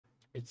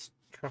It's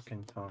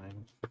trucking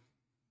time.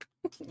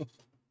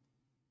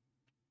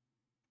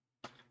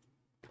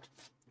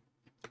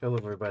 Hello,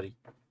 everybody.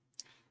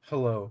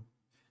 Hello.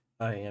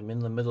 I am in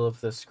the middle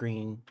of the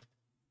screen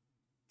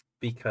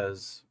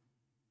because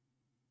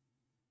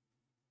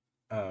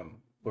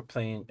we're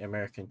playing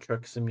American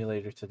Truck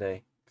Simulator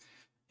today,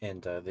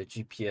 and the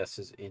GPS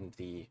is in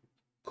the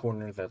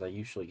corner that I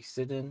usually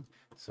sit in,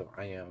 so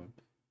I am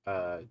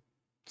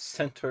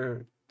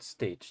center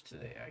stage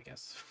today, I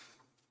guess.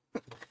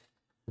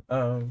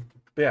 But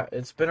yeah,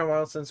 it's been a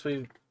while since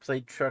we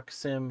played Truck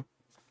Sim.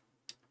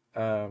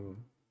 Um,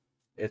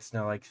 it's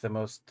not like the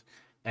most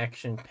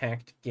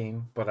action-packed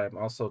game, but I'm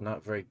also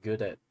not very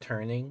good at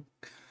turning.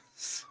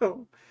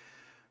 So,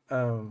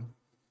 um,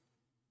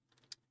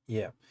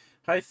 yeah.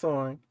 Hi,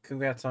 Thorn.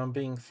 Congrats on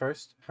being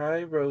first.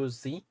 Hi,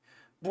 Rosie.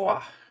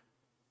 Blah,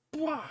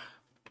 blah.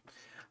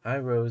 Hi,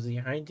 Rosie.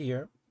 Hi,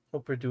 dear.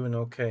 Hope you're doing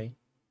okay.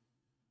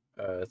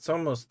 It's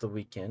almost the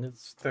weekend.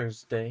 It's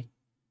Thursday.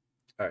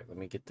 All right, let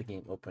me get the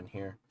game open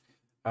here.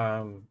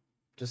 Um,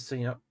 just so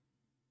you know,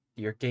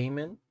 you're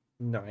gaming.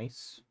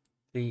 Nice.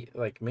 The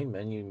main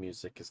menu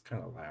music is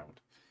kind of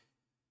loud.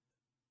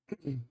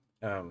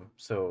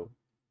 So,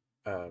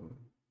 um,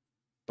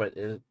 but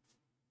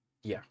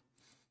yeah.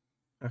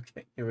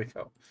 Okay, here we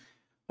go.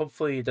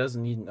 Hopefully, it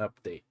doesn't need an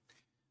update.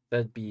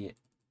 That'd be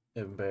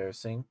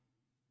embarrassing.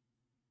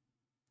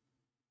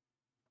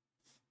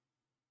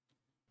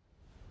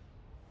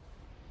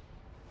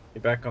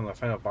 You're back on the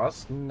final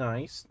boss.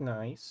 Nice,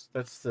 nice.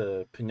 That's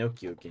the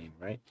Pinocchio game,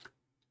 right?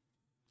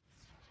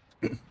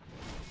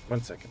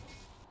 1 second.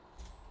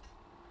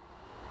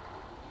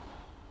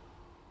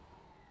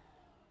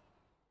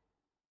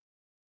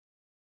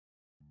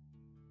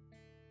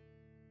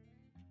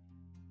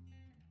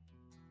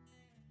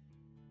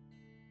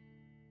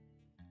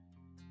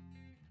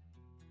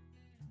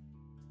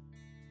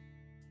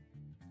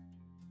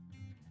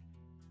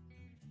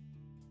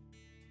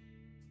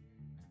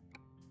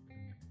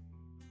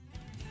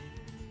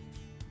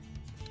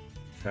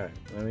 Alright,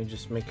 let me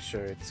just make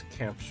sure it's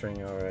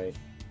capturing alright.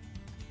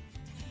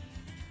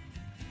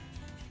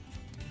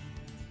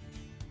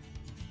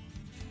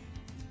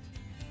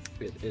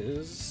 It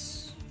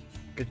is.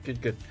 Good,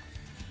 good, good.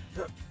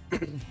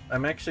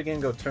 I'm actually gonna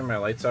go turn my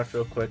lights off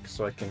real quick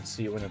so I can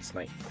see when it's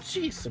night.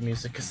 Jeez, the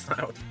music is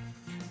loud.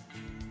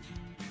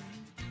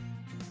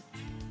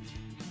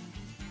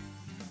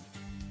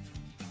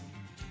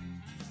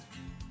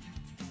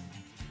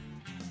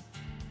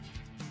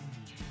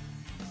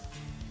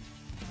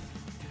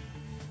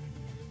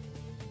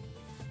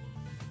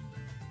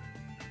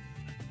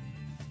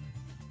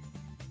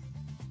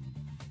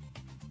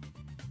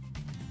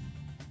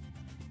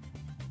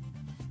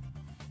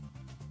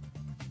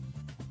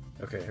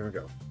 Okay, here we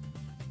go.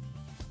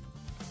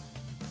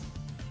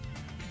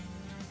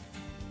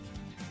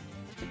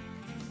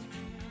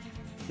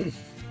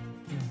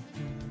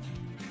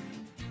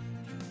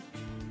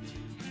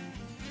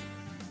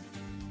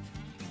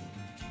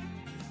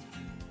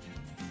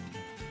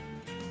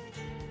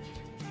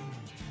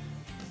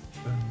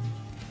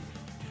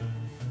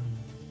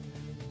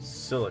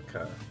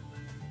 Silica.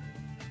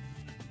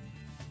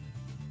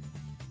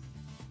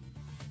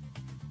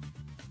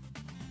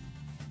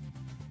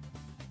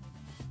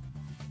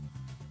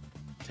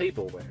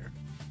 Tableware.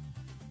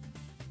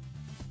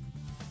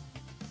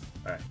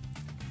 Alright.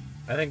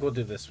 I think we'll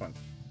do this one.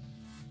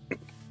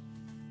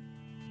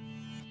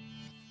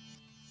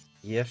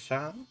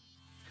 Yesha.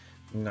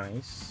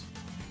 Nice.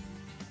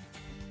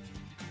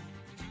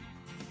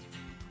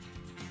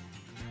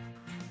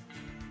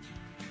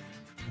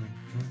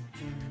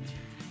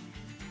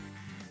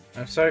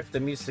 I'm sorry if the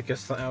music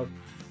is loud.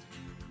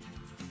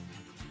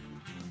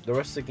 The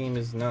rest of the game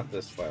is not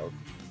this loud.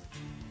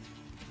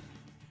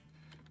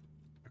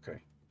 Okay.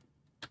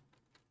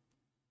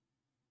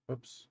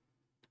 Oops.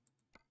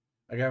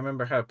 I gotta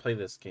remember how to play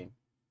this game.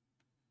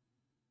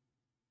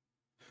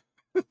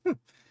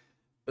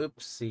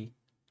 Oopsie.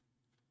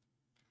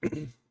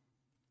 I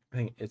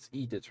think it's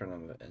E to turn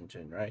on the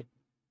engine, right?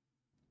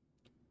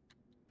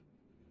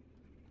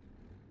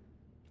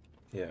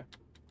 Yeah.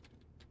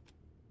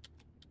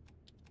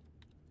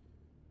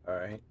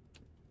 Alright.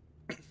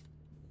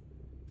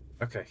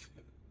 Okay.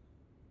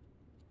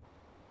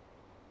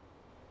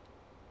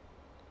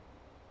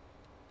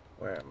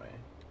 Where am I?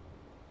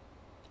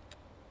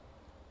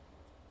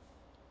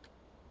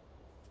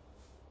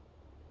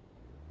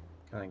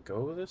 Can I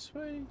go this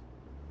way?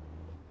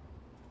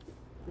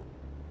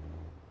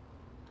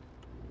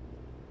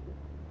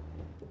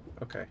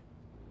 Okay.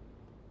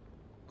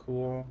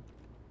 Cool.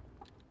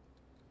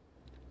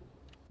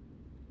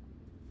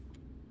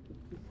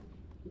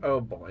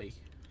 Oh boy.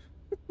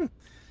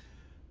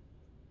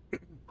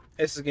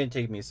 This is gonna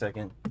take me a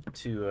second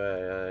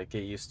to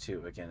get used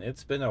to again.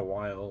 It's been a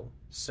while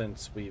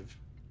since we've...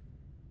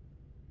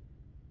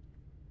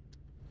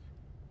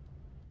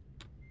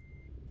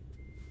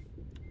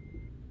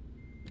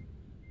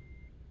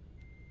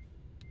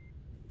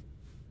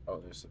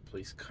 Oh, there's a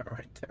police car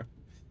right there.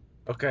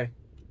 Okay.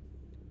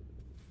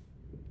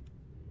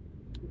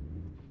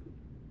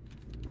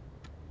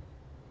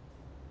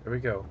 Here we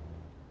go.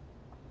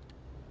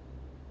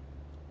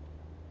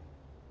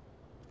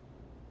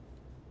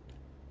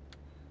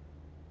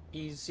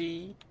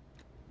 Easy.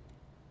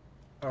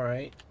 All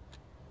right.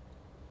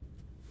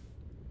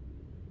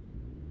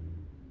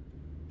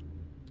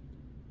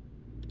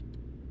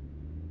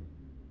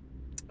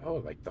 Oh,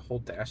 like the whole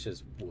dash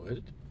is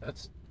wood?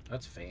 That's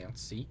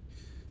fancy.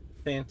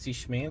 Fancy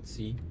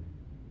schmancy.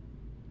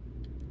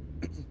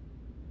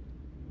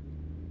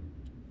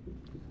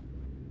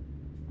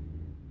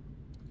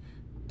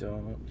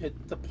 Don't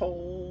hit the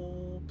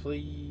pole,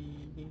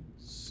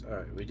 please.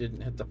 Alright, we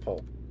didn't hit the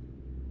pole.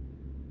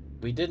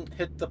 We didn't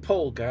hit the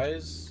pole,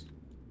 guys.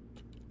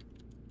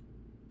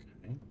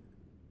 Okay.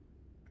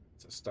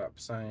 It's a stop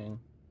sign.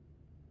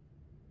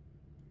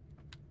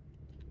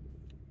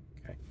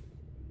 Okay.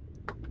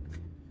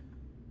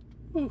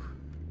 Whew.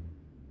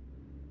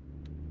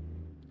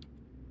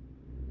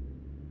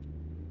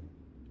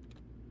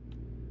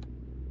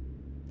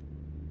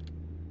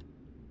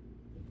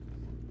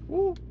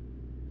 Woo.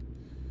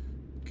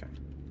 Okay.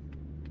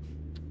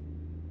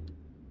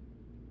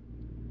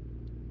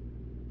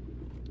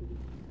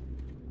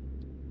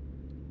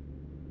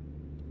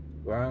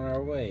 We're on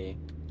our way.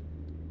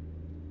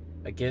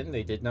 Again,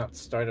 they did not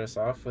start us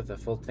off with a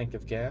full tank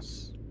of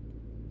gas.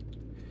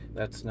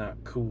 That's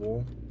not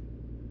cool.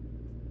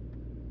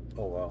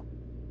 Oh well.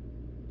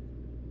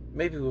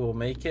 Maybe we will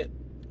make it.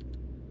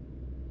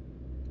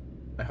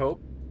 I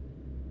hope.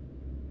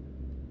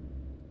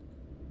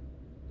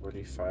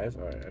 45?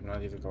 Alright, I'm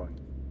not even going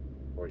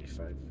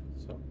 45,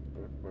 so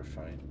we're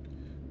fine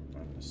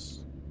on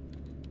this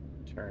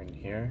turn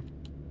here.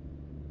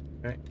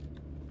 Okay.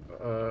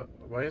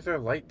 Why are there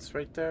lights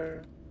right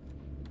there?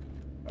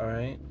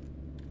 Alright.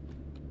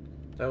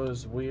 That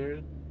was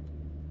weird.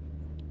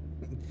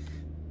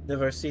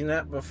 Never seen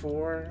that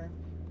before.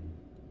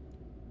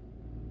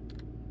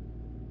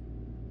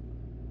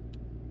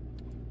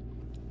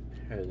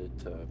 Headed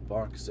to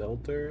Box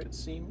Elder, it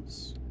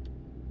seems.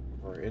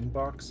 Or in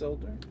Box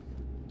Elder.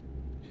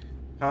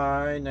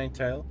 Hi,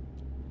 Ninetale.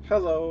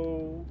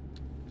 Hello.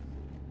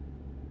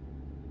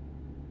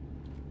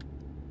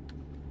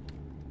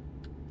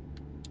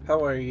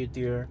 How are you,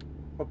 dear?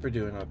 Hope you're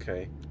doing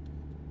okay.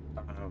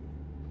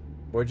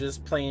 We're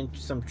just playing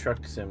some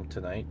truck sim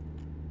tonight.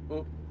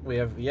 Oh, we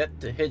have yet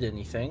to hit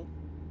anything.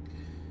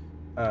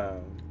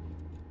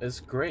 It's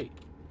great.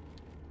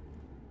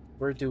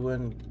 We're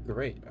doing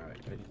great. Alright,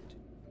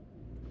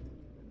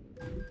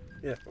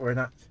 yeah, we're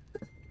not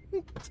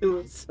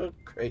doing so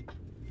great.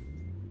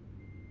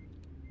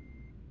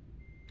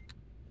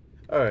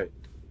 Alright.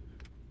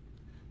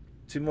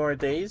 2 more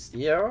days?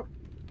 Yeah.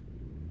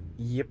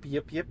 Yep.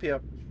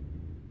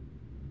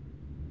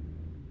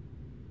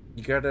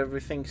 You got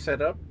everything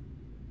set up?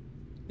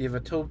 You have a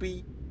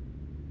Toby?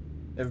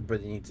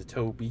 Everybody needs a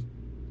Toby.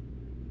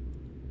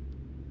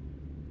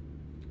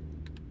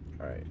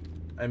 Alright.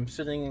 I'm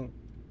sitting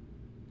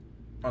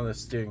on the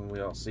steering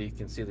wheel so you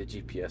can see the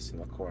GPS in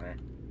the corner.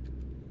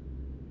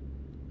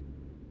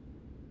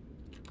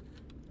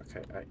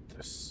 Okay, alright,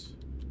 this.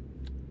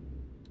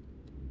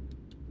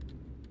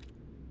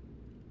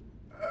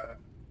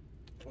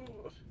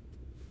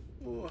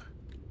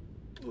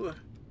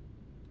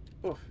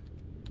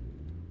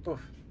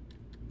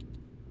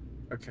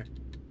 Okay.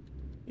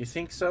 You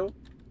think so?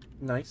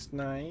 Nice.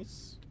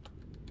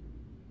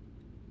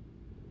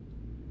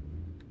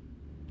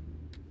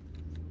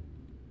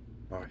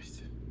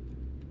 Alright.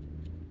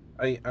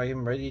 I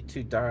am ready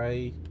to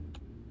die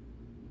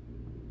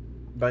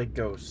by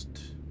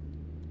ghost.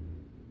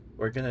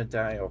 We're gonna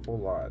die a whole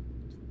lot.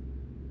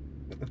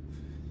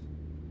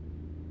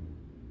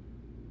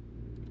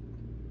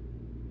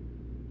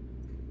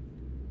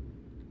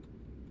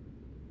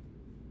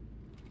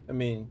 I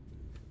mean,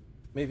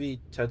 maybe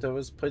Teto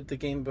has played the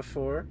game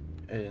before,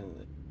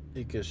 and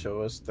he could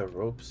show us the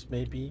ropes,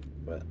 maybe,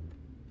 but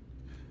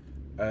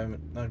I'm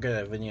not gonna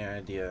have any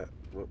idea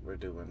what we're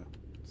doing,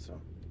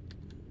 so.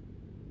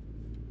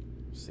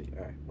 Let's see,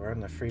 alright, we're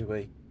on the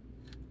freeway.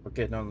 We're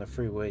getting on the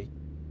freeway.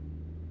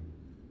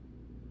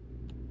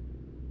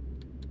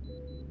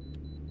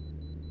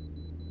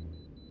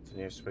 It's the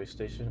nearest space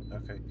station?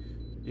 Okay.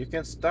 You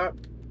can stop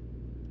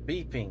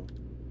beeping.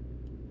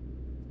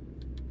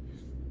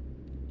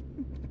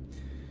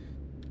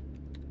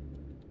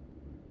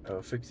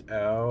 Oh, fix.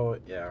 Oh,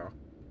 yeah.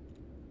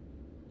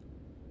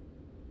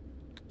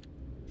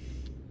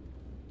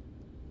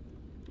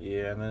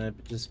 Yeah, and then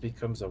it just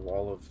becomes a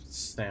wall of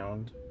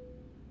sound.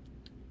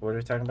 What are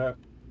we talking about?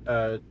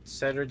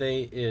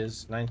 Saturday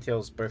is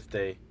Ninetale's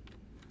birthday,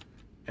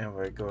 and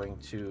we're going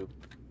to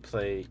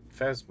play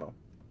Phasmo.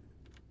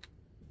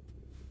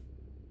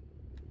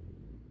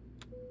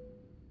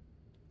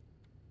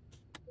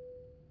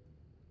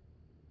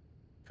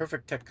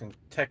 Perfect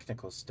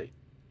technical state.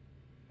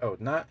 Oh,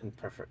 not in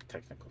perfect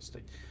technical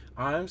state.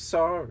 I'm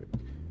sorry.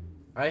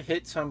 I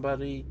hit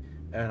somebody,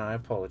 and I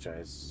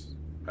apologize.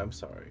 I'm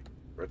sorry.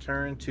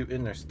 Return to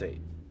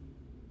interstate.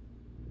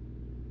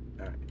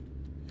 Alright.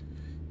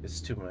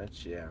 It's too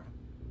much, yeah.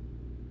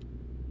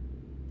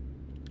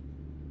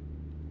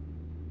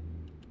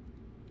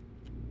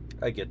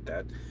 I get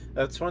that.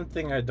 That's one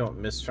thing I don't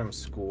miss from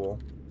school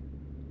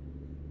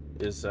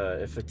is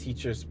if a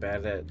teacher's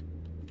bad at,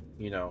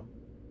 you know,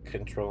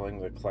 controlling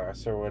the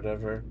class or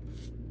whatever.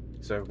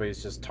 So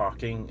everybody's just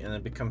talking and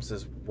it becomes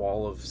this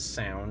wall of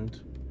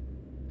sound.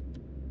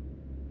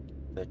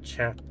 The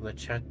chat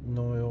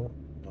noil.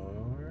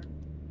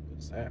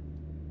 What's that?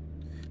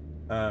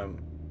 Um,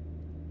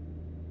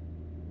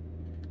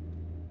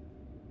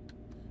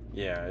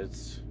 yeah,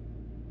 it's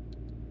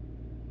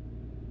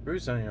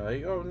Bruce on you're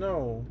like, oh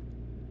no.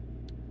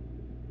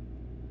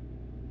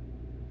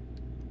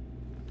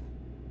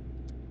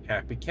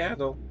 Happy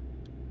cattle.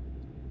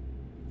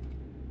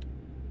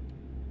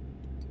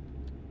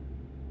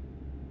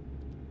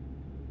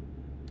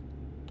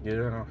 You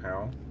don't know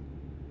how?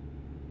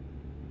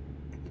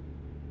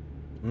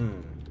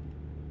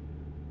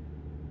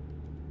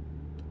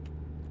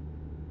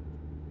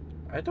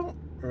 I don't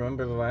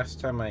remember the last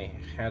time I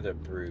had a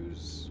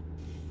bruise.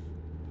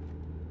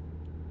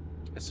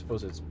 I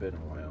suppose it's been a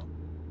while.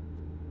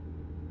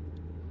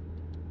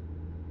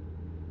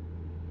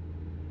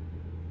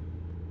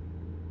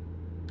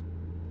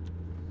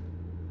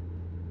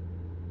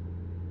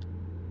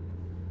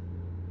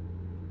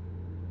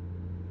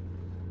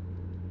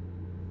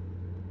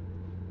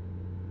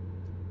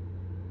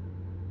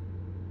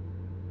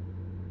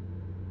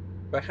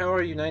 But how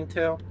are you,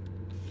 Ninetail?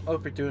 I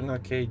hope you're doing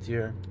okay,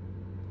 dear.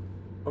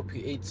 Hope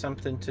you ate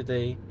something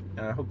today,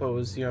 and I hope it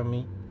was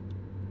yummy.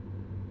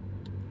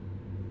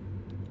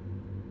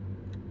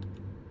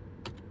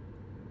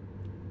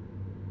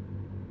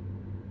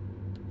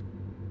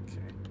 Okay.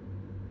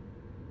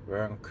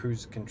 We're on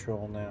cruise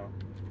control now.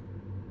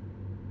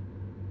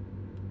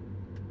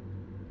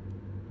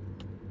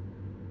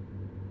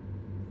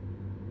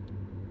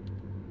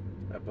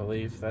 I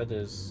believe that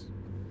is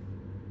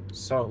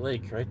Salt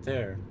Lake right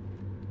there.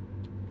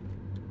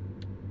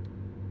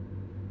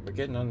 We're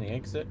getting on the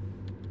exit.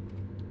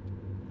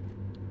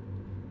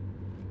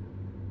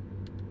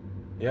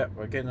 Yeah,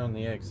 we're getting on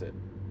the exit.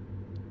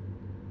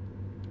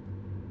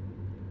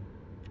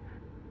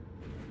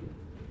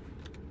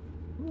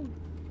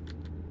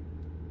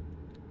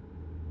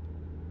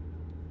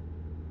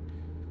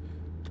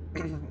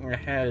 I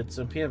had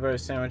some peanut butter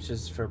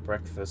sandwiches for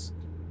breakfast.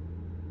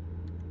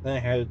 Then I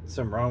had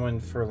some ramen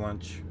for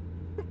lunch.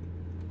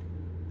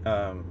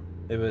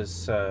 It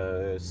was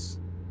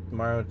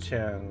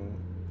Maruchan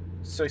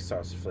soy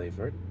sauce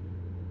flavored.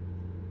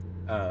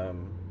 I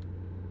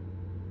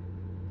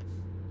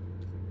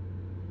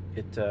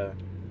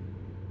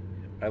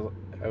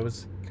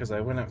was, because I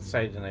went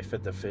outside and I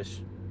fed the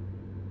fish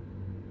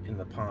in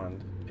the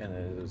pond and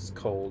it was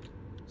cold.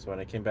 So when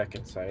I came back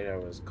inside, I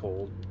was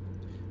cold.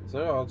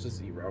 So I'll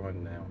just eat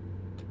ramen now.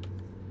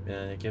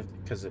 And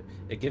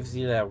it gives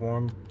you that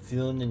warm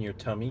feeling in your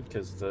tummy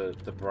because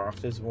the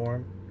broth is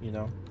warm, you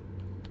know.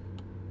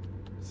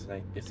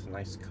 It's a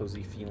nice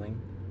cozy feeling.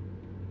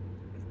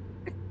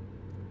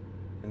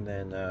 And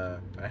then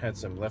I had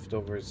some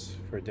leftovers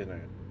for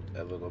dinner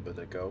a little bit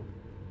ago.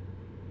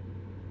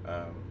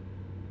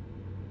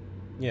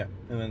 Yeah,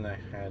 and then I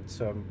had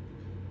some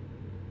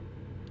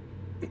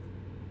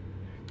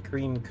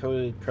cream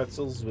coated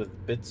pretzels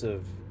with bits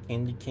of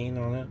candy cane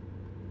on it.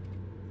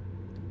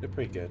 They're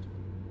pretty good.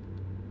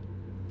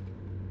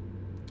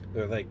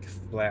 They're like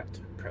flat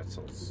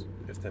pretzels,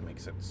 if that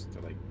makes sense.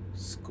 They're like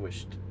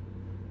squished.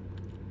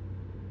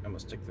 I'm gonna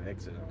stick the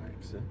exit on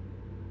accident.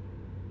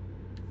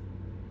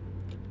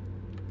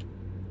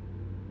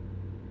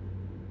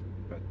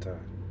 But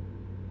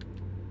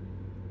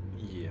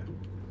yeah.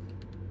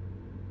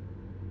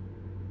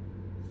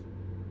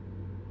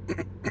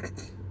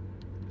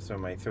 So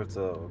my throat's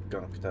a little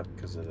gunked up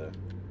because of the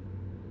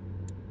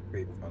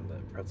cream on the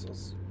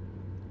pretzels.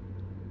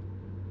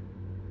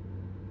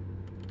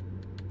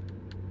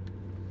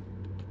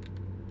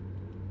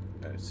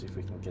 Let's see if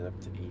we can get up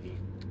to 80.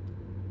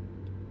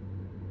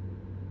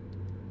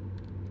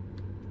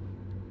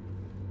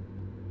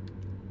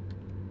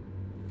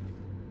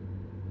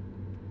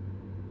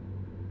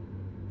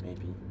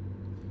 Maybe.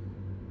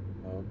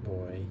 Oh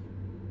boy.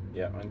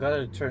 Yeah, I'm glad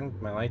I turned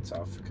my lights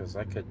off because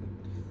I couldn't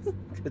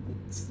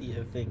see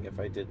a thing if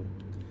I didn't.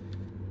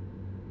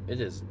 It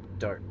is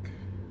dark.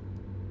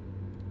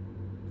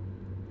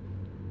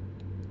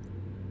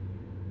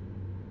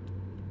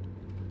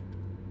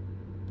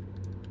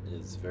 It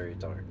is very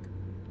dark.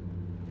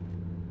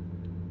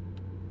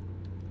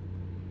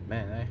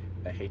 Man,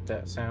 I hate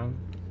that sound.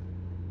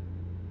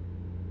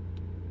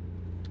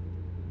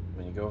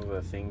 When you go over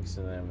the things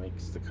and then it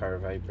makes the car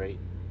vibrate.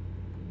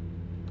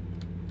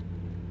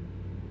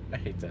 I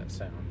hate that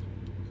sound.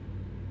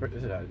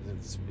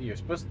 You're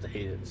supposed to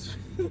hate it.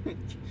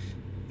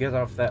 Get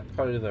off that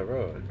part of the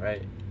road,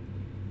 right?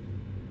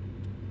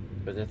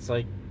 But it's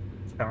like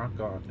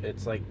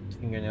it's like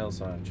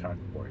fingernails on a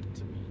chalkboard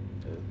to me.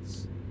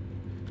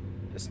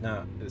 It's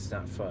not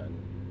fun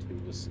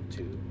to listen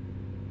to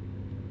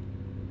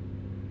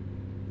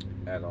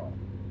at all.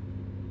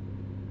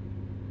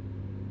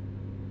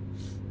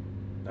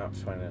 Not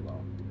fun at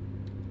all.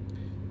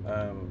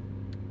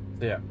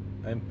 So yeah,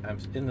 I'm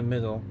in the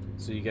middle,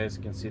 so you guys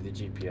can see the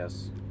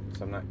GPS.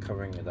 So I'm not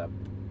covering it up,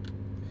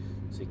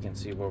 so you can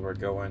see where we're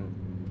going,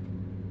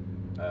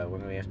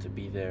 when we have to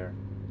be there,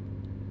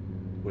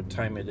 what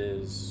time it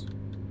is.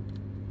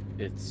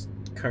 It's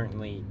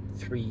currently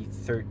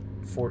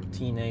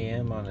 3:14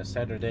 a.m. on a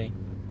Saturday.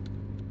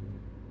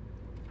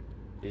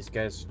 These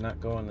guys are not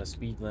going the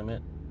speed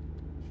limit.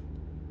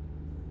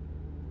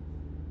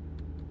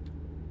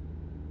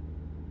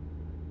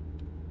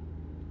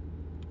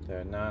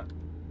 They're not.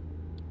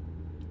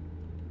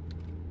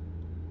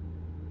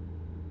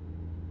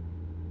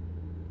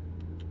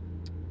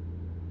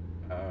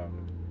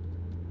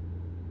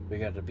 We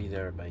got to be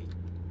there by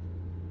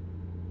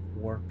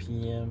 4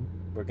 p.m.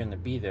 We're gonna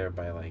be there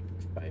by like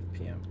 5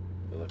 p.m.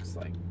 It looks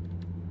like.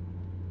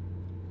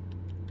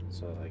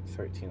 So like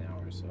 13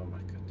 hours. Oh my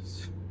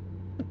goodness.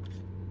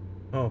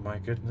 Oh my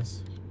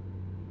goodness.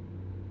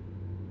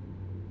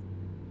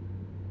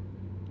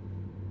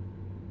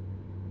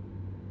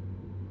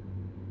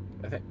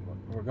 I think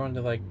we're going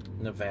to like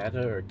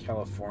Nevada or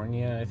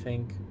California, I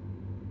think.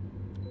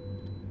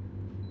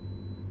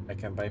 I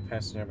can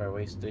bypass the nearby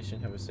way station.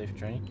 Have a safe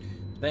journey.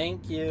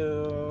 Thank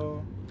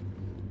you.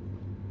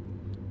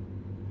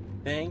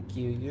 Thank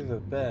you. You're the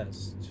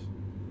best.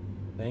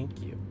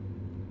 Thank you.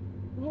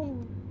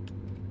 Woo.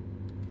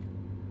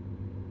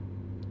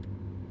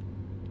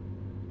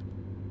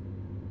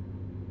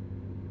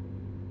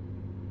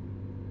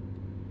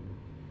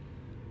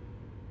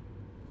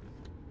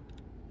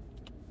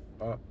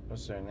 Oh,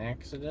 was there an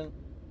accident?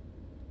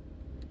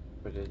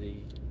 Or did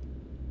he...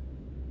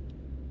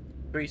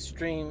 3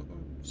 stream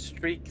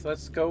streak,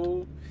 let's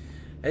go.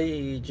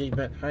 Hey,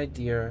 J-Bet, hi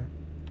dear.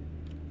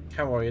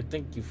 How are you?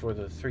 Thank you for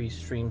the 3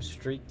 stream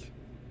streak.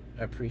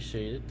 I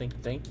appreciate it.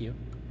 Thank you.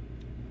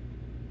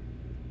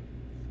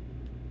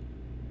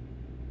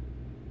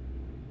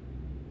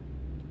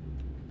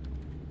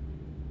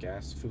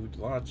 Gas food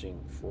lodging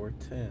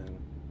 410.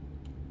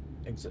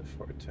 Exit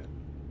 410.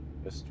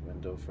 West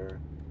window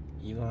for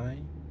Eli.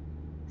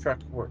 Truck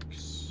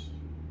works.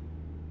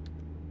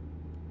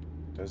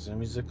 Does the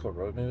musical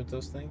road me with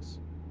those things?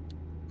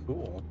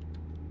 Cool.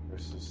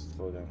 Versus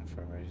slow down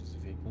for emergency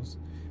vehicles.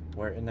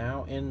 We're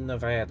now in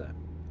Nevada.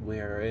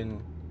 We're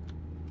in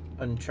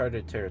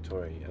uncharted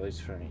territory, at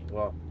least for me.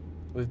 Well,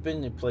 we've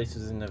been to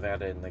places in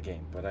Nevada in the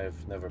game, but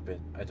I've never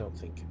been. I don't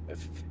think.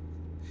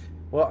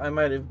 Well, I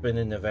might have been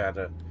in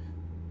Nevada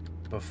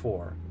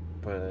before,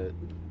 but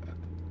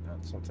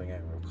not something I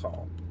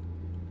recall.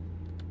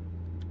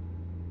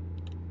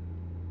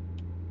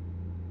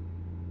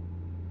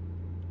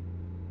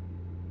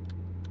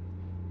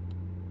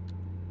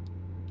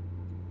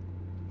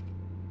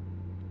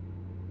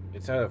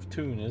 It's out of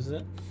tune, is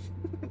it?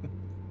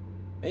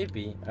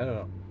 Maybe. I don't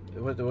know.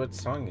 What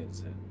song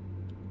is it?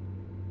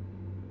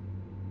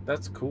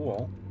 That's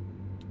cool.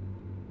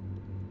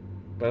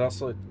 But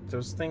also,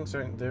 those things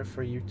aren't there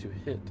for you to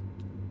hit.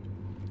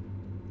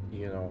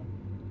 You know,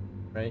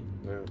 right?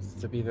 They're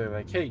to be there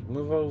like, hey,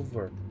 move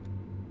over.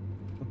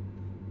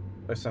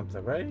 Or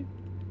something, right?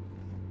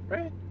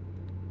 Right?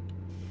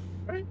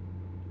 Right?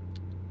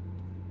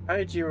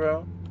 Hi,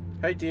 Jiro.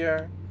 Hi,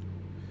 dear.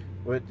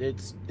 But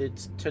it's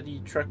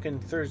Teddy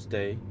Truckin'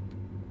 Thursday.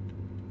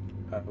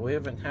 We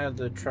haven't had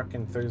the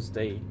Truckin'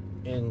 Thursday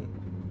in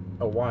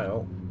a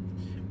while.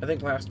 I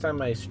think last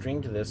time I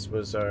streamed this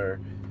was our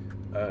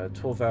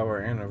 12-hour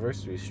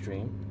anniversary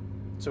stream,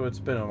 so it's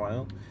been a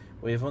while.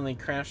 We've only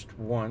crashed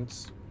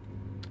once.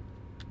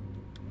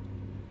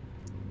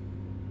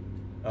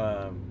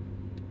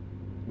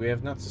 We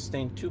have not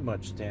sustained too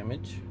much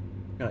damage,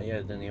 not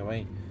yet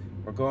anyway.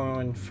 We're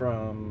going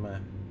from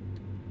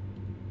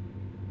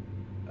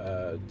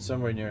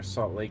somewhere near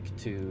Salt Lake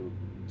to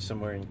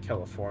somewhere in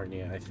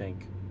California, I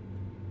think.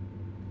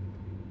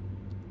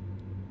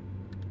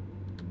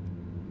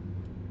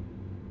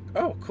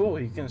 Oh, cool.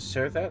 You can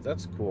share that?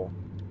 That's cool.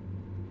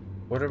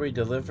 What are we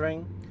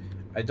delivering?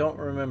 I don't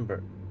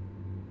remember.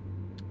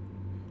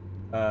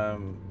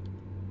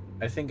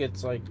 I think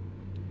it's like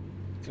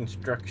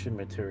construction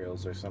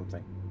materials or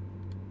something.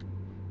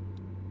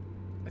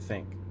 I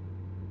think.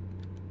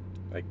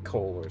 Like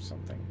coal or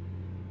something.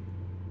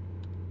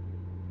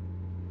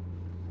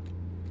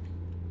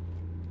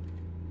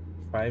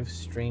 Five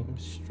stream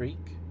streak?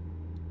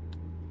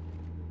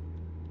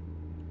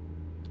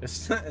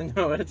 It's not,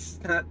 no, it's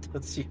not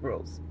Tootsie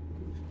Rolls.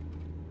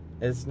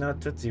 It's not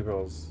Tootsie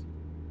Rolls.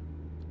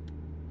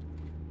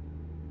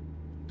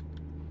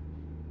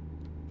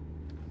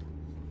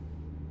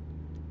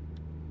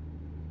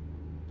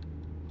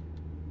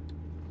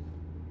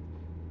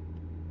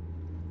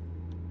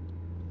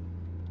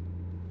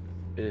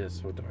 It is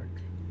so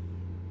dark.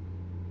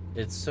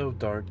 It's so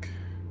dark.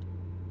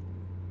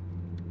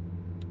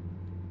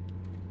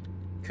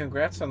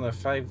 Congrats on the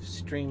 5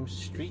 stream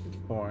streak,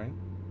 Born.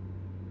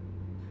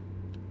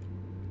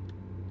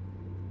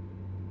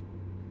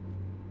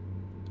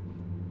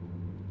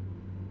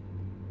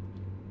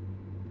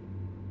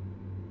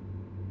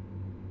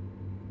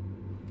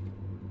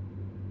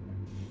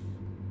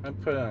 I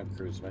put on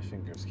cruise, my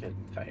fingers getting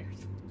tired.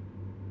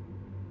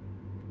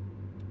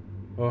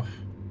 Oh,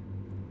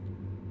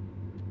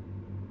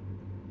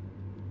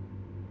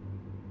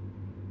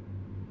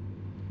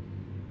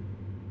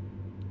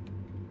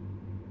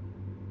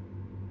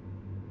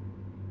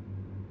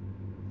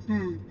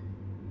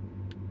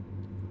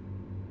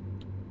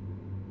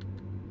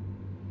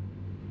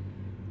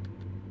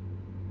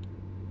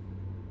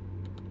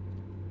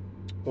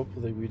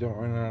 hopefully we don't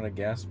run out of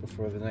gas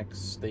before the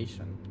next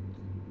station.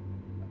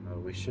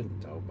 We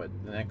shouldn't though, but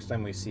the next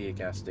time we see a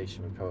gas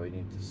station, we probably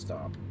need to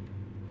stop.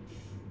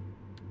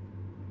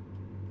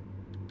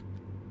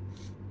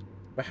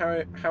 But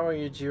how are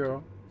you,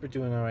 Jiro? We're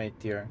doing all right,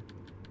 dear.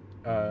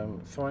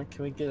 Thorn,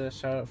 can we get a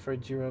shout out for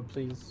Jiro,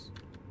 please?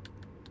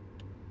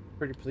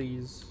 Pretty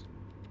please.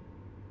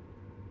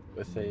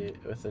 With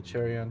a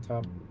cherry on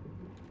top,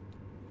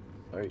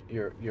 or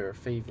your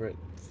favorite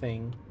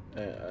thing,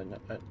 an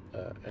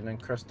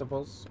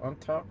Uncrustables on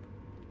top.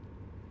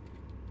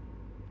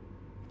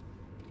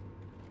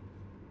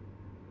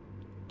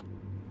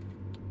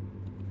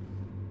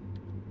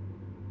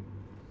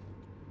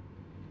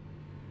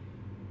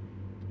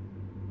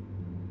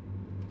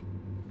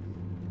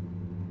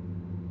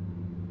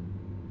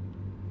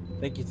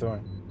 Thank you,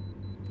 Thorn.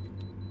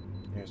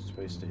 Here's the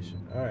space station.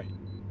 Alright.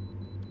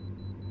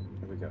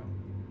 Here we go.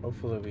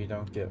 Hopefully we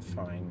don't get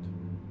fined.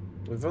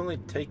 We've only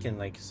taken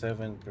like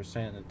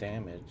 7% of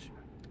damage.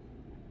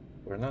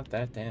 We're not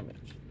that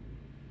damaged.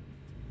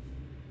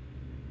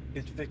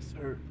 Get fixed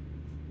her.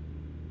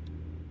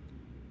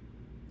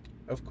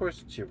 Of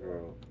course,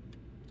 Chiburo.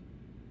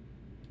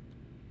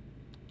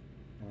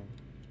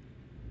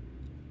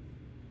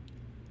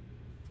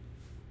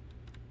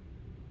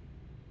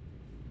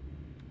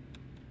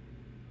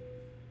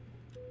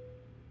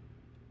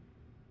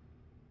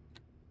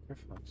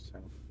 Careful next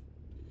time.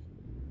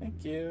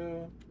 Thank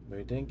you.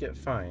 We didn't get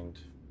fined.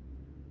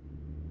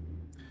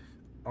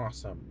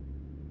 Awesome.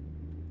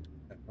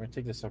 We're gonna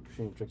take this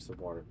opportunity to drink some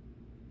water.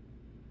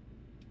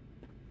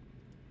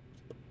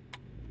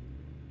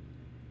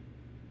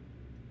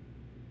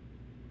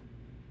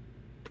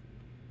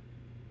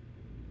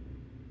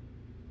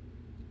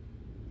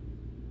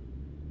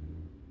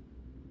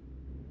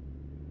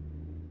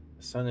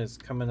 The sun is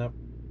coming up.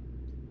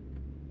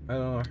 I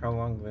don't know how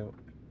long they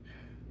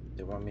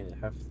want me to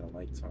have the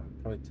lights on.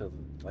 Probably till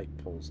the light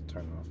poles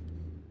turn off.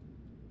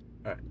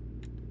 Alright.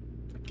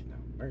 Okay,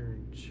 now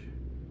merge.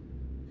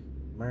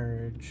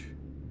 Merge.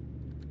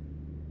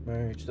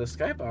 Merge. The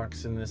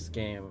skyboxes in this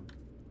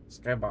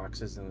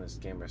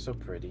game are so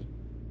pretty.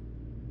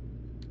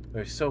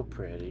 They're so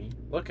pretty.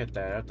 Look at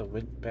that at the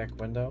back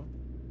window.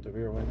 The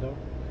rear window.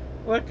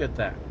 Look at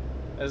that.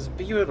 That's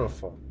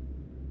beautiful.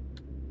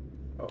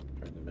 Oh,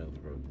 we're in the middle of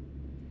the road.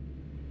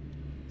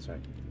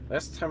 Sorry.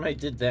 Last time I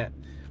did that,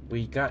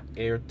 we got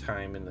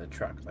airtime in the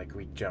truck. Like,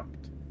 we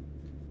jumped.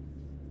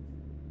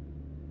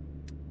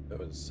 It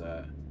was,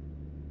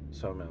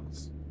 something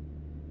else.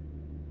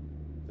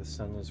 The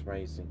sun is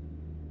rising.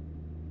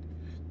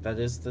 That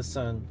is the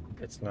sun.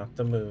 It's not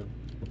the moon.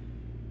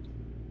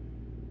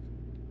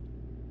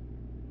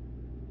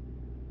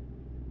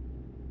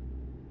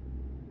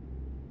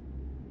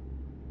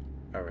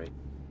 Alright.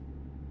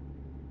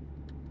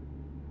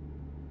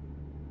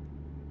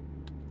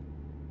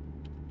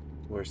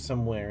 We're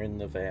somewhere in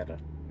Nevada.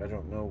 I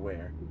don't know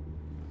where.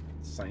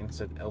 The sign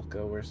said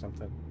Elko or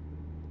something.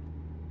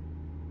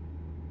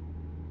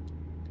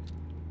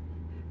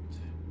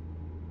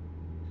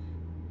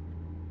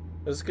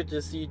 It was good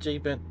to see you,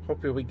 J-Bent.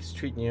 Hope your week's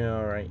treating you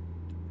alright.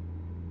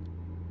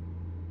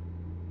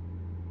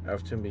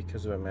 Often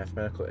because of a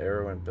mathematical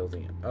error when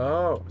building it.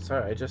 Oh,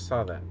 sorry, I just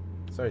saw that.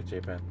 Sorry,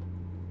 J-Bent.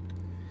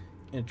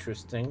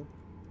 Interesting.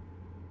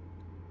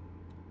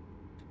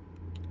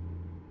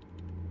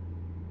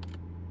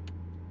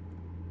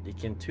 You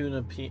can tune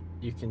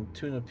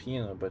a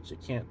piano, but you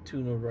can't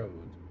tune a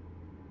road.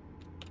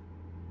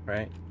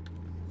 Right?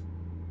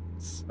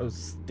 So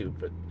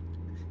stupid.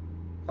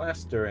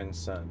 Plaster and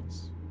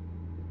Sons.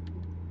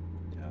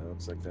 Yeah, it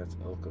looks like that's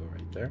Elko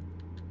right there.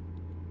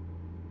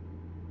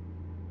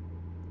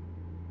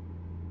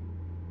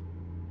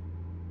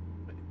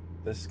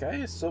 The sky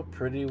is so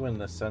pretty when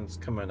the sun's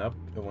coming up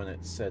and when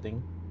it's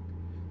setting.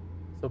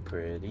 So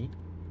pretty.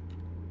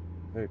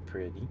 Very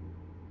pretty.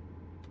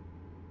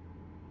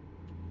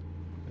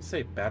 Let's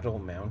say Battle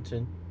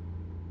Mountain.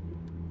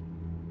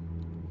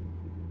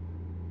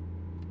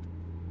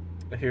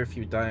 I hear if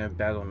you die on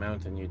Battle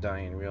Mountain, you die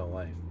in real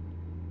life.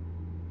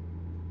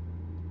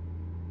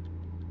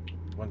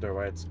 Wonder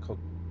why it's called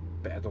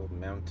Battle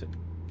Mountain,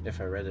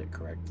 if I read it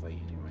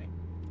correctly anyway.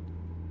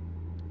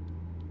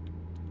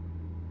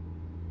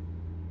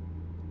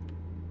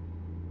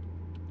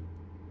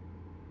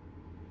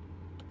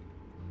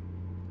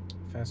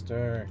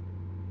 Faster.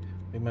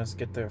 We must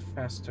get there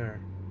faster.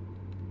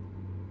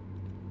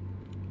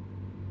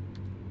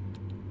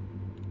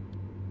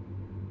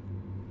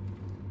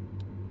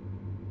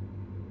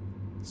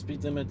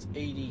 Speed limit's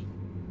 80.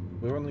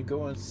 We're only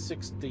going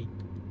 60.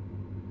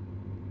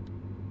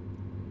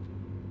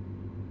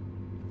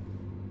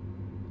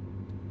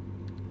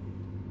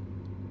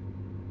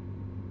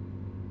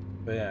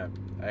 But yeah,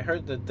 I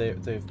heard that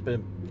they've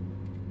been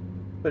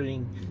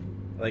putting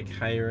like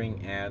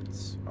hiring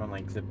ads on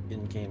like the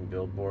in-game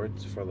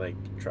billboards for like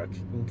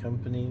trucking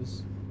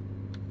companies.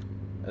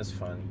 That's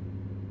funny.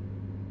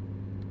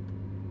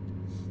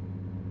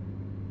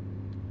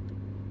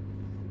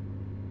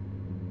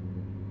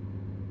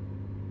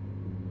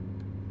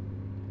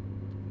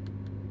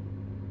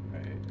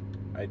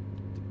 I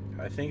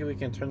I think we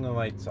can turn the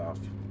lights off.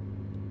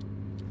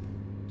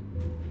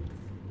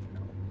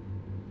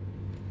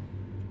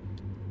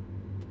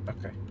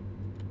 Okay.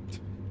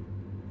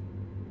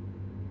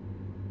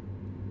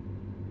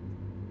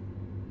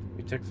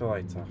 We took the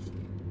lights off.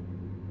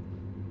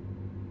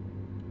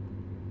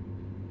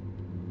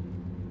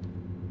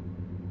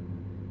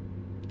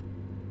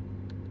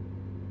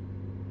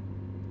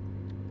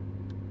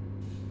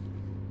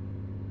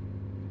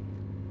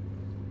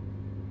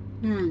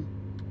 Hmm.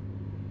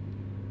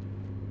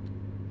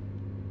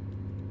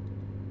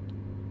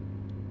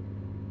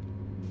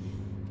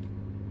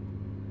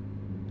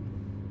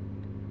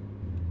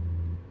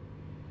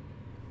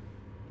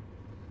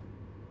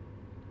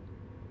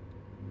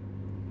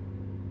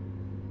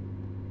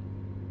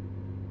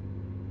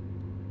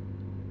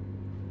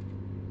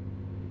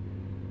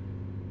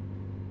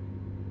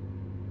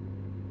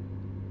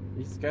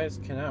 These guys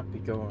cannot be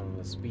going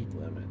the speed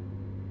limit.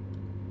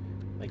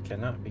 They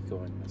cannot be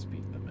going the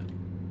speed limit.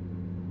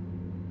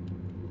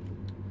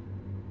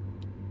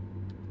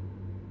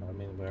 I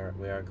mean,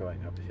 we are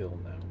going uphill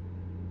now.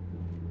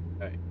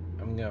 Alright,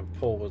 I'm gonna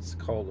pull what's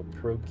called a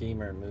pro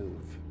gamer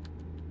move.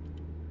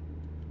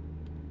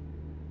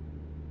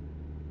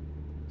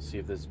 See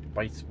if this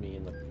bites me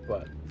in the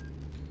butt.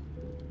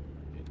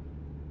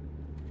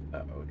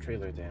 Uh-oh,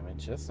 trailer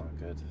damage. That's not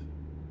good.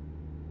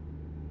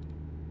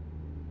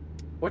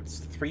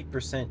 What's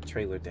 3%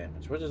 trailer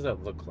damage? What does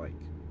that look like?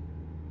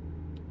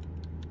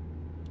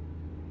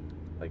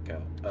 Like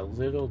a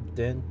little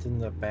dent in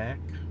the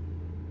back?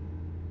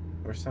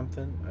 Or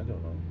something? I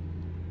don't know.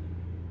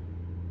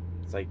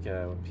 It's like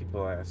when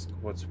people ask,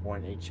 what's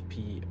 1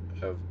 HP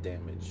of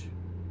damage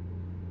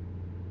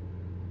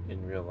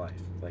in real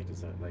life? Like,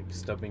 is that like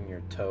stubbing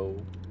your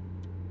toe?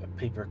 A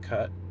paper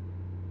cut?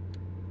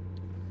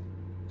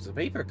 Because a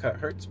paper cut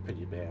hurts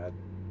pretty bad.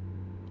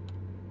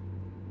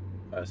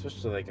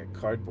 Especially like a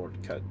cardboard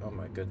cut. Oh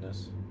my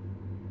goodness.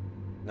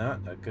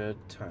 Not a good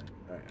time.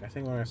 Alright, I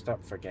think we're gonna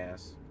stop for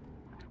gas.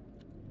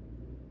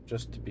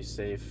 Just to be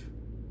safe.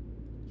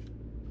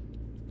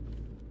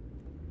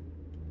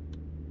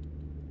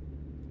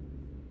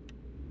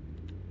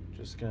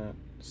 Just gonna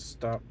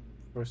stop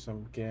for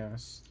some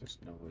gas. There's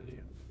nobody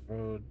on the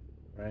road,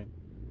 right?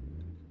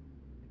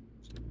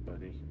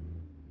 Somebody.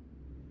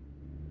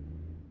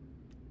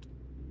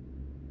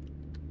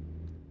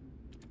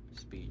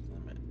 Speed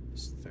limit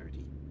is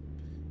 30.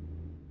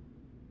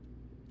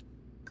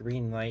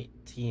 Green light,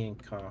 tea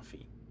and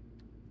coffee.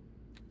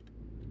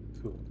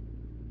 Cool.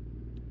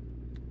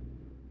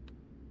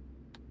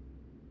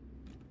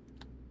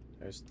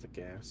 There's the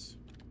gas.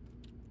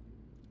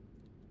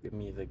 Give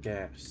me the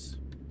gas.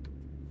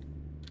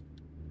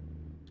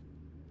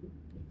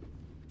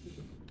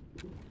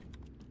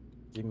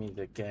 Give me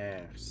the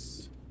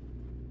gas.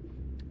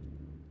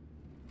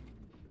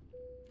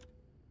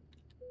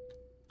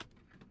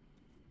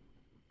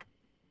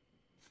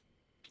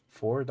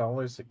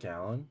 $4 a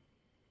gallon?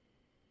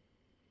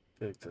 I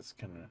feel like that's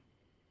kind of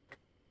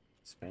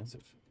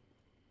expensive.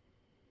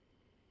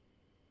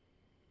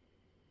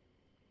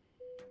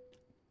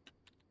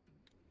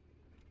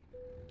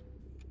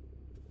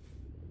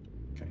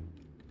 Okay.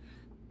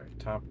 All right,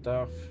 topped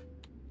off.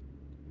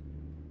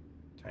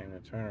 Time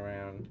to turn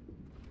around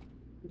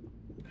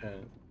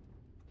and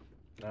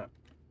not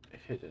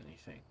hit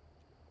anything.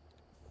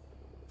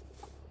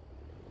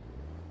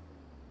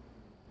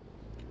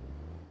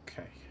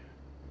 Okay.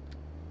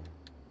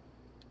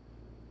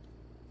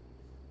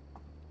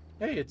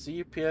 Hey, it's a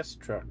UPS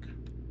truck.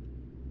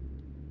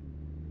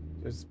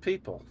 There's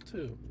people,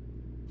 too.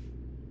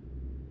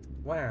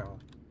 Wow.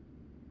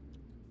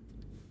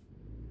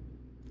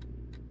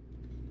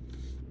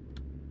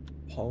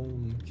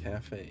 Palm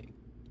Cafe.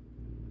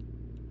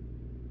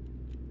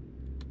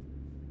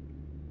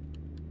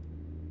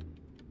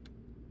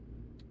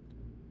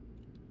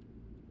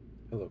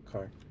 Hello,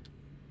 car.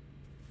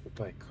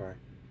 Goodbye, car.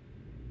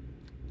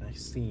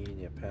 Nice seeing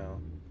you,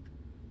 pal.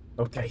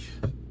 Okay.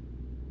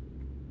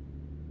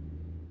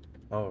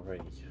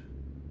 Alrighty.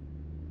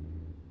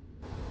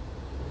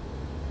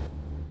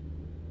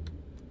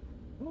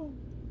 Oh.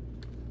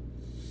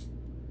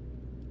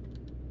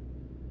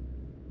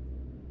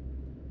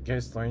 You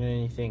guys learn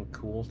anything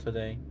cool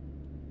today?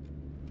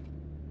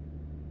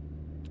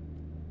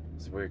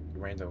 It's a weird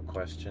random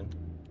question.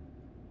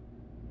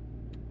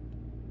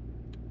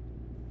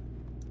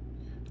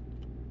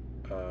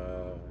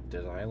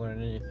 Did I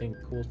learn anything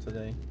cool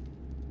today?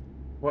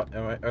 What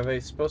are they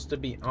supposed to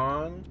be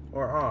on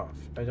or off?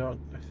 I don't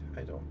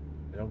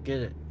get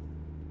it.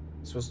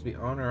 It's supposed to be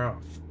on or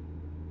off.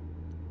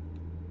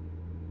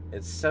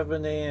 It's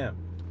 7 a.m.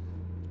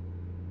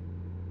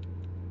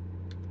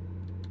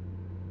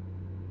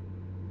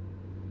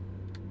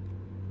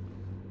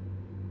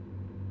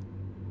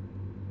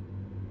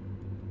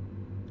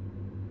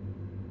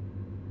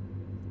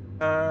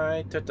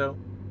 Hi, Toto.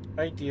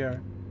 Hi,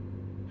 dear.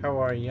 How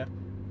are you?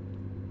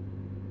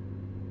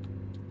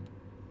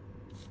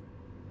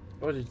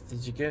 Oh, did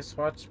you guys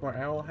watch more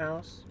Owl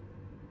House?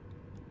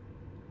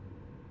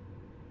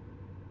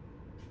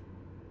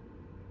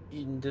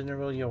 Eating dinner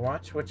while you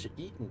watch? What you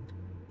eating?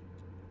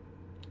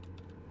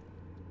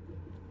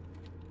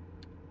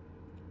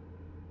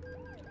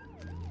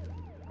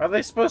 Are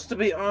they supposed to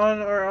be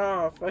on or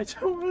off? I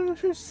don't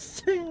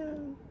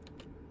understand.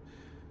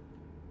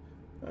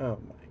 Oh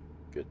my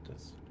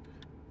goodness.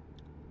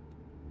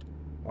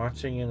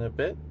 Watching in a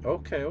bit?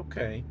 Okay,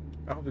 okay.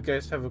 I hope you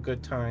guys have a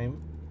good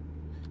time.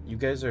 You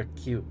guys are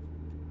cute.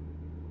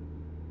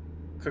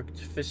 Cooked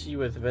fishy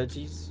with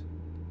veggies?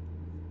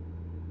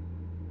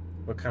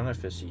 What kind of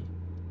fishy?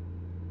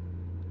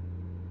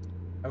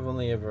 I've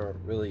only ever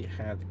really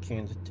had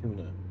canned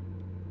tuna.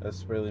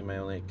 That's really my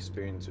only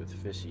experience with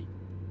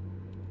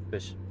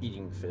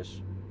eating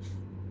fish.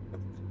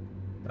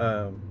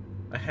 I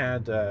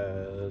had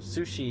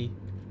sushi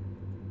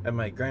at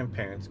my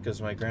grandparents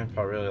because my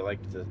grandpa really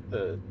liked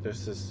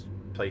there's this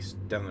place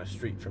down the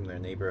street from their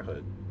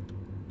neighborhood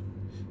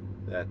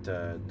that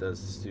does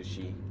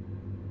sushi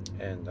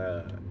and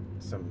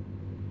some,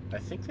 I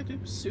think they do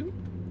soup,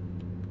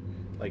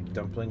 like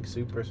dumpling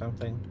soup or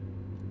something.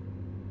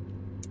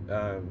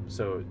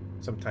 So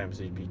sometimes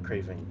they'd be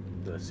craving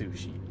the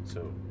sushi.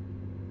 So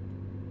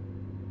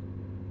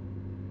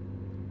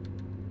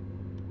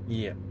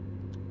yeah,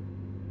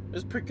 it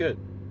was pretty good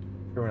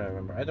from what I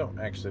remember. I don't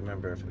actually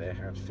remember if they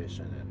had fish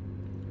in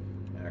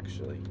it.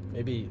 Actually,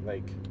 maybe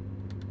like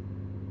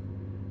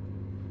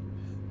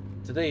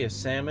today is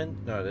salmon.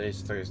 No,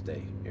 today's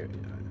Thursday.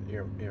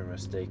 You're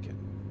mistaken.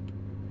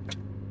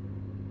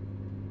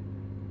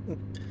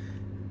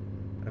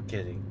 I'm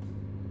kidding.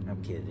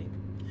 I'm kidding.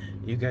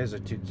 You guys are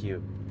too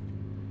cute.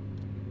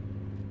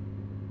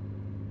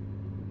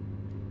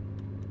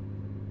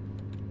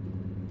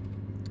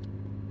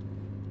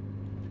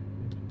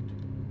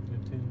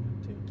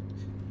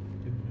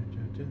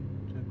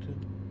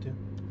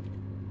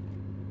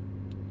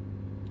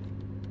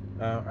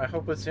 I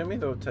hope it's yummy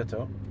though,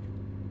 Teto.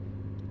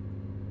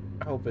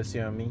 I hope it's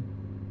yummy.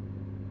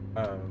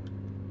 Um,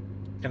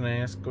 can I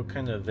ask what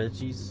kind of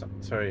veggies?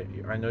 Sorry,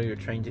 I know you're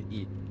trying to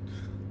eat.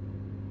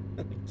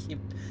 I keep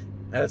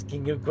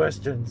asking you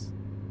questions.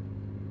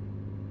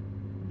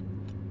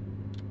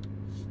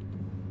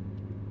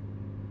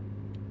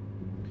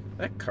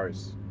 That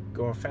car's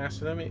going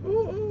faster than me.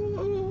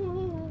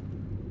 Ooh!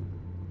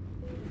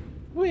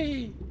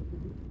 Wee!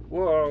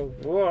 Whoa!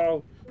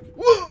 Whoa!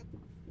 Whoa!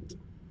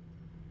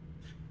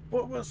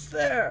 What was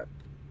that?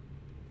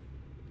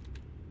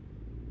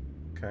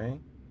 Okay.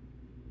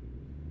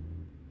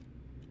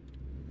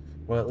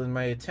 Well, in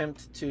my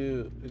attempt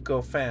to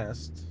go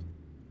fast,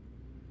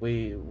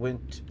 we're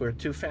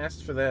too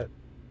fast for that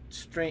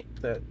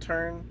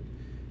turn,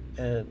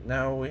 and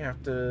now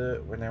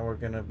we're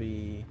gonna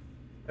be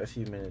a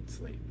few minutes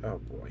late. Oh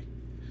boy.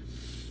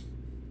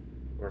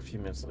 Or a few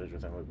minutes later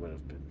than we would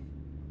have been.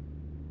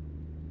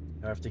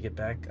 I have to get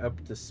back up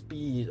to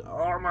speed.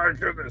 Oh my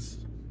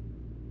goodness.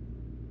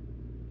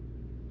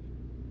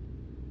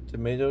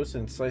 Tomatoes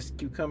and sliced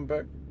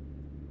cucumber.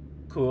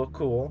 Cool,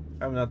 cool.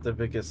 I'm not the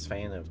biggest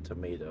fan of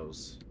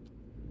tomatoes.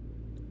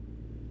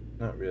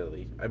 Not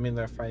really. I mean,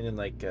 they're fine in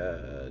like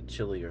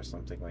chili or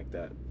something like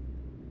that.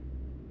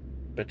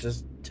 But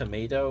just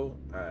tomato,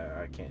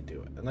 I can't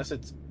do it. Unless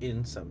it's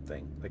in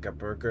something, like a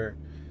burger,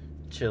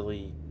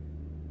 chili,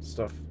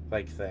 stuff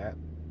like that.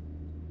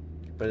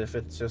 But if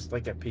it's just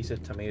like a piece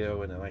of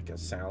tomato in like a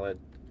salad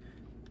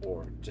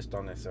or just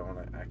on its own,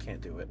 I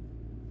can't do it.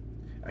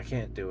 I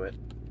can't do it.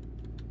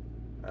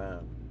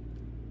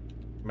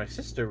 My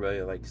sister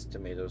really likes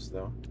tomatoes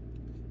though.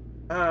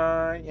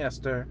 Hi,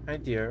 Esther. Hi,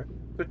 dear.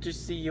 Good to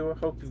see you.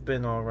 Hope you've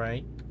been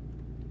alright.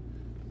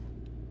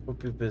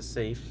 Hope you've been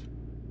safe.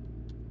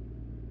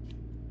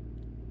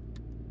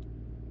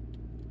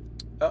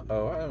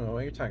 Uh-oh, I don't know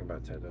what you're talking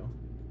about, Tedo.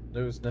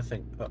 There was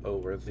nothing uh-oh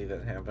worthy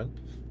that happened.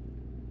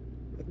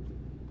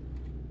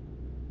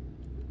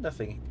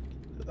 Nothing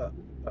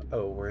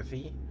uh-oh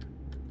worthy.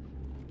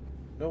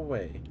 No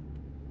way.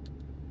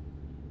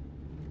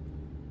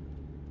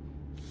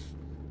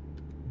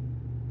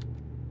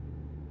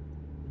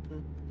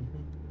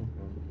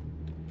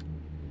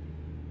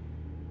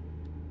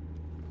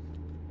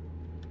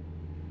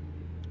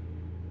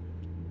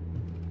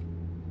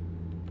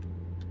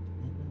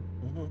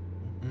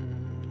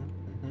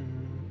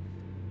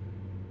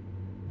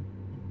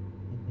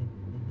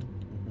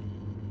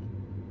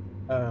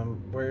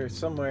 We're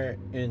somewhere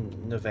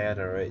in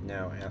Nevada right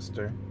now,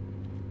 Aster.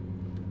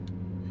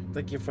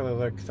 Thank you for the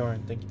lurk,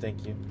 Thorn.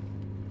 Thank you.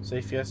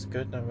 Safe, yes,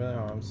 good. Not really.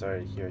 Oh, I'm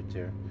sorry to hear it,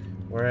 dear.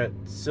 We're at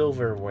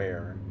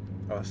Silverware.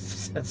 Oh,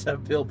 that's a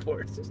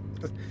billboard.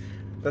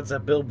 That's a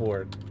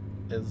billboard.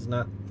 It's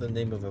not the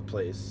name of a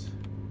place.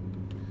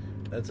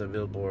 That's a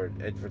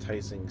billboard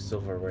advertising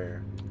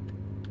silverware.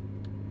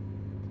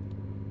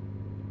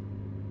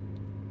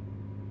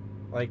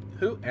 Like,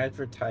 who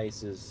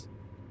advertises?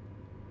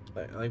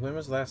 Like when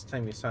was the last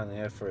time you saw an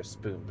ad for a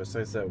spoon?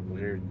 Besides that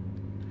weird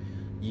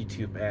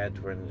YouTube ad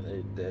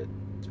when it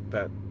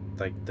about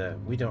like the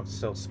we don't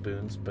sell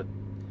spoons, but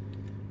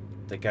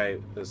the guy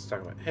was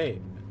talking about, hey,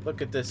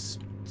 look at this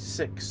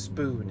sick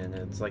spoon, and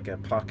it's like a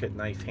pocket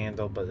knife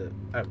handle, but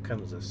out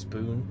comes a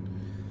spoon.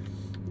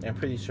 I'm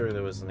pretty sure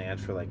there was an ad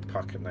for like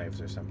pocket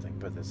knives or something,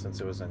 but since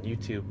it was on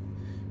YouTube,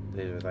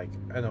 they were like,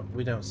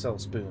 we don't sell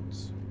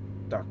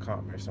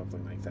spoons.com or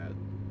something like that.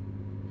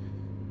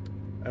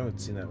 I haven't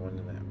seen that one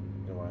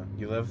in a while.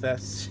 You love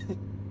that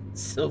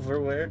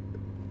silverware?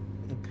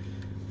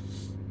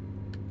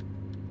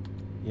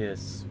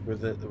 Yes, where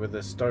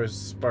the stars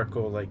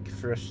sparkle like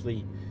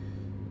freshly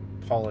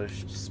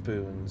polished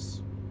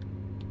spoons.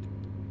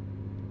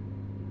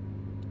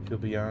 You'll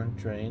be on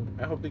drained.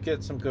 I hope you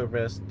get some good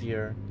rest,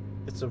 dear.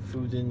 Get some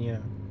food in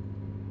you.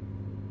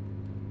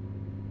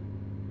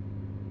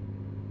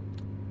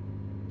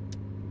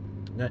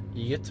 Now,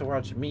 you get to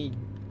watch me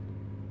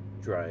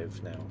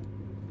drive now.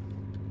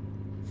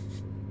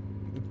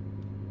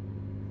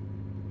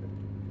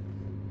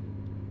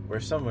 We're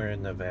somewhere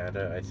in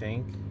Nevada, I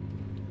think.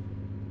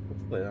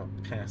 Hopefully I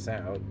don't pass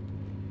out.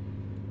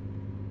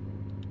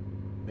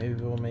 Maybe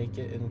we'll make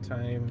it in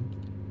time.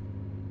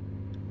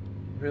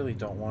 Really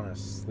don't want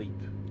to sleep.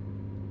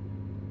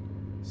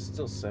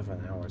 Still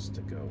 7 hours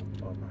to go.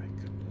 Oh my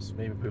goodness.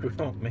 Maybe we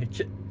won't make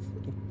it.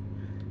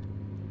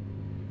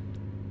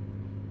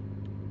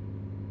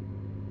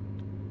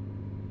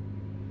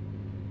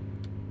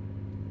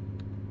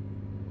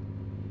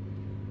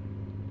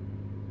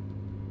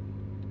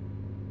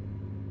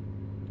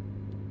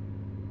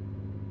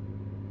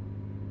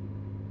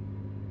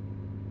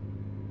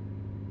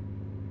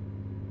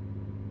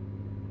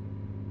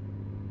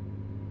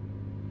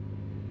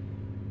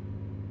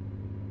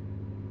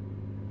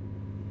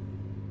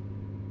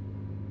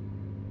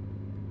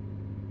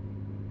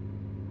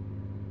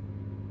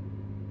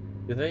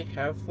 Do they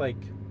have like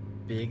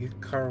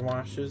big car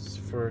washes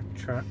for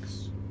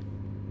trucks?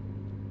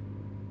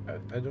 I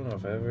don't know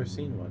if I've ever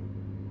seen one.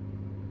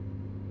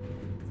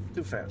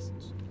 Too fast.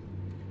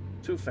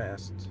 Too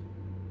fast.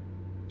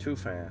 Too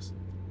fast.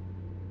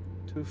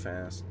 Too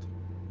fast.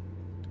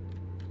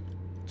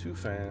 Too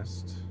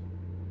fast.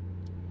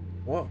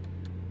 Whoa.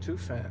 Too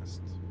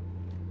fast.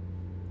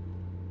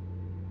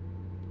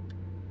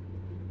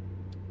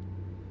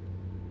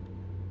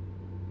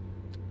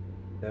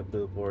 That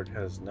billboard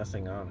has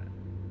nothing on it.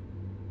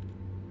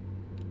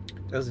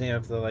 Doesn't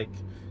have the like,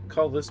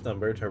 call this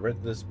number to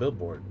rent this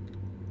billboard.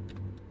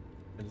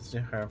 It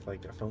doesn't have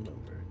like a phone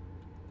number.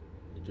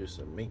 You do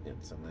some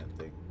maintenance on that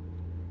thing.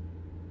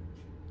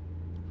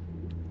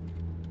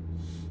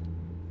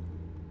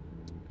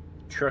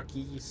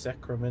 Truckee,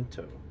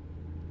 Sacramento.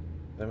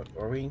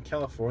 Are we in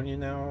California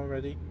now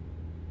already?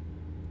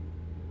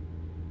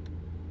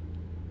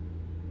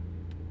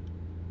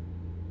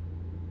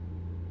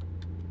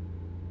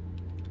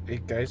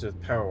 Eight guys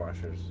with power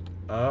washers.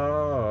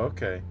 Oh,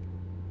 okay.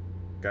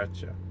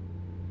 Gotcha.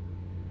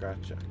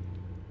 Gotcha.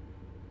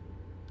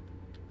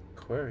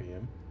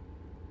 Aquarium.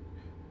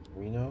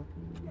 Reno?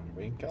 Are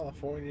we in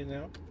California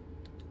now?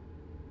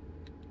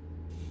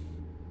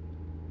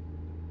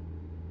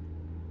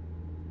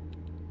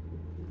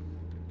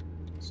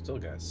 Still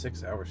got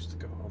 6 hours to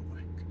go. Oh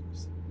my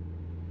goodness.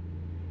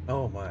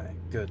 Oh my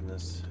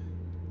goodness.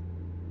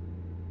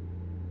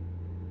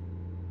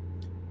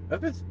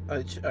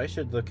 I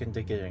should look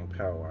into getting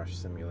Power Wash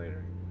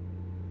Simulator.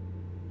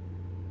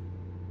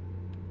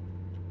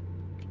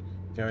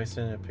 Can I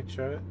send a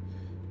picture of it?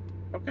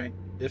 Okay.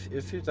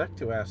 If you'd like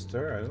to ask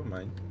her, I don't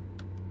mind.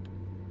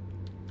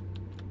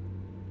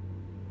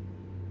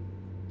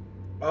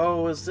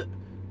 Oh, is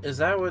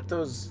that what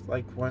those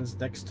like ones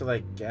next to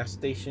like gas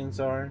stations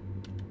are?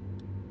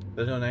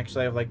 They don't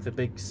actually have like the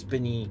big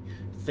spinny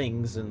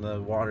things, and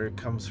the water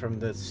comes from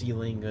the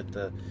ceiling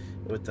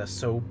with the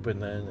soap,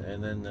 and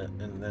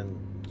then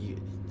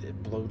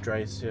it blow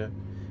dries you.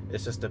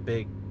 It's just a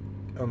big,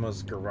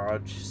 almost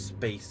garage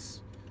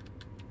space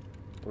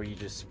where you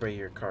just spray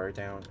your car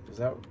down. Is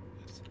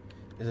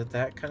it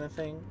that kind of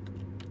thing?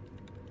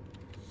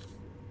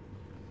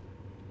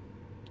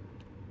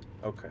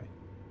 Okay,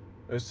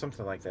 there's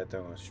something like that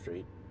down the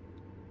street.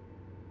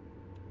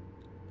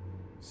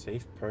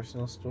 Safe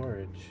personal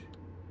storage.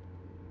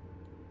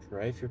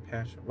 Drive your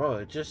passion. Whoa,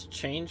 it just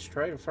changed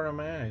right in front of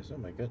my eyes. Oh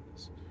my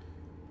goodness.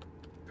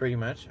 Pretty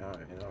much.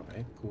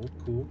 Alright.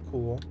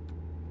 Cool.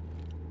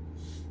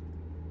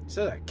 Is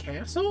that a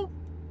castle?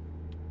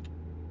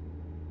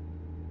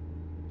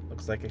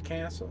 Looks like a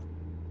castle.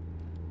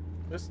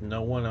 There's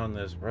no one on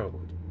this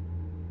road.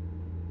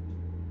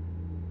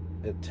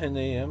 At 10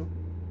 a.m.?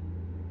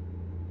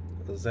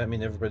 Does that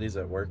mean everybody's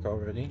at work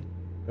already?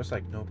 There's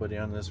like nobody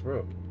on this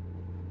road.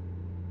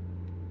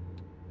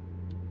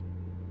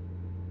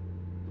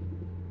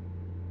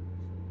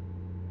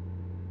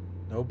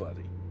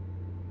 Nobody.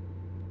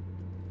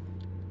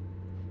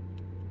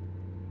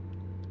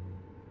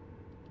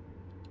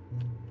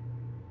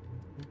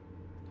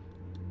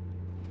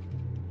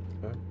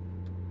 Oh.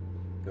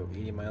 Go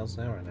 80 miles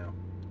an hour now.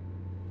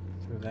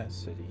 Through that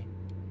city.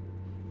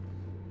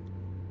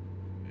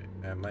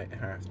 I might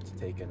have to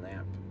take a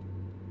nap.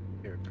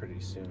 here pretty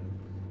soon.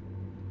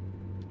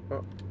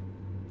 Oh.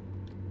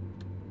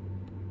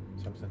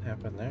 Something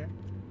happened there?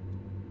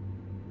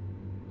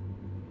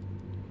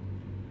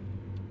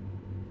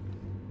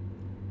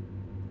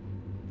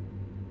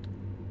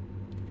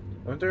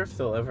 I wonder if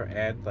they'll ever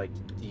add, like,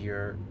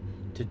 deer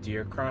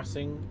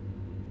crossing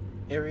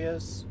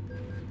areas.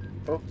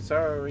 Oh,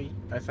 sorry.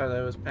 I thought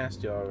I was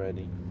past you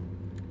already.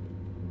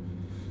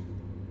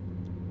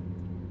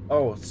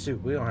 Oh,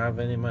 shoot. We don't have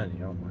any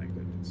money. Oh, my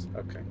goodness.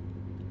 Okay.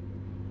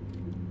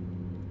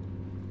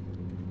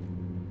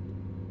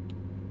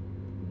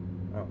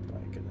 Oh,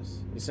 my goodness.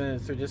 You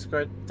sent it through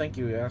Discord? Thank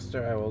you,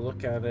 Aster. I will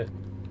look at it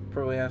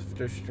probably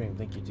after stream.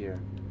 Thank you, dear.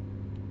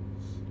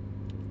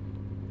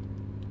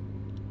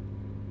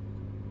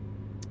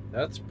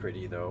 That's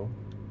pretty, though.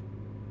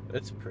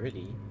 It's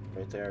pretty.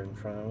 Right there in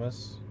front of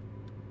us.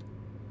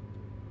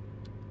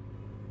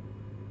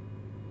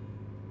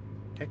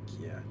 Heck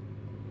yeah.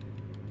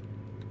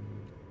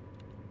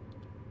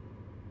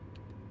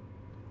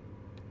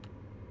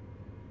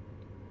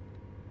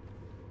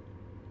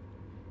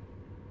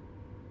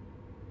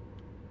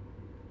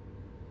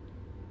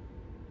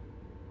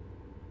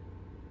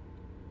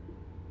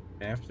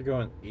 After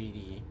going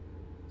 80,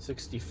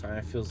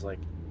 65 feels like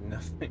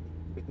nothing.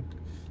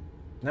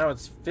 Now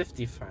it's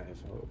 55.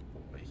 Oh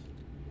boy.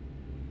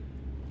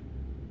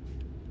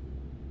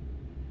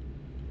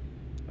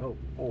 Oh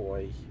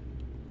boy.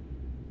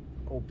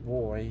 Oh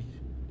boy.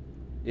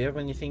 Do you have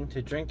anything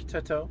to drink,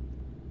 Toto?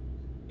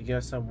 You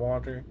got some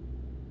water?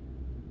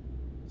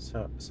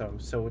 Some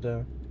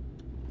soda?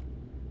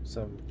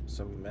 Some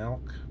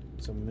milk?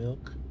 Some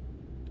milk?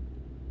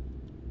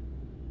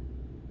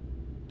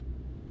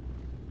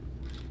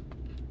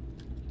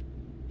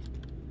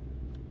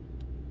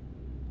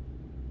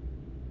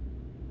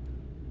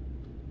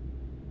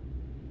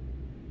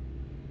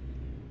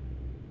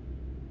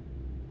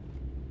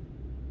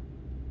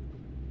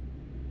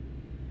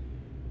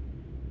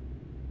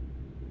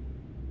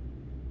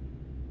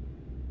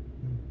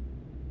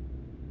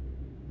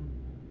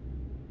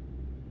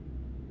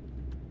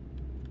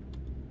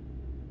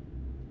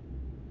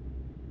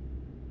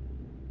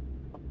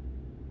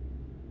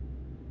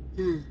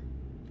 Hmm.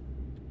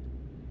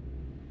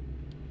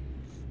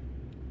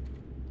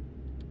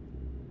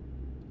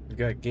 We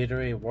got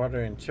Gatorade,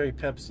 water, and cherry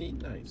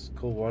Pepsi. Nice.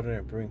 Cool water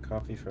and brewing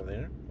coffee for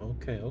later.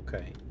 Okay,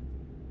 okay.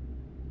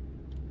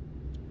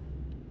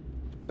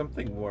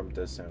 Something warm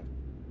does sound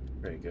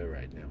very good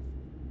right now.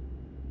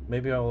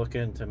 Maybe I'll look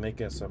into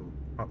making some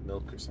hot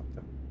milk or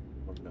something.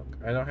 Hot milk.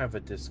 I don't have a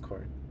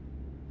Discord.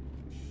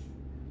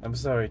 I'm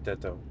sorry,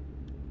 Teto.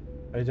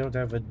 I don't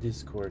have a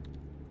Discord.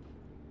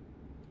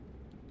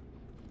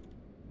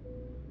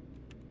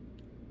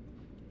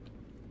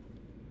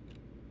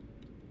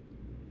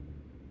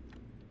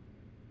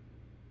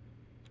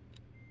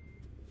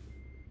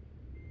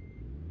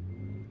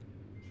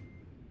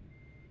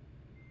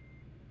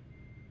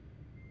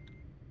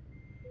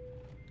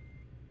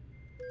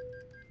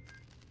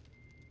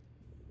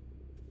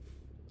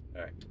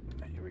 Alright,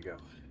 here we go.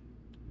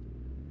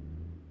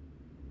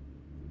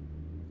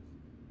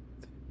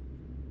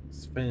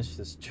 Let's finish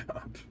this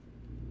job.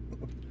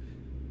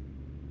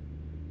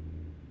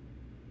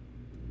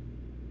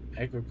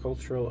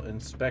 Agricultural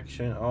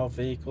inspection. All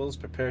vehicles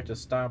prepare to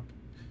stop.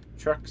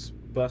 Trucks,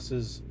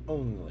 buses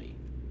only.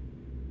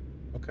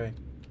 Okay.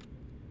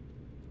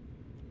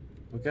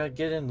 We gotta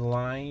get in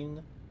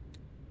line.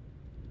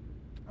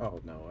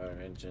 Oh no,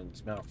 our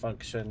engine's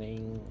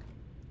malfunctioning.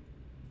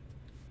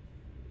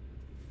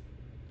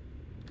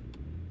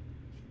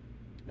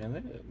 Man,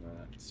 they're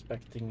not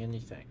expecting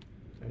anything.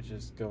 They're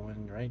just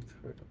going right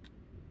through.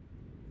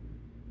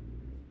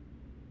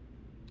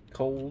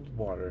 Cold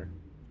water.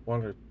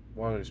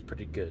 Water's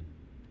pretty good.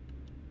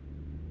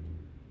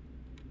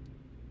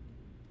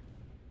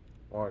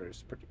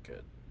 Water's pretty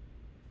good.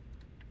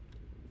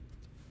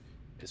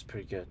 It's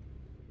pretty good.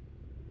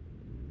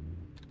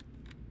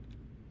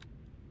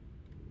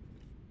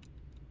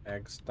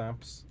 Ag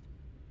stops.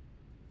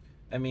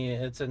 I mean,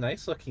 it's a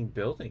nice looking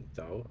building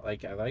though.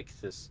 Like, I like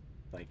this,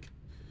 like,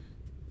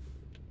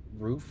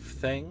 roof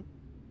thing.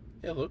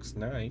 It looks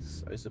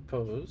nice, I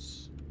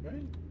suppose,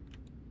 right?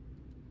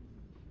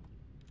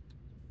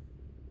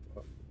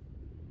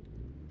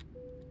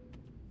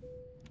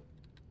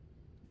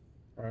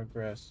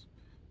 Progress.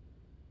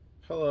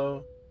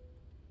 Hello.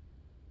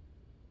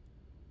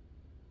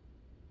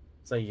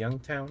 Is that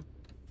Youngtown?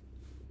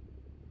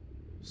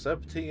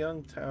 Sub to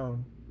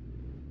Youngtown.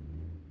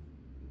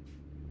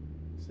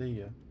 See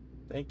ya.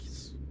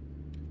 Thanks.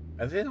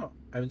 I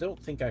don't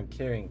think I'm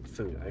carrying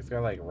food. I've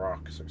got like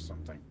rocks or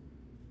something.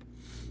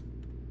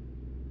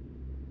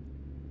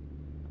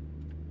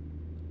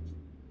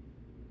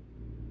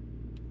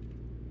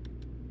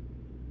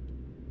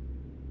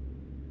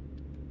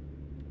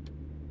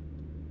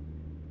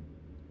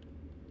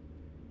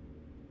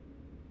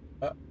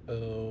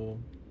 Uh-oh.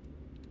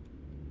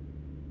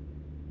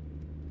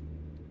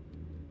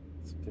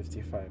 It's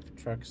 55.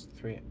 Trucks,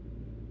 3.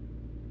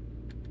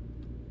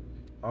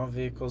 All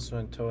vehicles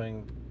when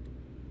towing.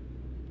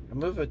 I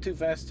move it too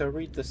fast to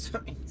read the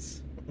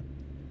signs.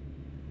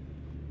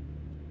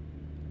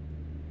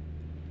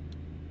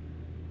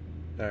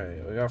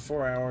 Alright, we got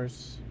 4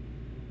 hours.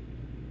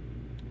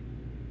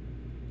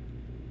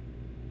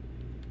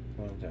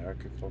 Going to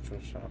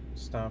agricultural shop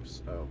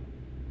stops. Oh.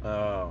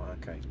 Oh,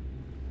 okay.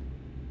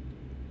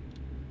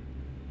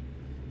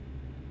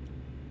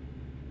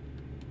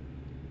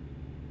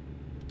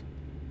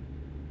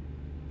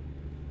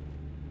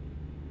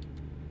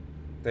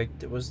 Like,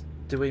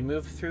 did we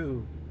move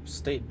through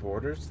state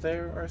borders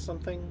there or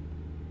something?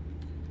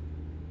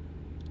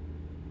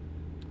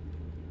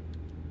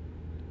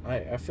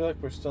 I feel like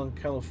we're still in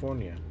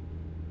California.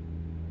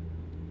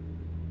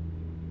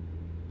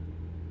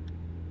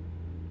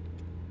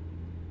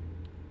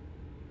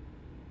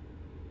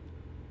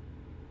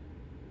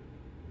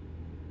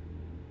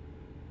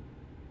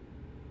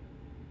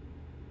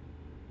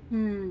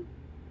 Hmm.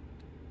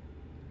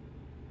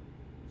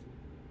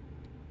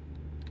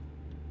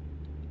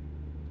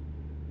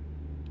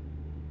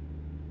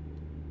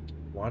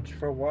 Watch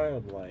for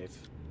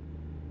wildlife.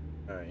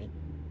 Alright.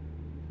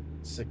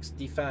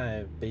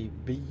 65,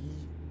 baby.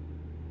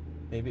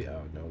 Maybe.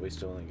 Oh, no, we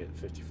still only get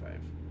 55.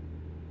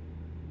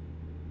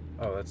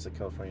 Oh, that's the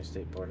California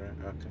state border.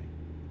 Okay.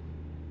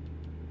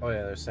 Oh,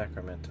 yeah, there's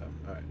Sacramento.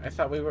 Alright. I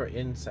thought we were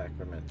in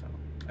Sacramento.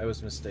 I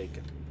was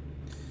mistaken.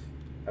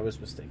 I was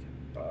mistaken.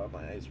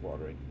 My eyes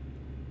watering.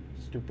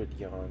 Stupid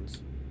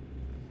yawns.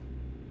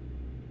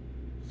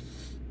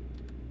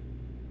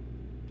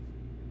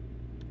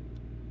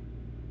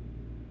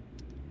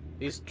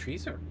 These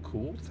trees are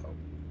cool, though.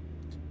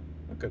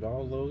 Look at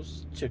all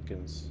those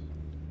chickens.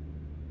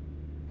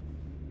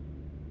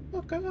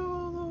 Look at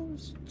all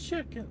those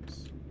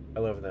chickens. I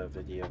love that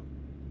video.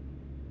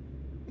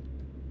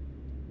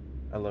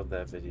 I love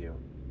that video.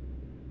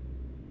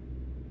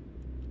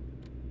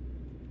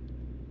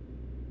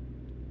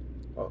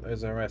 Oh,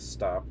 there's a rest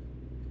stop.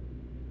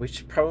 We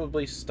should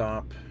probably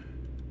stop.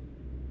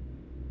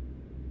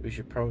 We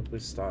should probably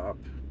stop.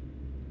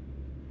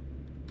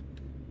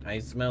 I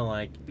smell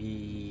like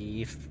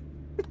beef.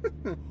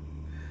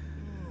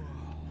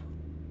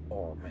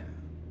 Oh man,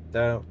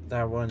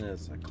 that one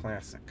is a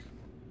classic.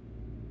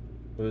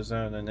 It was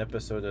on an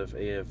episode of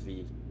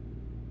AFV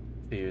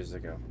a few years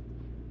ago,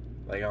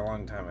 like a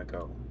long time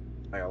ago,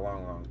 like a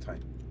long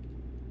time.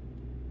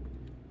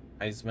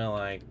 I smell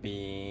like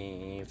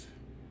beef.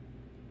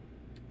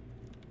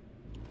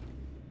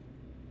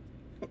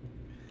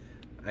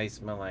 I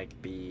smell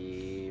like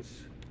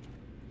beef.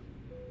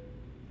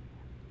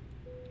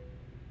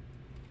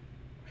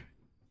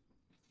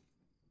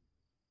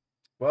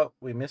 Well,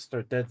 we missed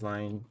our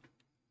deadline.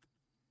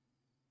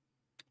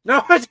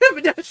 No, I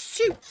didn't.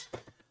 Shoot!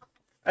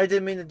 I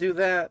didn't mean to do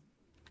that.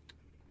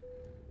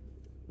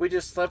 We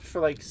just slept for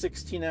like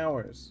 16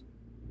 hours.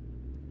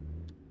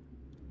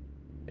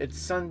 It's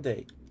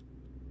Sunday.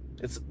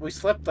 We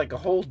slept like a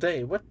whole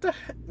day. What the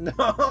heck?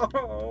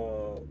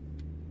 No.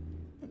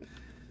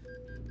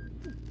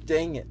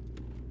 Dang it.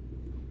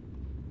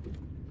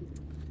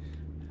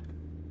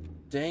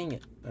 Dang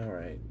it. All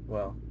right.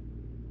 Well.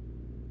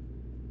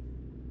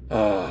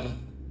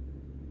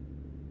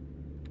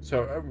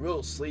 So I'm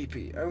real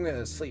sleepy. I'm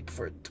gonna sleep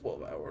for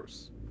 12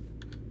 hours.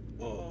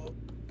 Oh.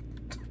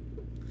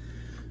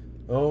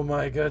 Oh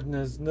my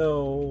goodness,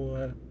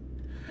 no.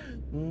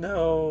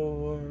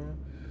 No.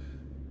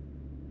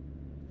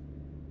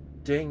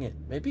 Dang it.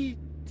 Maybe,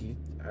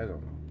 I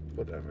don't know.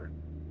 Whatever.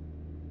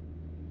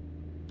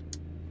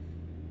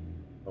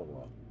 Oh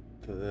well.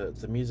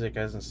 The music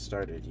hasn't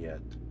started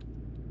yet.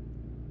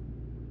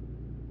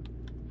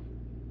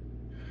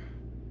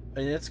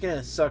 And it's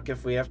gonna suck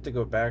if we have to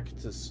go back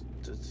to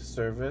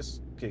service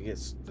to get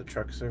the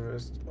truck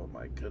serviced. Oh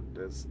my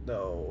goodness,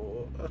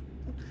 no.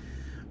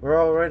 We're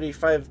already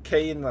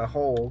 5K in the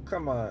hole.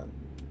 Come on.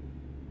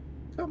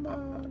 Come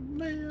on,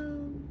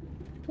 man.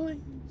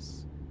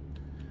 Please.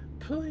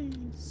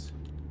 Please.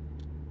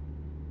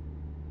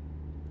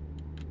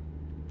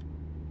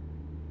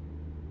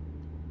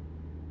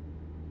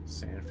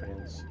 San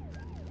Francisco.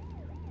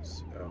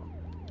 Oh.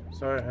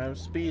 Sorry, I'm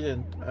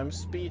speeding. I'm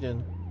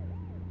speeding.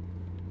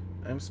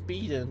 I'm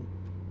speeding.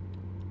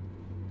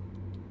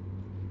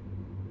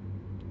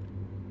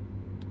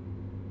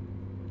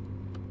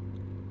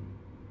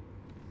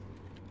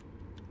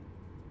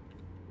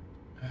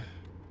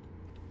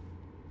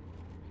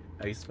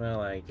 I smell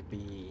like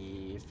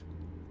beef.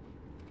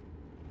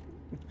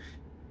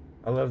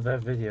 I love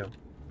that video.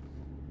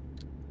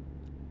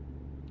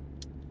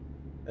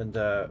 And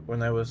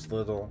when I was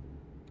little,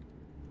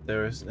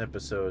 there was an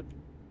episode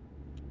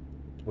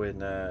when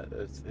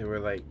they were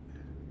like,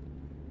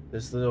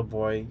 this little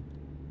boy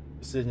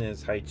sitting in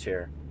his high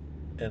chair,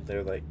 and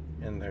they're like,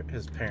 and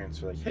his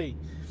parents were like, hey,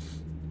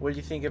 what do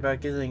you think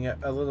about getting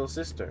a little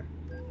sister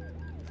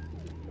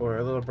or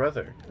a little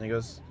brother?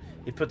 And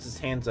he puts his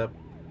hands up,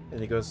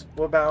 and he goes,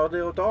 what about a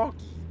little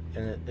doggy?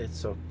 And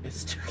it's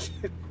too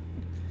cute.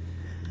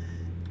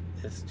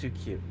 It's too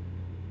cute.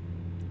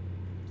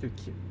 Too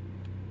cute.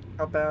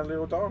 How about a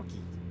little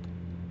doggy?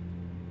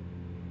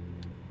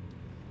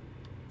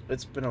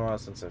 It's been a while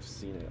since I've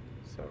seen it,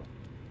 so.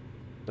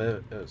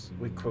 But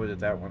we quoted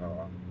that one a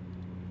lot.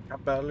 How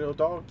about a little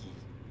doggy?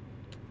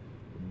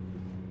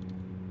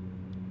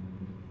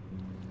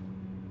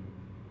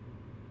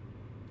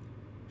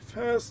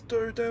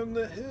 Faster down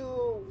the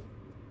hill.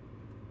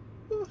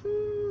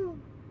 Woohoo!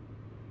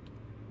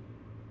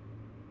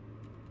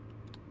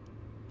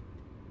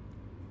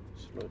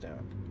 Slow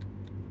down.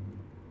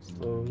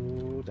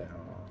 Slow down.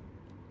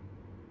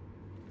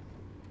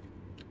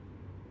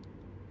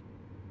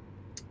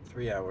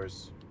 3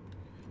 hours.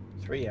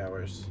 3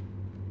 hours.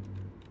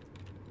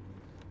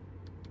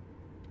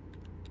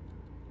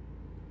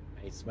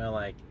 I smell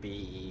like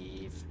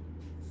beef.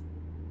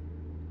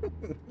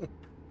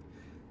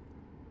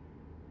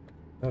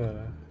 I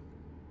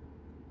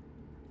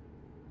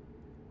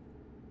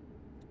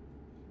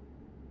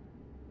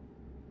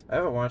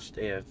haven't watched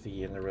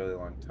AFV in a really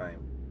long time.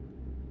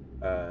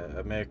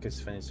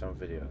 America's Funniest Home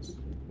Videos.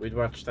 We'd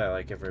watch that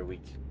like every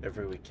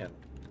weekend.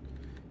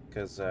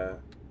 Because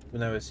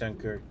when I was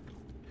younger,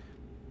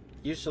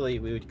 usually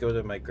we would go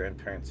to my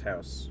grandparents'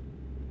 house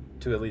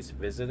to at least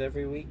visit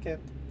every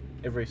weekend,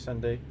 every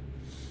Sunday.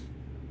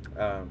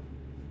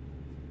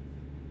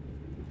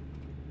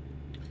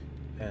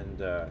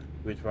 And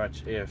we'd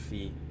watch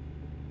AFV.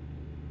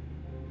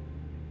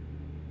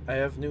 I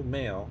have new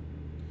mail.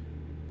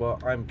 Well,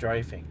 I'm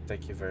driving.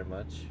 Thank you very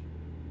much.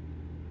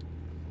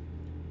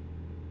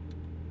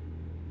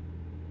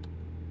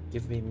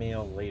 Give me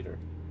mail later.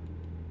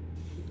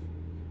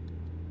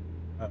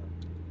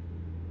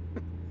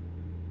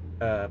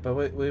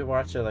 But we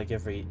watch it like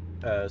every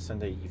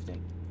Sunday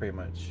evening, pretty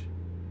much.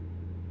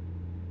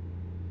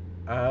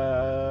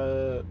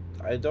 I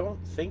don't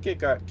think it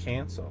got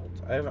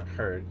canceled. I haven't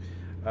heard.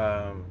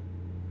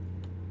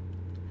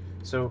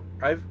 So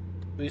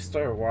we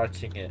started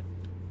watching it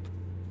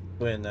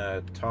when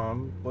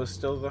Tom was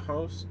still the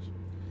host,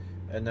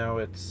 and now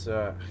it's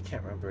I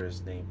can't remember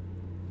his name.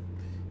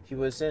 He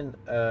was in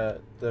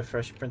the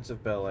Fresh Prince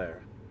of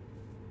Bel-Air,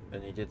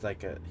 and he did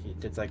like a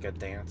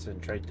dance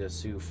and tried to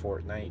sue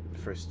Fortnite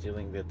for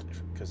stealing it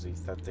because he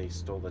thought they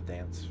stole the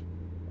dance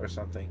or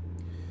something,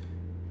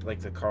 like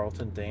the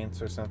Carlton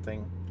dance or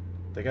something.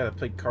 The guy that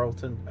played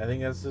Carlton, I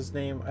think that's his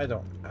name. I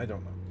don't know.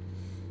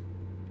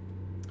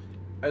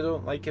 I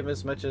don't like him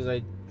as much as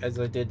I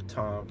did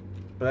Tom,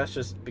 but that's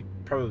just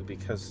probably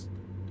because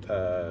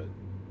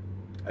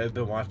I've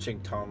been watching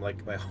Tom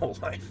like my whole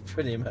life,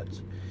 pretty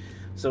much.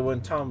 So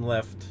when Tom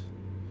left,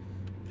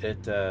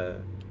 I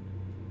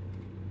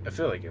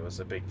feel like it was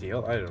a big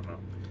deal. I don't know.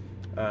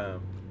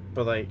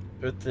 But like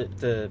with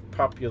the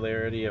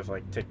popularity of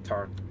like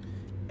TikTok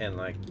and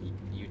like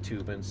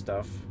YouTube and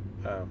stuff,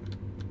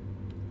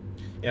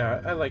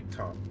 yeah, I like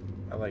Tom.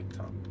 I like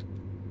Tom.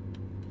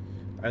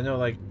 I know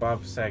like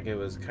Bob Saget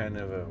was kind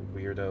of a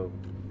weirdo.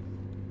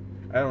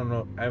 I don't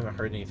know. I haven't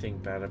heard anything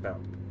bad about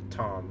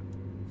Tom.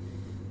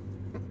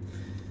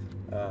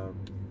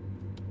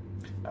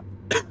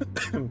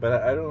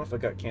 But I don't know if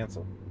it got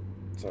canceled.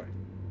 Sorry.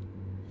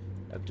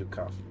 I do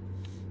cough.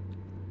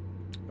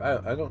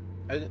 I don't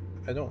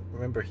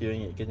remember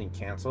hearing it getting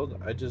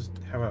canceled. I just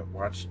haven't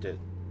watched it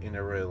in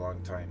a really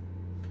long time.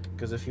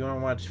 Because if you want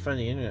to watch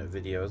funny internet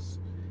videos,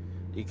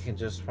 you can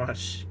just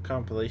watch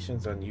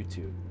compilations on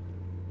YouTube.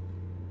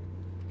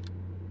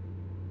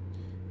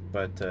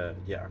 But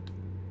yeah,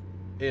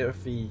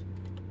 AFV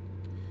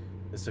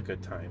is a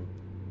good time.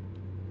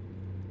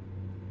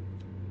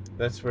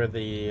 That's where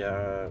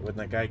when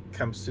the guy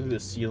comes through the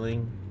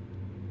ceiling,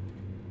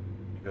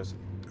 he goes,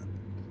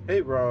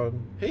 "Hey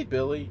Ron, hey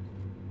Billy,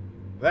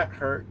 that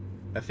hurt."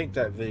 I think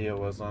that video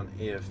was on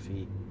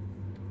AFV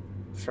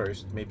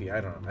first, maybe, I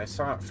don't know. I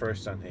saw it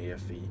first on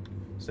AFV.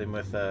 Same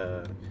with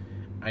I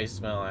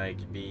Smell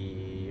Like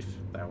Beef,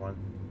 that one.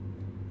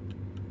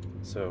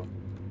 So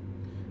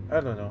I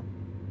don't know,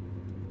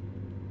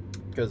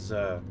 because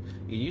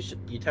you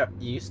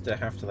used to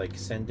have to like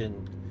send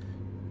in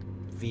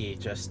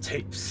VHS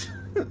tapes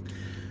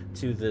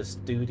to the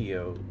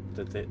studio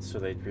so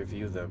they'd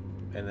review them,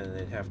 and then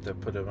they'd have to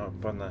put them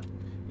up on the,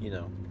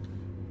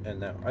 and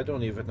now I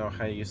don't even know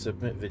how you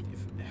submit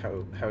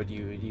how do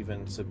you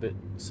even submit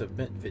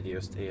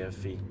videos to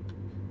AFV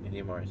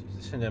anymore.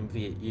 You send them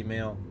via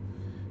email,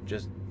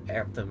 just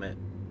at them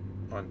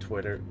on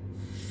Twitter.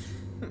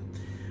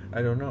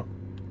 I don't know.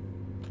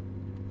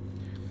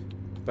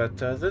 But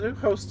the new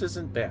host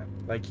isn't bad.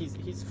 Like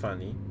he's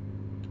funny,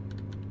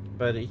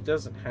 but he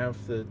doesn't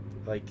have the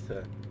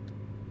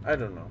I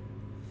don't know.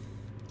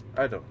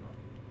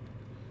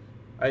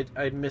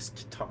 I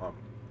missed Tom.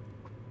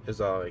 Is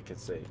all I can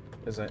say.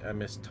 I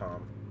missed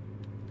Tom.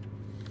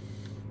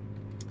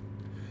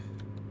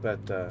 But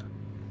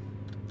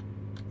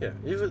yeah,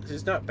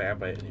 he's not bad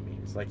by any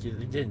means. Like he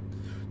didn't.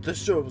 The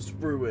show's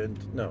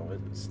ruined. No,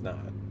 it's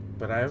not.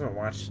 But I haven't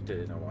watched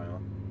it in a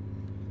while.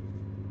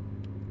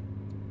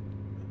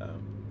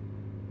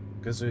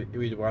 Because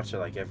we'd watch it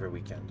like every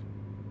weekend.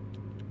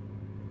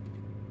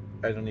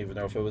 I don't even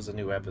know if it was a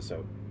new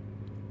episode.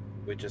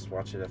 We'd just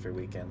watch it every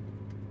weekend.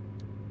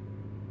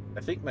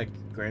 I think my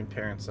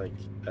grandparents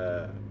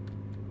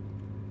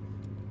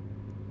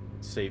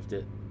saved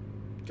it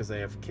because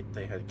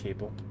they had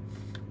cable.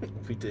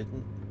 We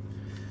didn't.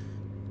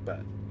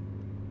 But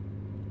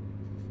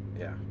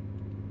yeah.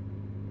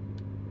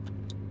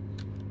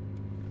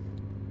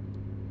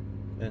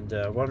 And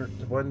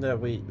one that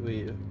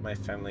my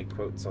family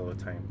quotes all the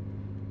time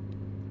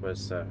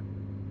was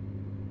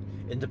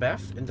in the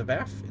bath, in the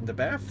bath, in the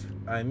bath.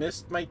 I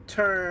missed my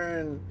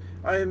turn.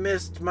 I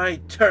missed my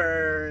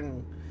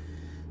turn.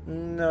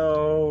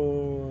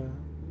 No.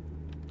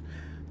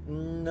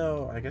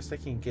 No. I guess I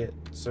can get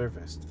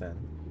serviced then.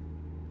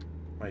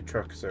 My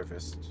truck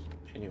serviced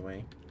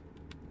anyway.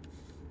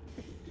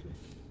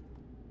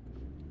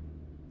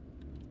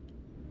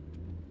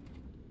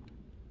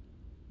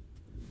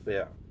 But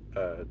yeah,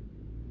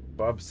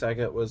 Bob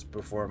Saget was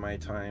before my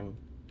time.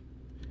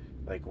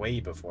 Like way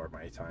before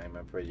my time,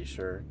 I'm pretty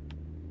sure.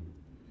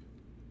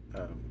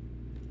 Um,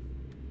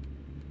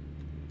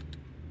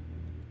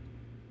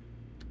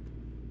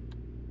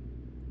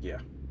 yeah.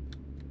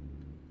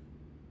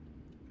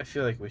 I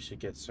feel like we should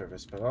get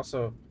service, but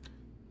also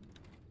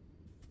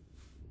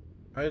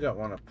I don't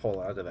want to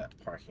pull out of that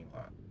parking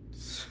lot.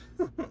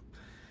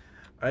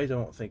 I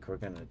don't think we're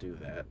gonna do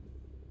that.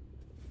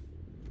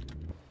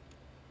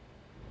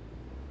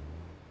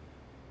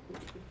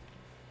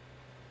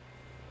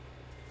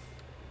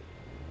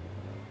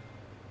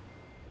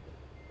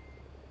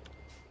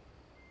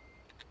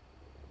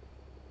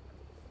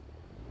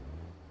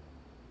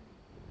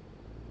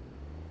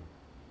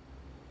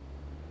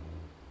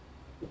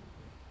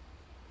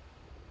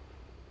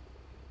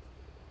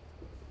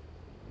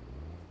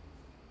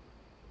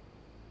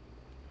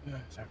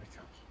 There we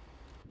go.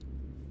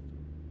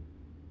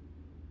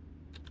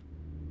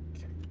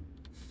 Okay.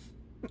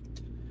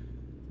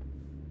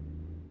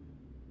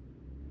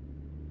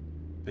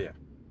 But yeah,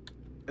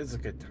 it's a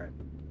good time.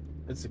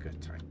 It's a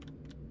good time.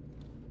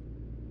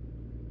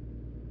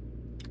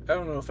 I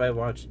don't know if I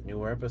watched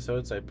newer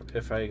episodes.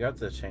 If I got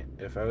the chance,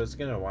 if I was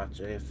gonna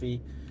watch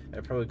AFV,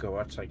 I'd probably go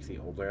watch like the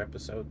older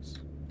episodes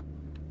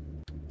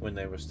when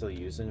they were still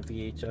using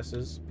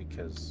VHSs,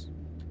 because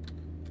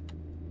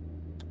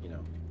you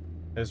know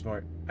there's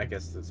more. I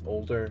guess it's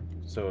older,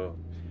 so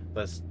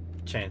less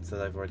chance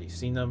that I've already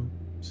seen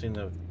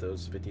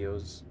those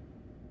videos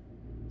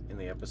in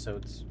the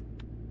episodes.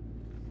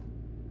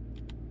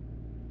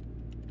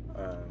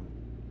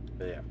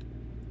 But yeah,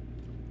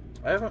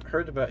 I haven't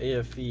heard about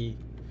AFV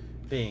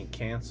being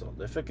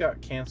canceled. If it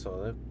got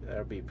canceled, that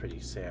would be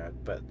pretty sad.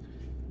 But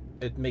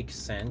it makes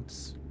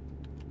sense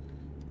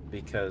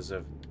because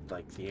of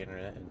like the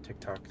internet and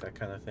TikTok, that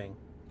kind of thing.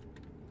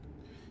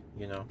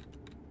 You know.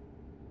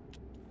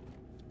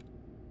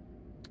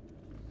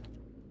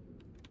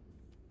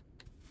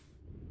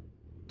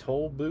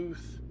 Toll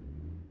booth.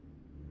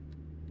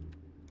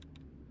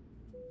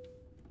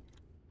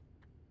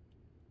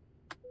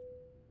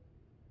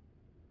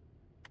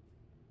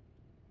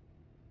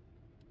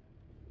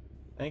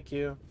 Thank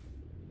you.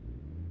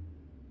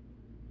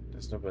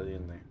 There's nobody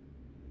in there.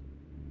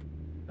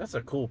 That's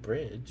a cool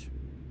bridge.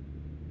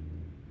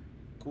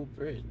 Cool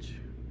bridge.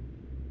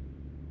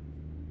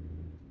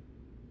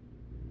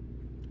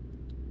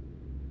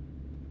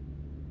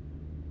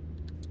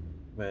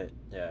 But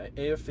yeah,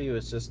 AFV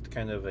was just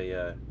kind of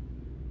a,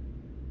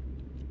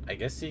 I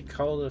guess you'd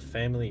call it a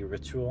family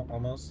ritual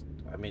almost.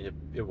 I mean,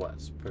 it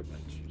was pretty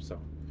much. So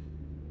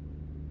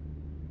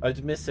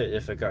I'd miss it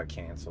if it got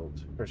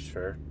canceled for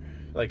sure.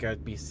 Like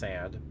I'd be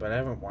sad, but I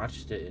haven't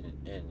watched it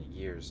in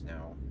years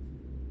now.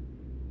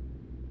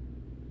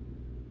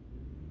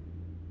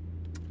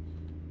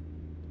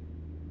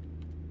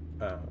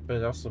 But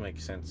it also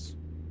makes sense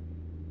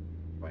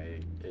why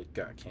it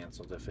got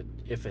canceled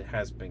if it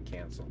has been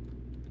canceled.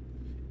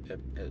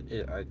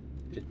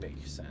 It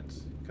makes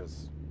sense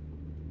because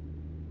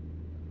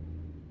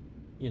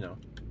you know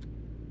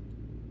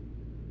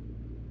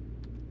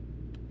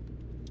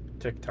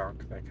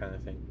TikTok, that kind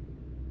of thing.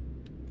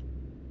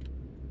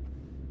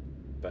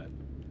 But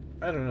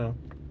I don't know.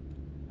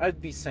 I'd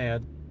be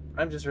sad.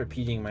 I'm just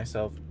repeating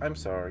myself. I'm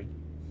sorry.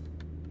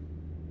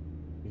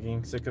 You're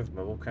getting sick of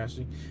mobile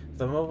crashing?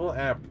 The mobile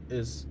app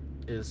is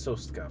so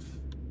scuffed.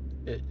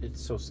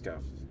 It's so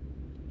scuffed.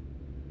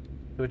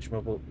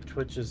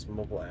 Twitch's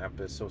mobile app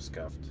is so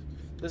scuffed.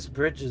 This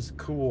bridge is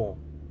cool.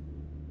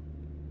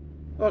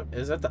 Look,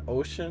 is that the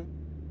ocean?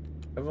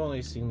 I've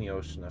only seen the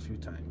ocean a few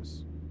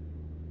times.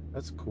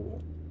 That's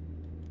cool.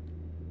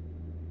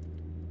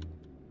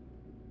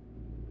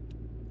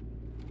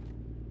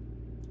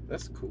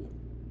 That's cool.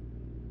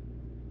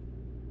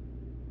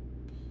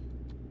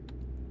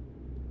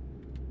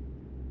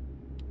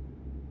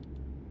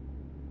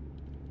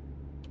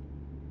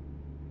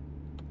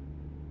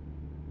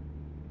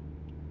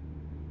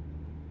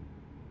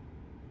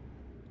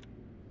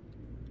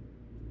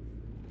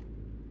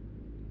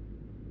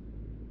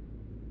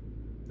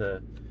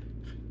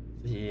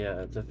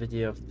 The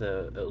video of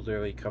the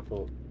elderly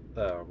couple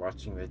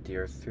watching the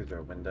deer through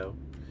their window,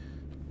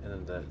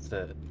 and then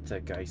the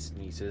guy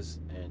sneezes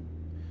and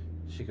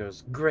she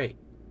goes, "Great."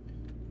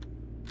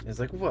 He's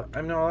like, "What?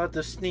 I'm not allowed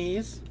to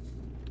sneeze?"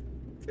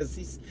 Because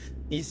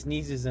he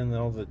sneezes and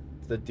all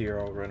the deer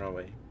all run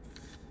away.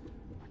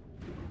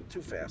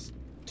 Too fast.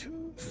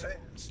 Too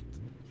fast.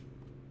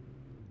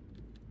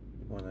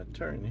 Wanna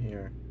turn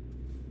here.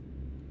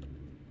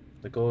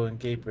 The Golden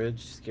Gate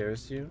Bridge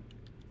scares you?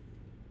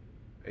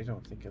 I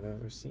don't think I've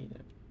ever seen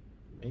it.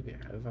 Maybe I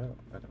have.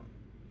 I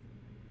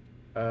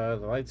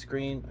don't. The light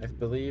screen. I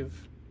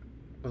believe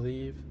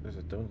there's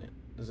a donut.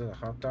 Is it a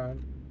hot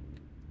dog?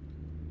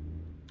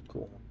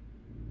 Cool.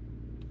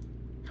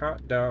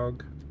 Hot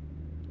dog.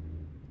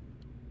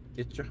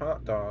 Get your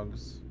hot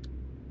dogs.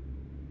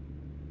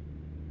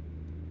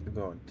 We're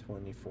going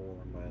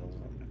 24 miles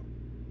an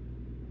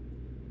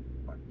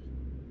hour.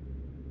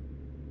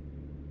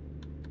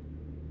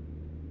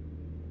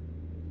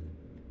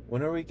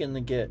 When are we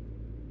gonna get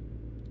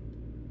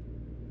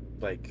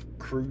like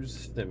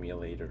cruise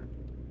simulator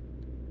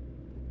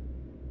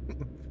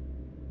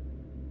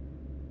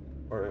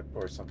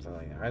or something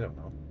like that? I don't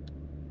know.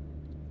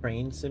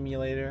 Train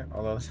simulator,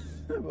 although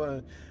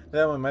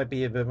that one might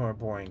be a bit more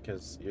boring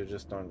because you're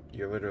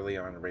literally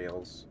on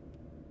rails.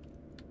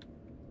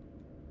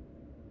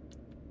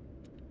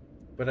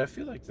 But I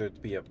feel like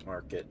there'd be a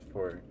market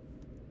for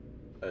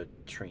a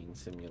train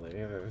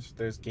simulator.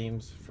 There's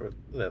games for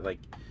that, like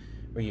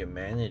where you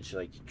manage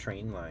like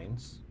train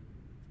lines.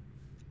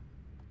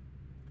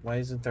 Why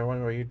isn't there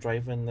one where you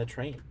drive in the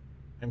train?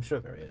 I'm sure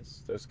there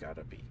is. There's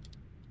gotta be.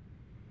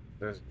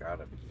 There's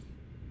gotta be.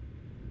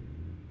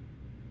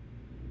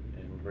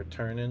 And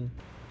returning.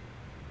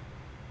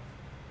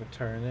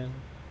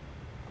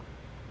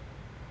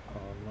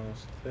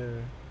 Almost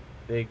there.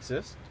 They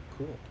exist?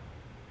 Cool.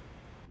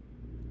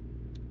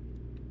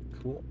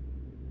 Cool.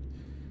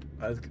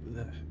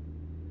 The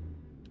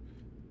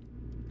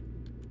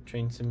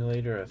train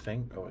simulator a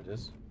thing? Oh, it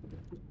is.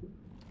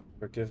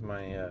 Forgive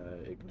my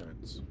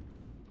ignorance.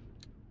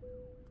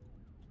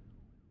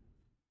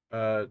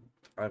 I'm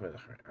in a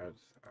hurry. I'm in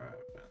a hurry.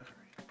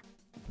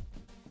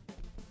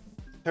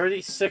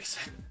 36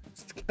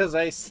 because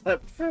I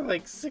slept for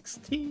like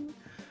 16.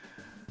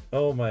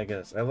 Oh my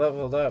goodness. I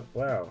leveled up.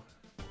 Wow.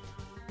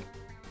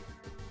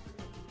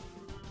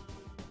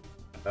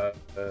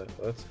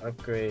 Let's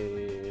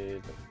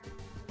upgrade.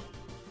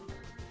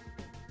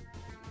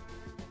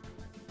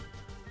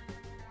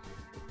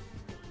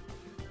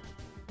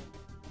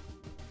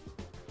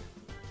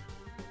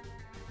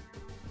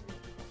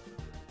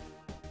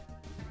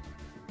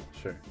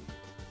 Sure.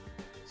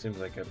 Seems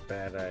like a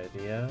bad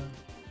idea.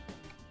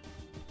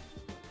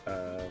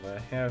 But I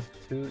have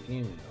 2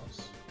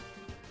 emails.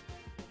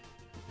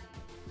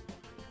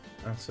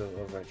 Also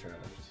overdraft.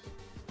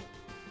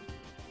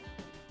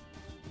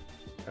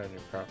 On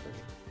your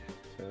property.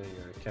 So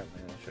your account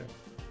manager.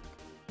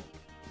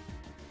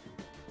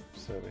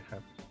 So we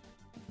have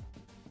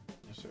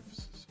your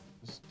services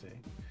this day.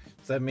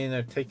 Does that mean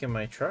they're taking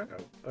my truck?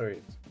 Or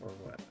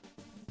what?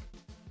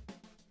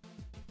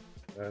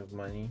 I have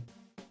money.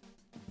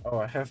 Oh,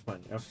 I have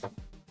money. Okay.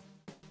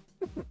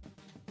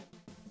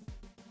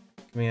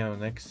 Coming out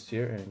next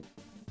year and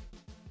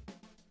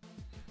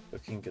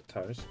looking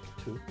guitars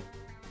too.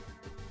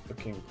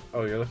 Looking.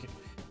 Oh, you're looking.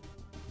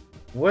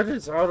 What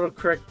is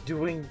autocorrect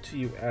doing to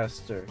you,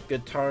 Aster?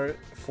 Guitar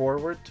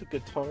forward to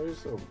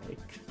guitars? Oh my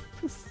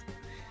goodness.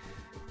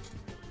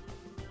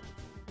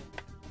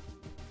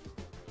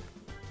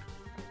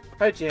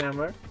 Hi,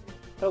 Jammer.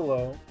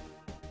 Hello.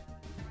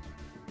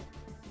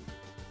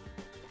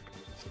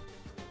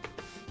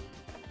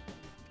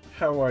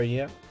 How are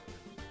you?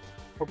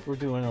 Hope we're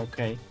doing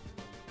okay.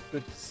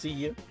 Good to see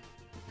you.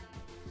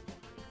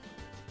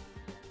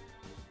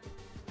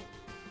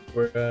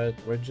 We're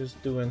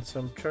just doing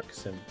some truck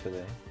sim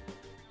today.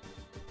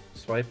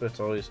 Swipe, it's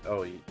always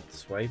you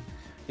swipe.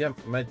 Yeah,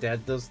 my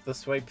dad does the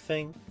swipe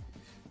thing.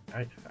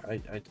 I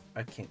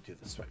can't do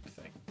the swipe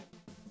thing.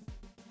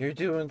 You're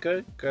doing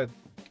good. Good.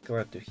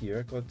 Glad to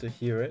hear. Glad to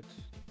hear it.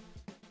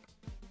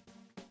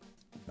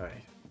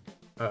 Alright.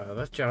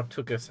 That job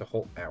took us a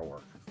whole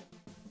hour.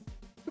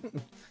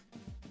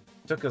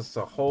 Took us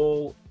a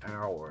whole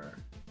hour.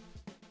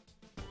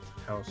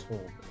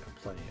 Household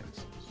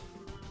appliances.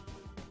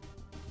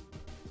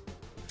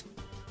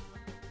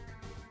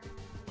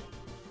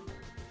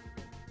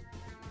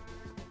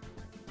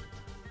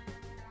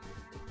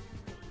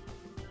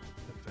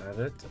 Is that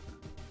it?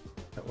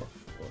 That were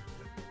 4.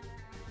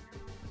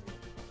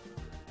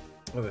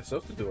 Oh, they're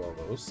supposed to do all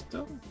those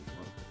still?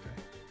 Oh,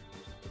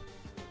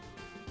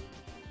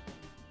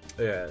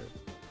 okay. Yeah.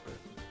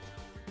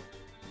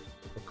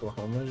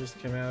 Oklahoma just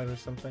came out or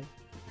something,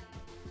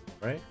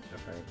 right?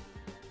 If I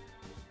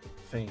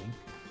think.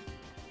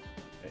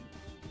 Okay.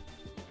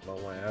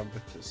 Moab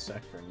to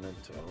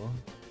Sacramento.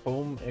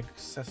 Home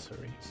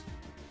accessories.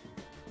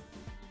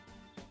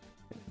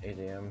 8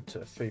 a.m.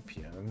 to 3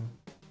 p.m.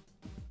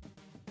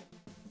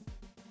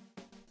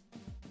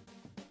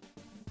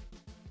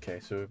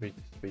 Okay, so we'll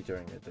be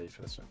during the day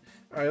for this one.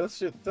 All right, let's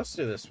do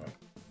this one.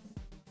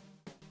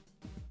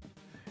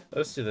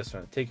 Let's do this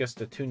one. Take us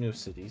to 2 new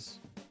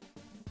cities.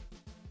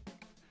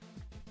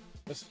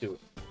 Let's do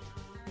it.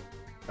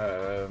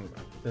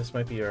 This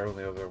might be our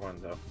only other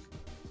one though.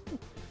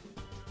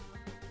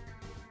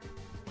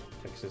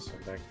 Texas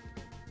and back.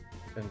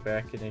 And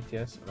back in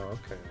ATS. Oh,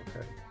 okay,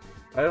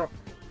 okay.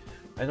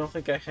 I don't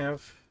think I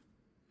have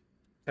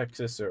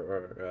Texas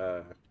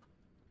or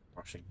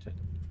Washington.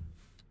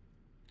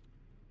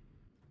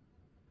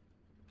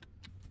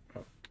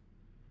 Oh,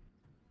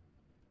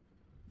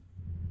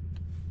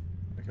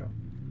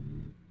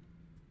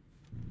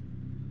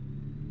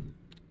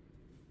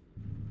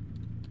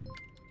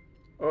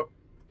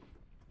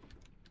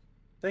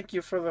 Thank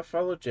you for the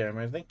follow,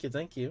 Jammer. Thank you,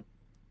 thank you.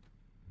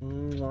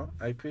 Mwah.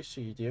 I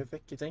appreciate you, dear.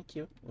 Thank you, thank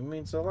you. It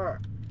means a lot.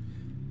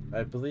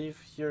 I believe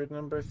you're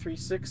number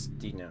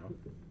 360 now.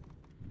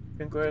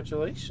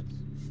 Congratulations.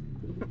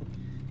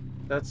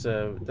 That's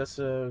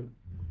a...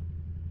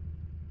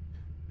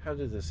 How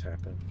did this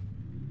happen?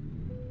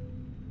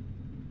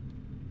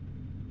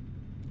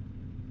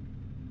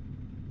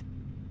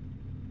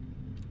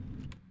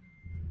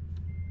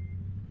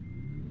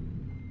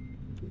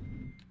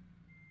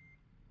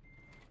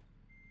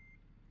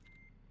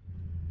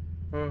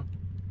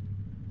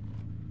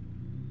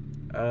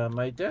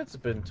 My dad's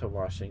been to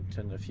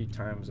Washington a few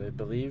times, I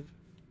believe.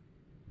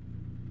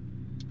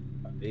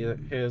 He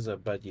has a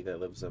buddy that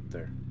lives up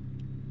there.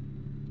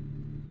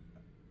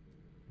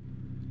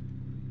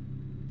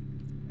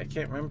 I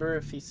can't remember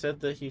if he said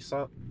that he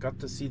got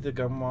to see the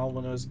gum wall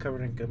when it was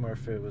covered in gum or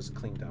if it was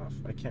cleaned off.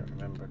 I can't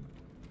remember.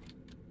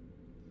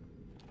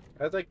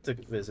 I'd like to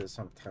visit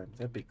sometime.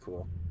 That'd be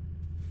cool.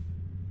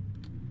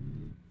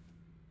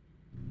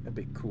 That'd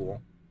be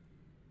cool.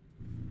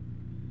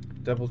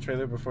 Double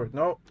trailer before...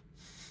 No!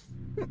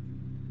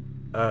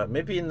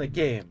 Maybe in the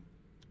game.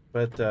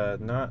 But,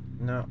 not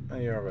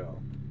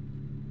IRL.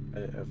 I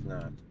have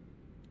not.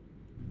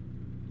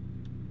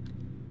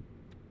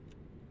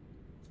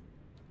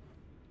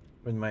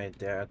 When my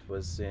dad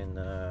was in,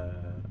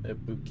 a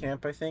boot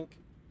camp, I think.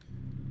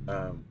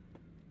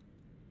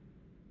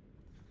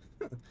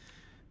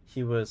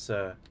 He was,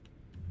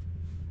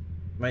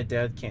 my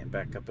dad can't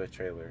back up a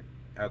trailer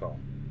at all.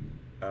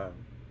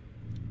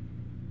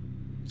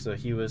 So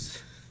he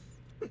was...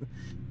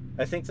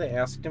 I think they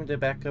asked him to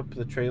back up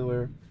the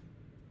trailer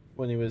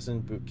when he was in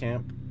boot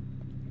camp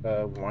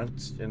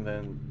once, and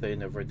then they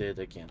never did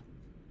again.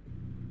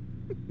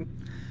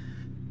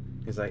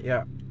 He's like,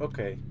 yeah,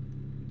 okay.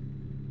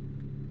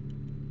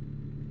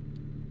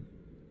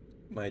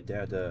 My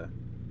dad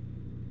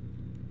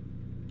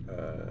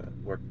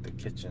worked the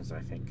kitchens,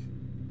 I think.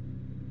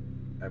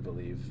 I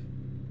believe.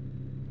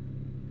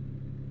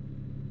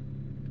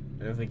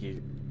 I don't think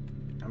he...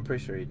 I'm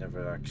pretty sure he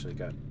never actually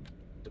got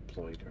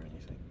deployed or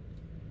anything.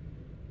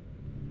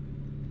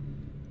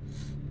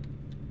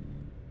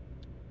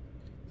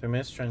 The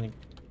man's trying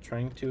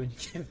to and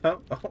he gave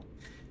up.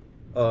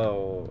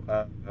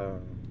 I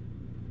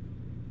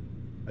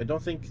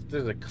don't think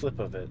there's a clip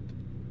of it.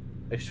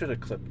 I should have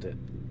clipped it.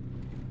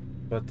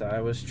 But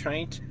I was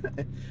trying to...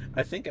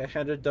 I think I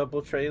had a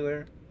double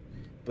trailer,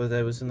 but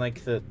I was in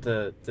like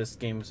this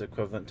game's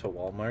equivalent to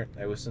Walmart.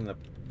 I was in the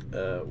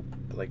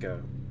like a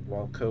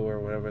Walco or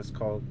whatever it's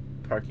called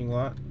parking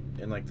lot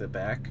in like the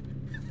back.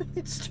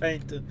 It's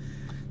trying to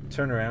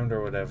turn around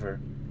or whatever.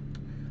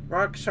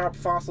 Rock Shop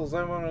Fossils,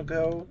 I want to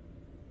go.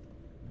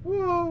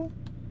 Whoa.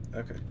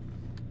 Okay.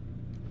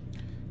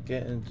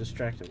 Getting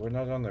distracted. We're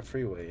not on the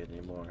freeway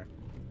anymore.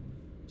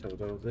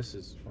 Toto, this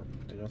is...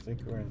 I don't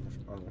think we're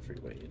on the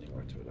freeway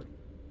anymore,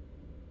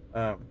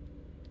 Toto.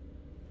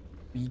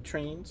 B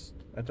trains?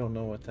 I don't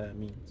know what that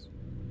means.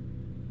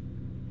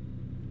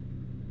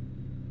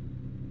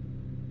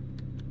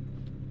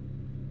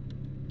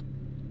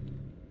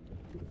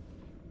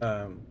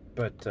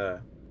 But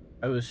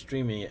I was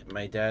streaming it.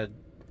 My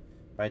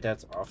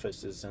dad's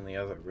office is in the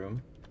other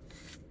room.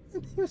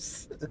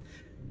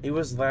 He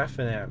was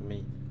laughing at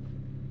me.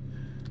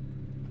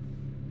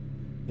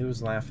 He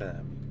was laughing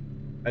at me.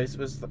 I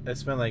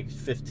spent like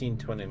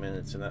 15-20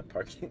 minutes in that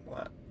parking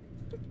lot.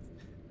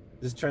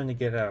 Just trying to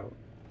get out.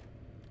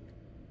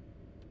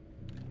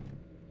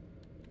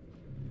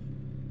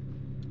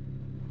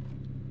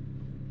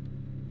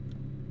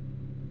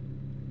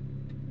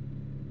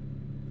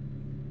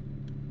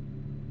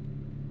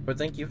 But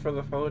thank you for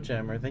the follow,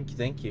 Jammer.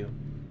 Thank you.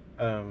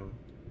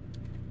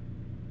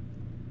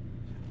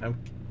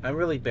 I'm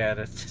really bad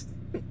at this.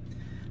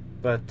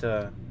 But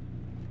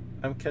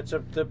I'm catch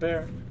up the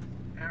bear.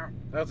 Ow.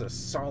 That was a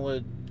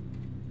solid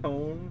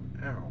tone.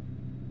 Ow.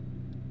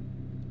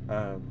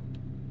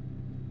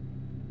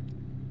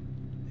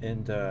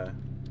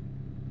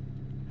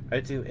 I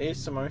do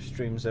ASMR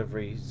streams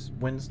every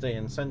Wednesday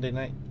and Sunday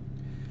night.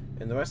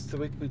 And the rest of the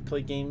week we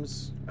play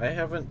games. I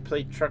haven't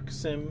played Truck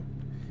Sim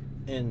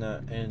in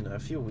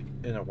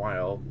a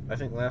while. I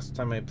think last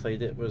time I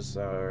played it was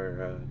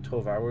our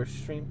 12-hour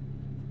stream.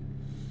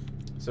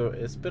 So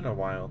it's been a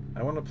while.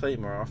 I want to play it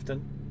more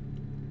often.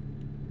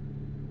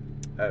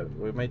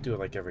 We might do it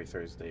like every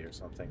Thursday or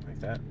something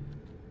like that.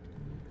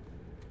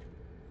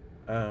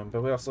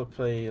 But we also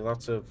play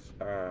lots of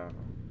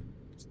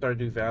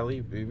Stardew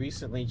Valley. We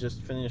recently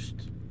just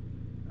finished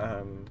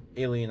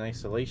Alien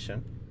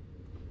Isolation.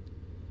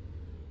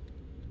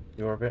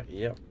 Your bet?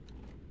 Yep.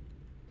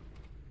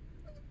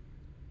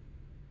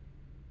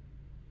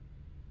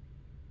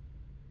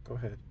 Go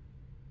ahead.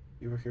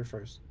 You were here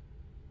first.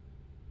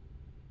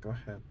 Go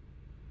ahead.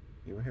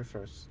 You were here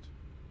first.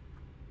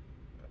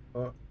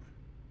 Go.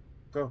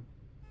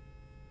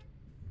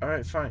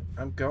 Alright, fine.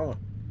 I'm going.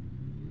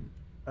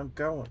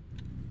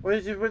 What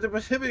is it?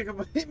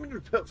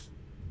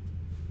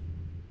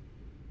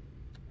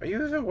 Are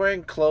you even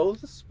wearing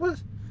clothes?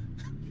 What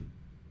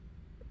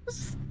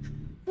was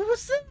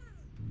that?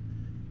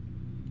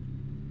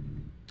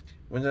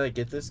 When did I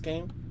get this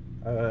game?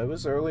 It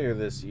was earlier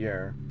this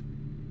year.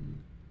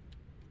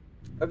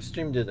 I've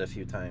streamed it a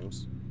few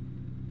times.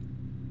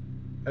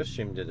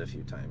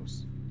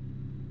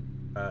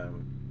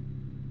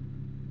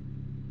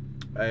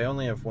 I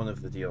only have one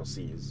of the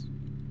DLCs.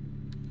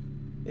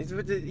 He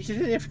didn't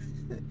even...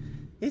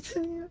 He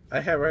didn't even... I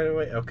had right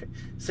away. Okay.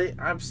 Say,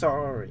 I'm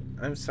sorry.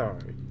 I'm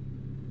sorry.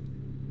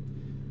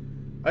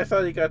 I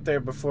thought he got there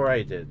before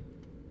I did.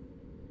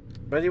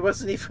 But he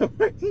wasn't even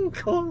wearing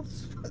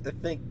clothes. I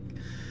think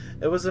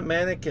it was a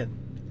mannequin.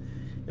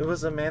 It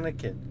was a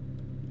mannequin.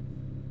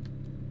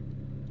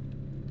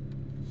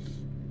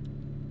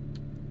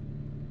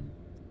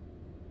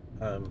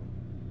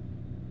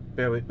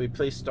 Yeah, we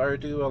play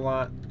Stardew a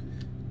lot.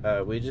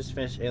 We just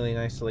finished Alien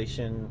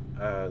Isolation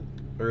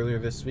earlier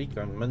this week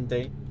on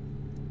Monday.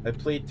 I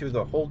played through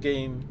the whole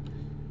game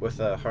with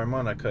a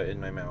harmonica in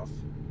my mouth.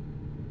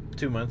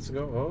 2 months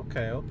ago?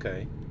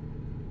 Okay.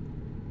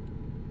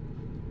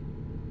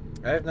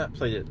 I have not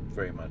played it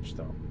very much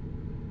though.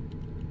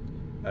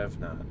 I have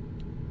not.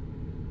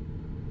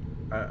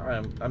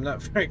 I'm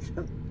not very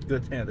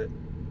good at it.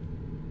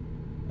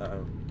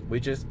 We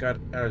just got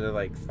out of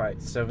like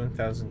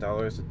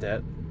 $7,000 of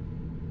debt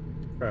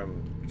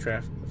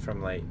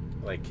from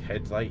like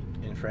headlight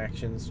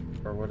infractions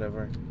or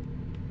whatever.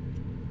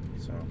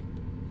 So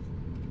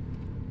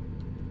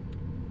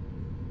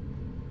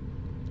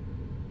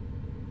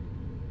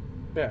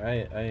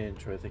yeah, I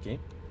enjoy the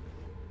game.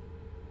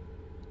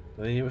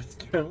 They was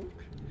drunk.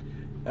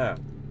 Ah,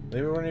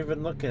 they weren't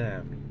even looking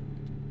at me.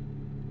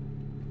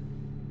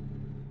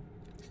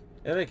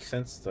 It makes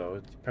sense though.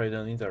 You probably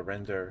don't need to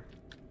render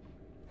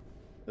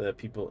the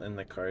people in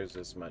the cars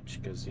as much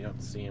because you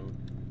don't see them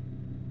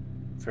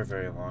for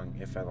very long,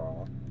 if at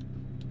all.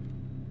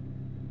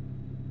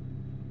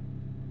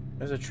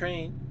 There's a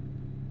train.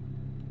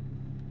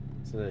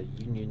 It's the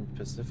Union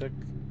Pacific.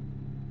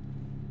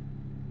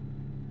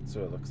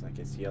 So it looks like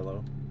it's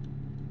yellow.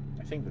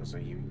 I think those are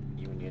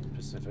Union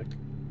Pacific.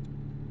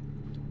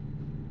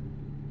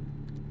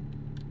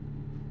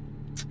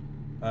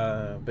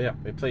 But yeah,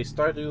 we play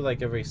Stardew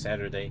like every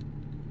Saturday.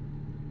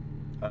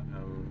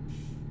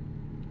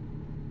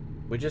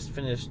 We just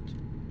finished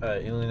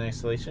Alien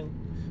Isolation,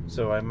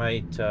 so I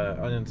might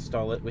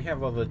uninstall it. We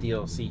have all the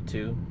DLC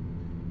too,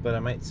 but I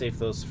might save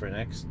those for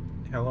next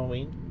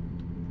Halloween.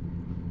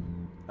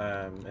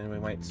 And we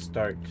might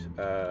start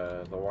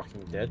The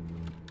Walking Dead,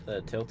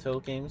 the Telltale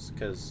games,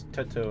 because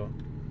Teto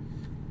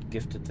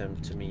gifted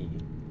it to me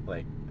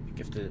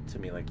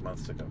like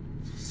months ago.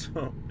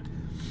 So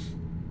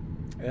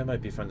it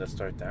might be fun to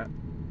start that.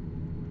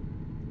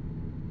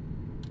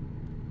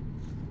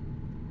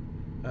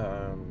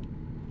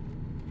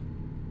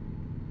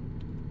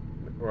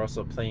 We're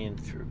also playing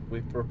through.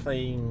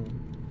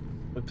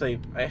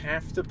 I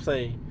have to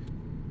play.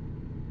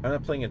 I'm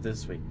not playing it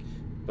this week,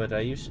 but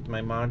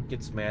my mom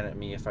gets mad at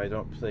me if I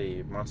don't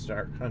play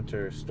Monster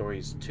Hunter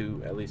Stories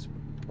 2 at least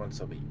once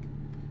a week.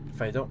 If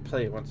I don't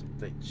play it once,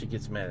 she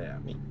gets mad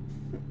at me.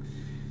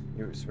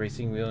 Your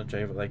racing wheel and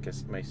drive it like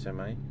my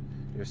semi.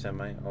 Your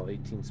semi, all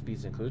 18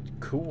 speeds included.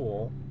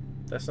 Cool.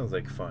 That sounds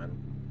like fun.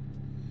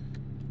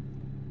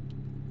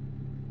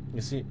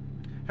 You see,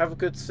 have a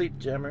good sleep,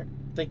 Jammer.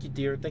 Thank you,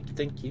 dear. Thank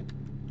you.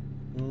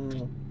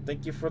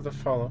 Thank you for the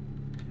follow.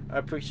 I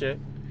appreciate it.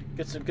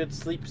 Get some good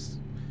sleeps.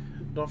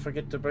 Don't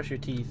forget to brush your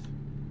teeth.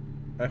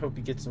 I hope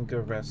you get some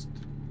good rest.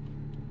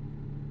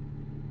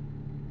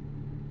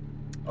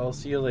 I'll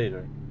see you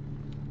later.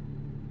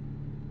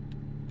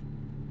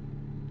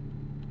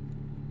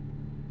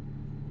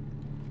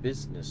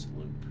 Business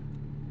loop.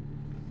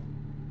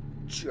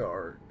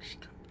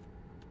 Charged.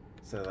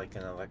 Is that like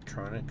an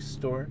electronics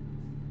store?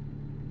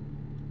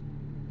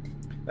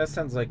 That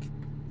sounds like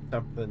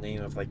the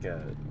name of like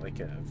a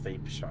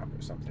vape shop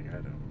or something. I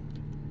don't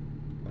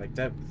know. Like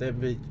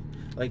that'd be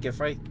like if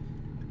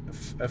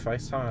I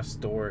saw a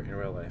store in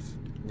real life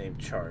named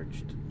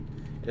Charged,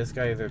 it's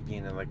gotta either be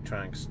an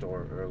electronics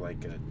store or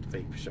like a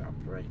vape shop,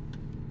 right?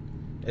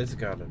 It's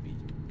gotta be,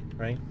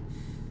 right?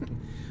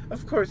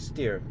 Of course,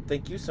 dear.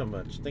 Thank you so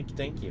much.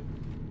 Thank you.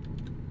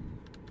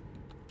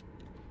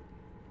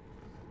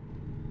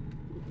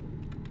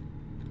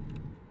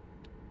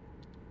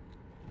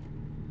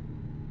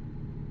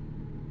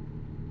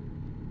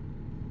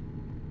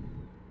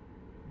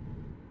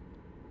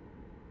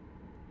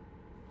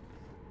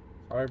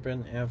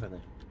 Carbon Avenue.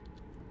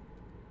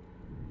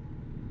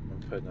 I'm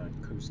putting on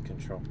cruise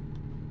control.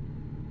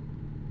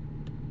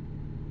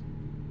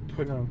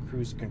 Put on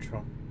cruise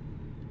control.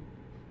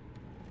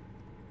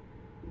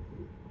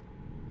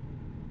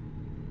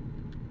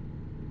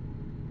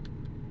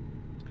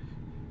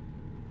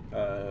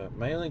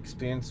 My only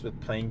experience with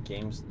playing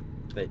games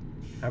that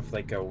have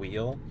like a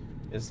wheel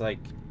is like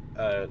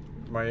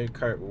Mario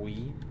Kart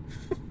Wii.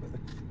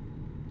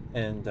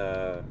 And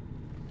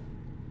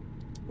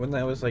when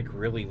I was like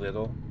really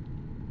little,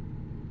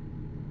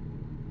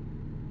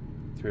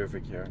 through over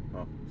here,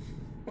 oh,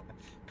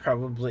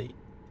 probably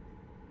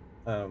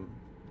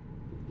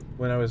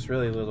when I was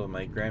really little,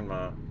 my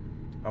grandma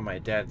on my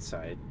dad's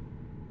side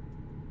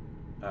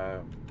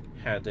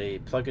had a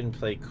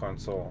plug-and-play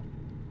console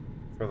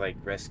for like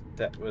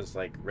that was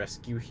like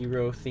Rescue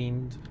Hero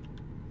themed.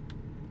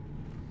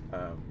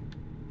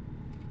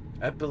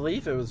 I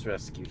believe it was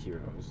Rescue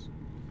Heroes.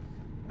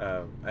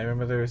 I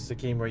remember there was a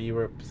game where you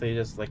were played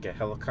as like a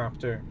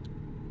helicopter,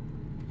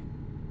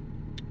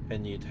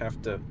 and you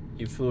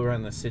flew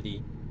around the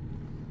city,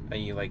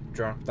 and you like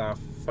dropped off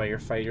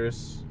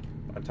firefighters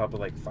on top of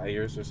like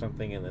fires or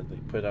something, and then they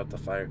put out the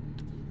fire,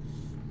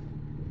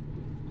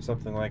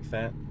 something like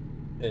that.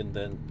 And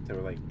then there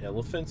were like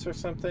elephants or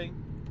something,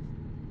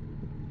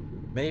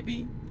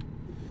 maybe.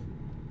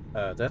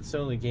 That's the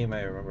only game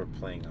I remember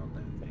playing on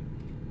that thing.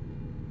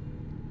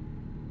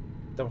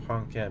 Don't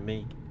honk at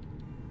me.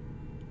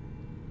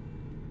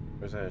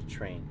 Or is that a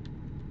train?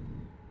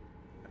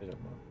 I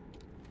don't know.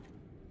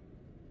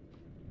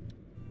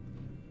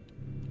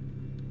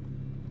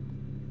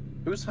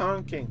 Who's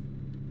honking?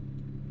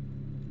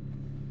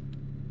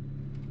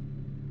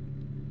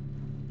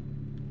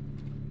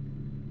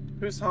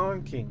 Who's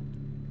honking?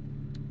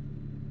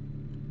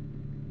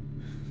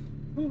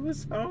 Who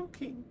is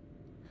honking?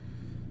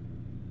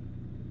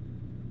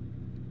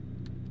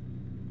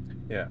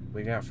 Yeah,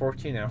 we got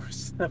 14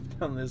 hours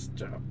left on this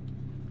job.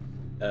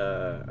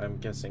 I'm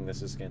guessing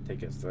this is going to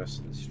take us the rest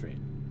of the stream.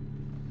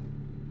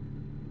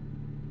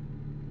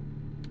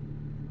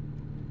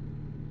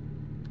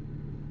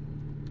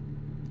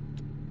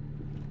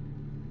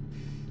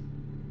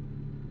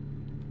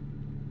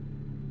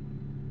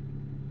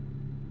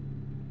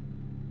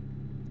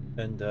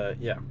 And,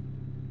 yeah.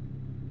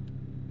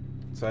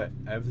 So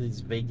I have these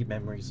vague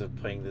memories of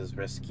playing this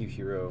Rescue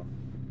Hero.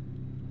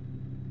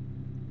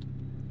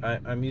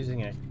 I'm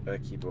using a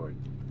keyboard.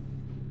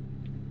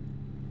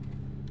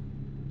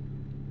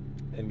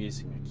 I'm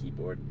using a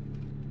keyboard.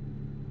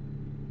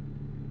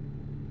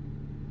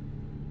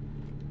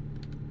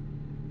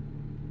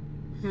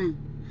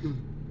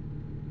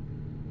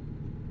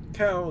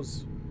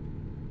 Cows.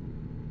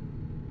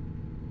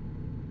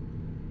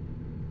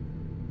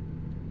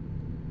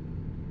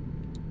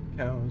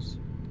 Cows.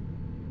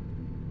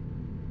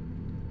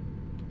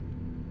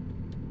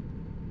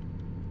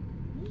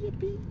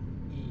 Yippee.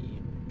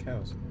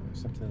 Cows.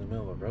 There's something in the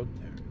middle of the road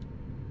there.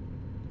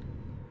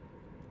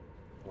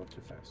 Going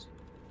too fast.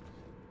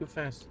 Too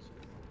fast.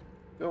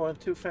 Going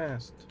too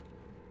fast.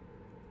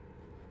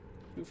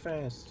 Too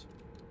fast.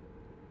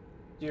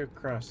 Deer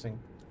crossing.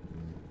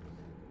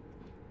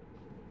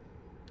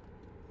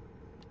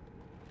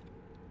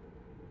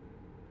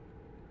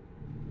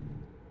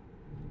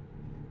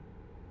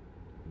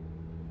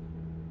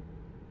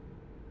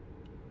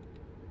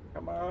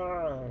 Come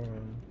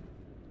on.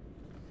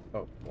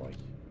 Oh boy.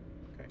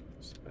 Okay,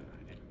 that's a bad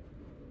idea.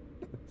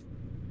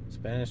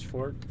 Spanish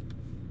Fork.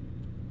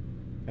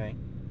 Okay.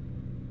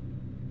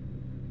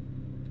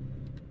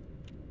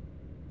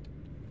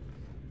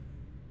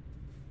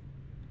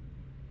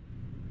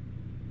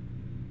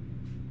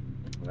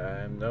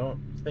 I don't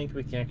think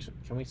we can actually.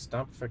 Can we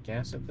stop for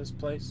gas at this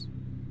place?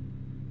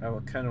 I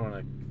would kind of want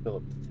to fill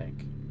up the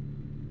tank.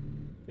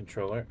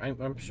 Controller.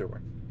 I'm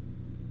sure.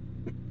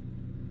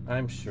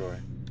 I'm sure.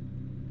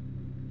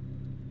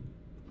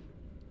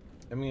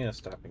 I'm gonna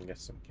stop and get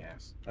some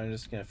gas. I'm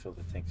just gonna fill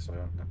the tank so I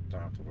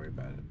don't have to worry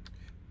about it.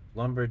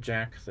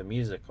 Lumberjack the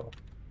Musical.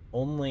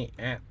 Only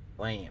at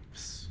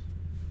Lamps.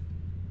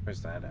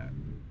 Where's that at?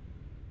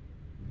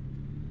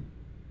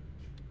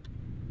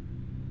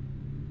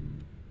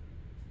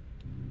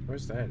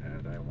 Where's that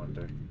at, I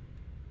wonder?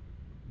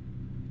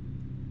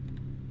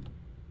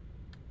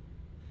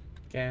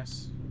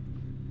 Gas.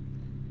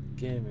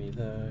 Give me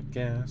the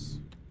gas.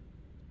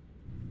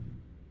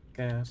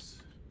 Gas.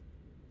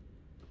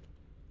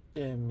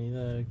 Give me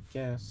the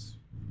gas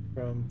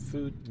from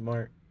Food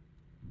Mart.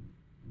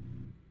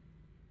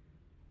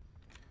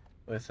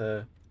 With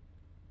a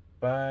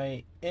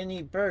buy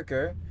any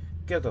burger,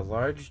 get a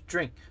large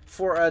drink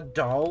for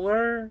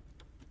 $1.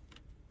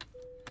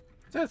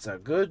 That's a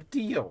good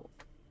deal.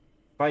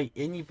 Buy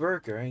any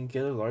burger and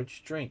get a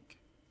large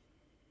drink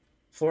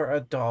for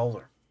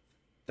 $1.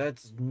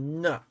 That's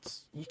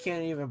nuts. You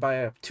can't even buy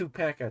a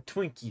 2-pack of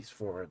Twinkies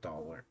for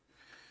 $1.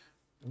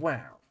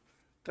 Wow,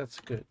 that's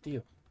a good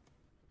deal.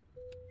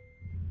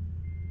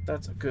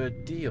 That's a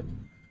good deal.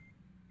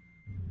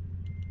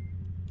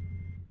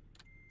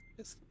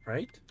 Is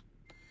right?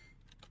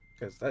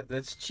 Because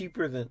that's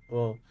cheaper than,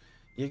 well,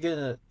 you're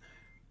gonna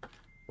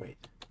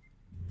wait.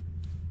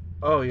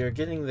 Oh, you're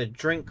getting the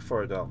drink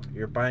for $1.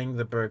 You're buying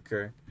the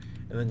burger,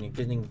 and then you're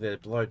getting the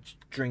large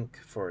drink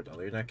for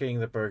 $1. You're not getting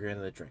the burger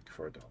and the drink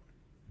for $1.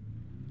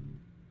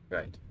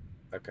 Right.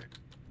 Okay.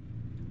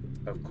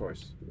 Of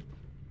course.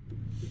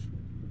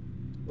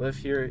 Live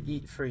here,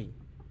 eat free.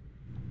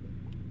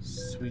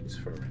 Sweets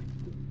for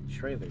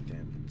trailer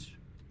damage.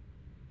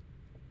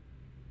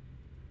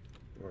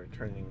 We're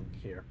turning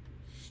here.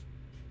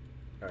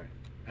 Alright.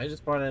 I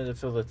just wanted to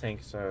fill the tank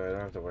so I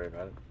don't have to worry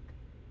about it.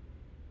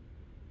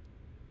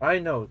 I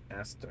know,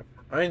 Asta.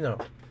 I know.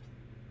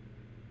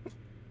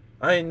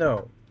 I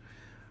know.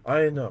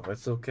 I know.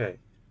 It's okay.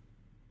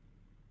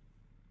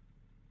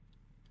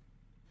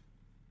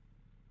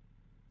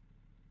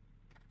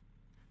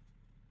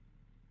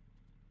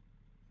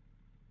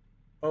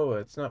 Oh,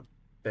 it's not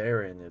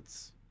Baron,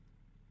 it's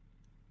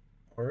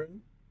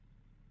Orin?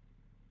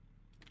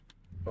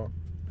 Oh,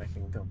 I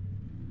can go.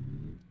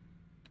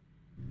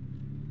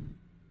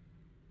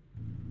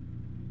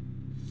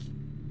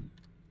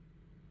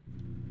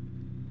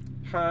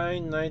 Hi,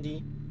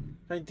 Nighty.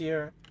 Hi,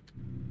 dear.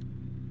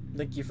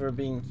 Thank you for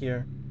being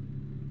here.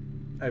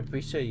 I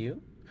appreciate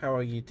you. How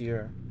are you,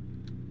 dear?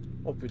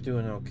 Hope you're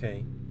doing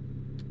okay.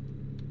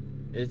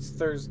 It's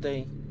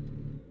Thursday,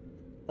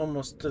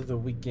 almost to the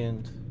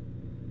weekend.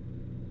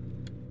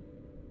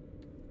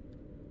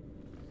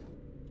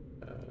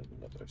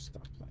 Another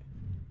stoplight.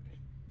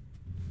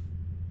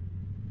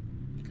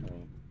 Can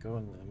we go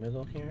in the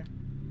middle here?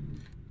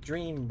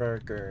 Dream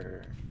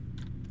Burger.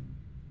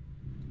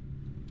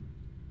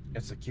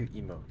 It's a cute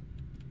emote.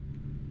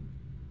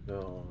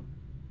 So,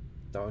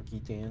 doggy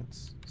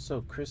dance.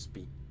 So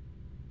crispy.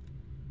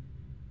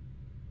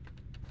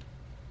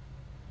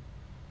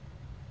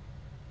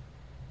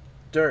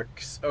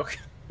 Dirks. Okay,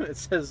 it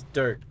says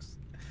Dirks.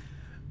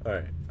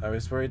 Alright, I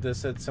was worried this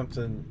said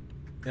something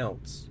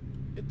else.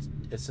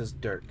 It says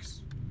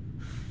Dirks.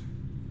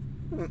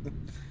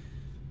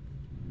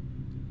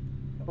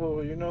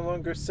 Oh, you're no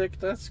longer sick?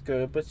 That's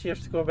good, but you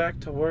have to go back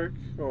to work?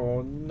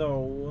 Oh,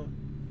 no.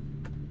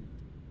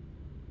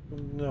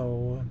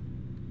 No.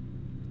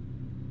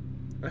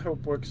 I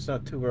hope work's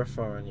not too rough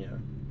on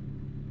you.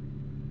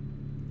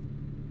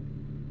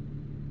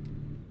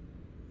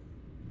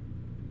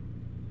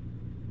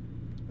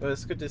 Well,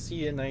 it's good to see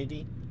you,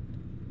 Nighty.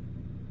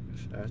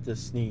 I have to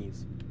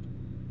sneeze.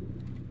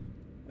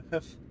 I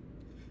have...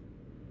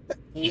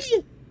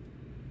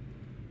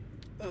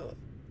 Ugh.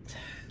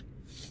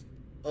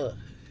 Ugh.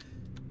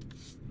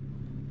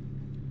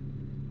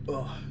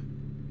 Ugh.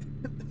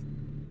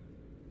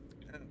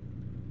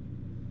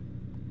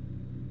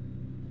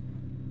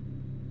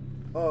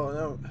 Oh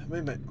no, it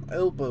made my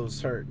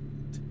elbows hurt.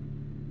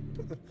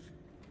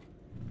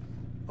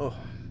 Oh.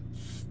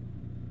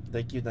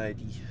 Thank you,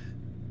 Nighty.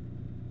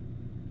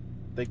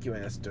 Thank you,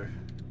 Aster.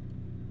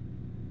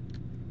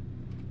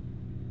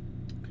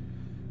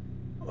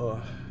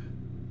 Oh.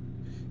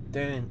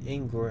 Dan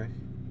Ingor.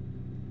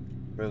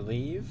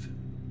 Relieve?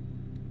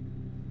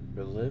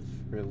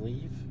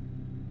 Relieve?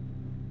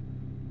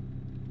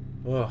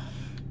 Ugh.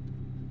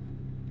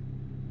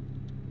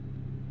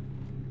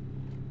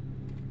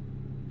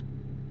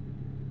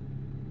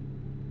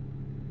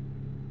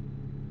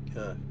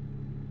 Ugh.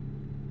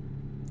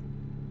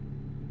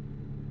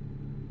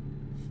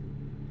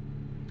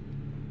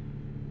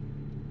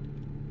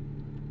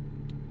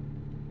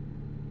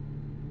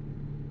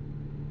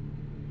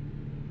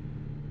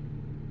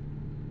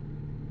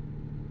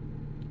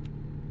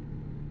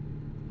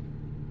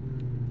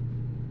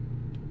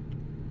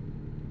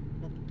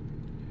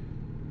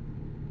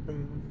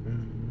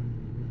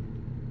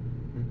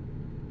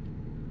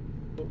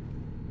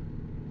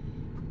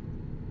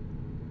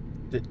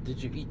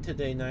 Did you eat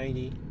today,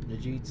 Nighty?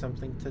 Did you eat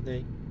something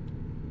today?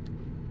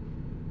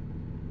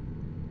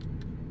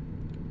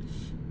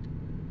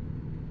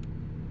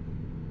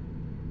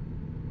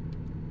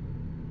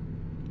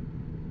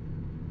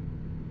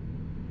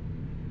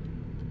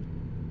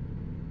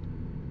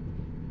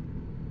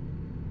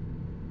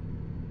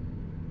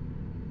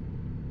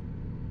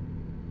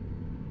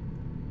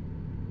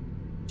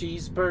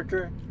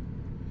 Cheeseburger?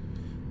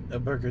 A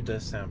burger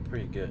does sound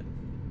pretty good.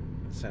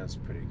 It sounds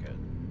pretty good.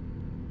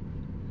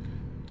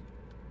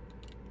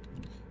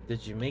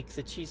 Did you make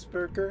the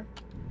cheeseburger?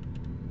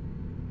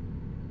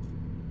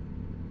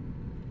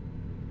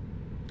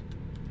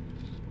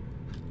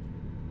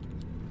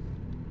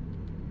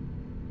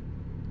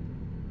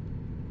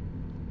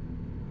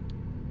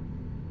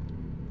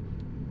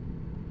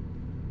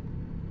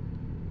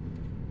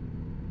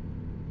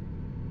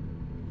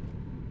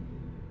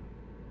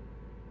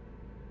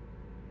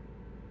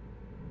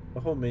 A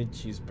homemade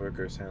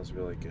cheeseburger sounds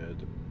really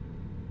good.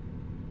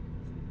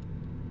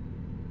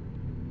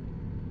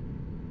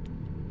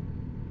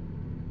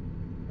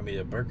 I mean,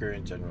 a burger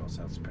in general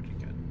sounds pretty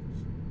good.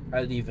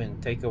 I'd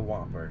even take a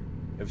Whopper.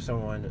 If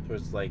someone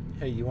was like,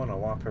 hey, you want a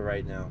Whopper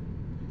right now?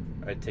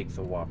 I'd take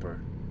the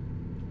Whopper.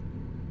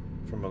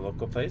 From a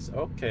local place?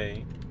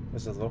 Okay.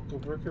 There's a local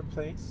burger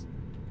place?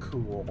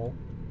 Cool.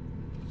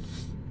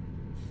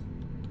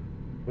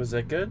 Was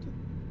that good?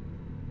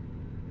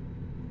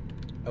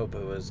 Hope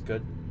it was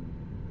good.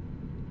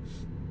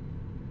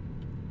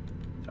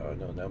 Oh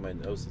no, now my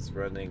nose is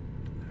running.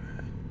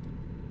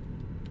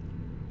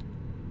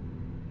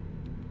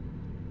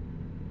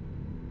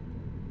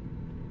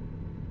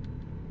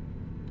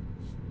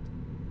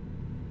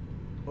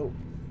 Oh.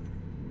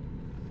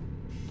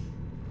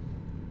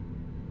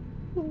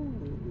 Ooh.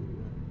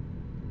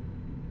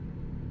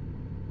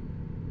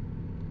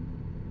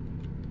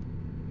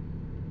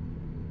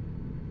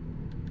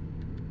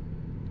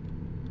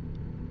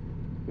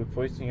 We're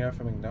poisoning out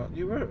from McDonald's.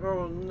 You were.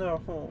 Oh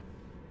no.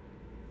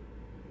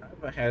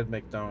 I haven't had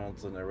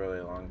McDonald's in a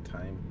really long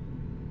time.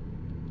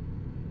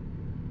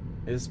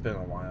 It's been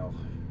a while.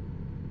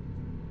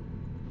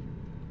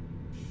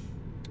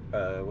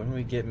 When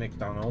we get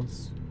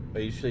McDonald's, I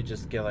usually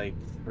just get like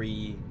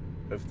 3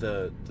 Of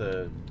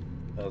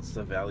well, it's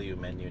the value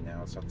menu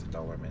now. It's not the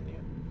dollar menu.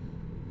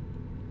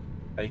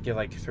 I get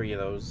like 3 of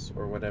those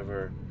or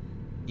whatever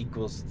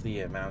equals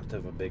the amount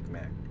of a Big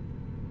Mac.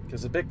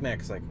 Because a Big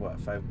Mac's like what,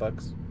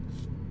 $5?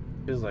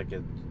 Feels like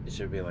it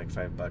should be like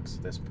 $5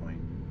 at this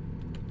point.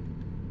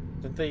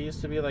 Didn't they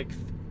used to be like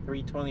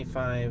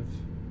 $3.25?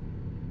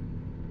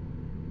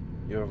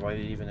 You avoid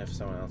it even if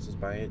someone else is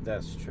buying it.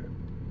 That's true.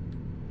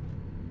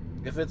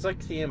 If it's like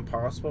the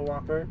Impossible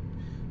Whopper,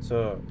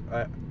 so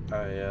I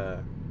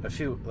a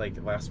few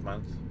like last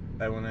month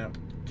I went out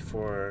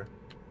for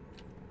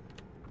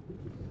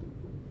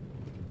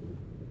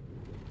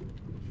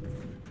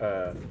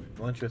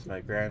lunch with my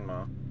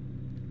grandma.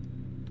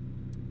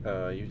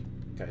 You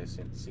guys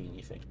didn't see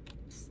anything.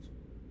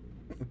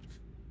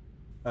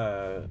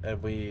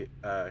 And we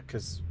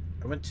cause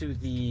I went to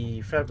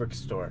the fabric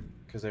store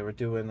because they were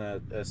doing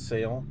a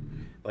sale.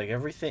 Like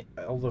everything,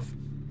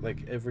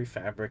 like every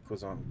fabric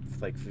was on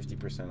like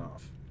 50%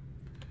 off.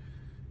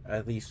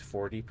 At least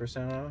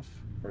 40% off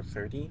or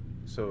 30.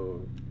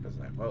 So I was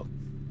like, well,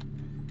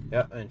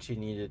 yeah. And she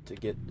needed to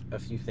get a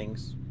few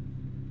things,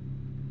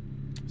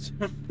 so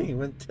we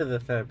went to the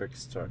fabric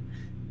store.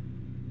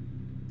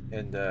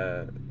 And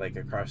like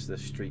across the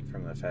street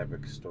from the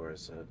fabric store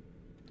is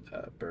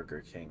a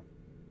Burger King.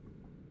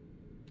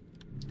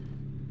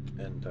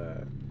 And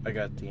I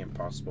got the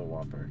Impossible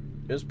Whopper.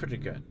 It was pretty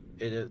good.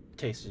 It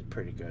tasted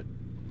pretty good.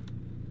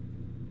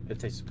 It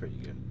tasted pretty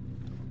good.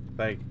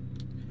 Like,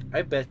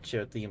 I bet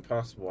you the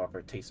Impossible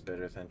Whopper tastes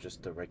better than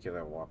just the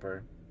regular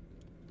Whopper.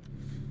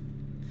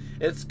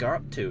 It's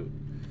got to.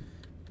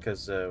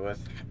 Because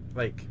with,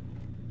 like,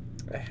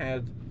 I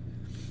had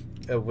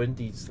a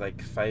Wendy's,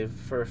 like, 5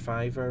 for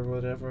 $5 or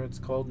whatever it's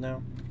called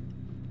now.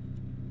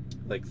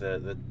 Like,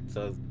 the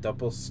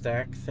double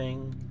stack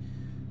thing.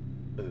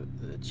 The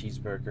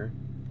cheeseburger.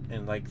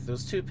 And, like,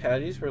 those 2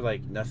 patties were,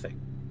 like, nothing.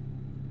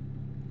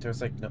 There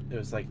was,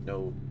 like,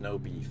 no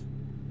beef.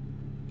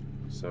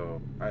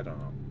 So, I don't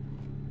know.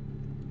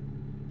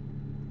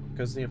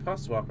 Because the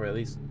Impossible Whopper, at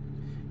least,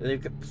 they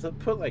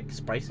put like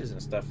spices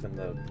and stuff in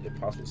the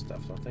Impossible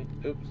stuff, don't they?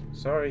 Oops,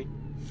 sorry.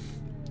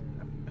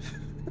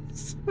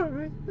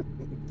 Sorry.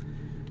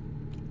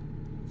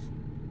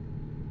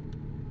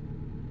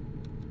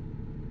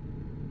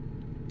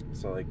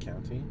 Salt Lake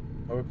County?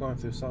 Oh, we're going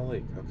through Salt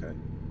Lake. Okay.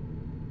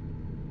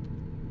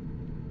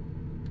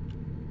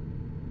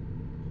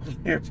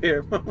 Your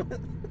beer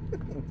moment.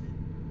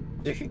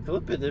 You can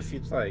clip it if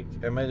you'd like.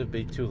 It might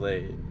be too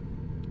late.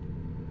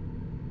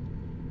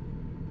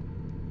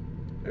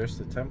 There's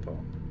the temple.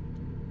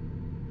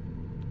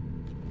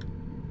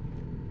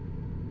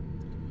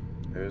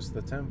 There's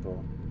the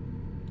temple.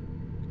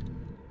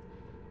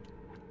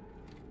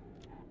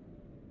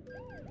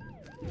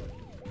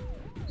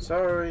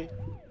 Sorry.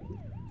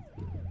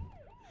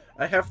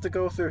 I have to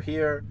go through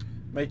here.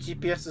 My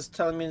GPS is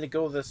telling me to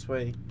go this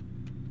way.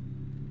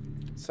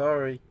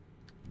 Sorry.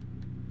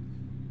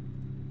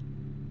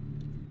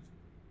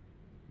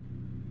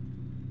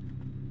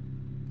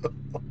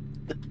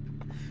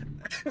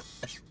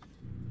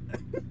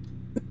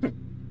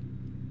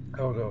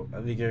 Oh no,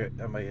 I think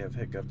I might have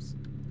hiccups.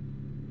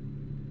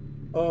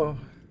 Oh.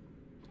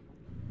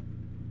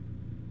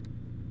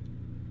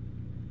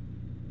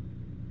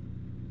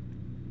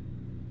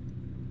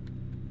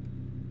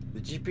 The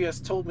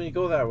GPS told me to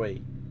go that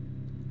way.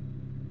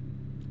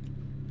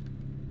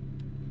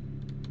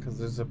 Because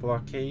there's a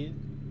blockade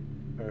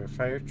or a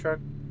fire truck.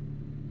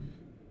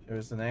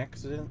 There's an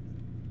accident.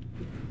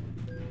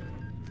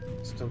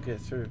 Still get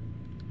through.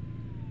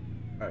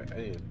 Alright, I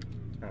need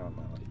to turn on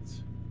my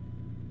lights.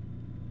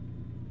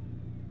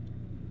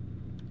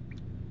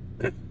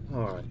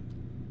 Alright.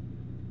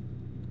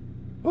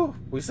 Oh,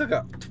 we still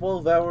got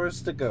 12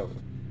 hours to go.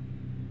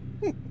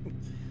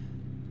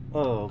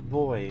 Oh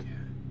boy.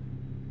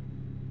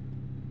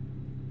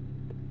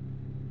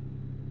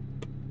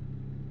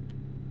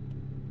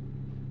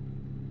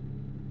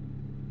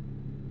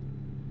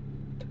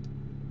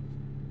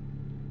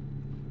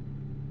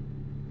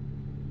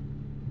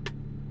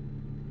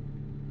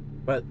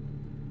 But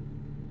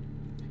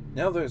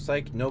now there's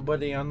like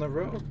nobody on the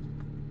road.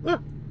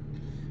 Look,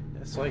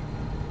 it's like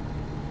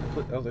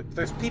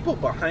there's people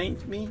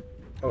behind me.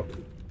 Oh.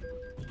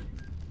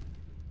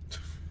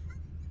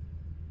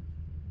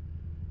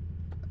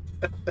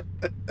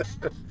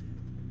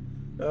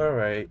 All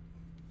right.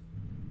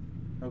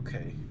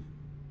 Okay.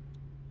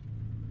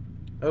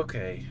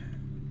 Okay.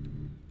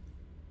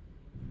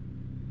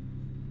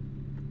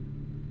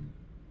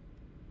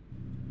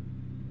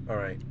 All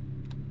right.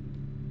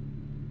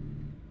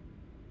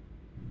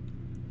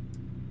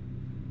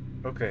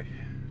 Okay.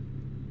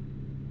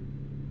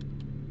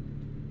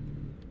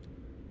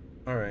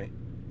 All right.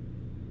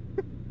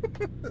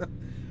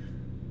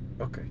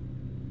 Okay.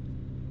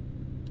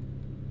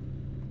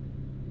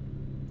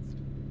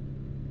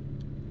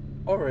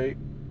 All right.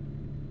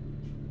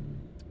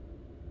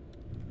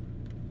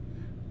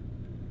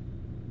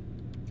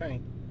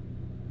 Okay.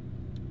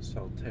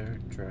 Saltaire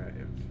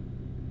Drive.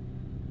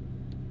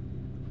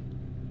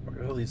 Where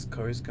do all these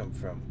cars come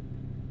from?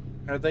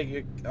 How'd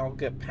they all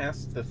get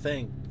past the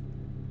thing?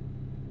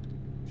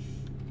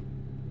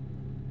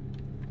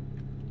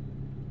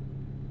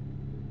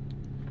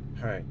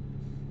 Alright.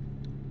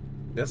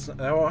 That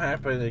won't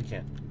happen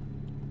again.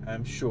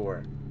 I'm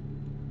sure.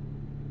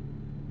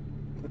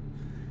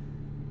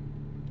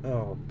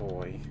 Oh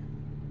boy.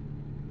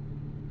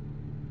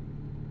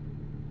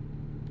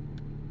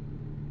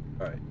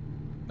 Alright.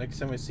 Next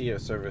time we see a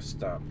service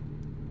stop,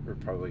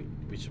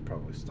 we should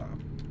probably stop.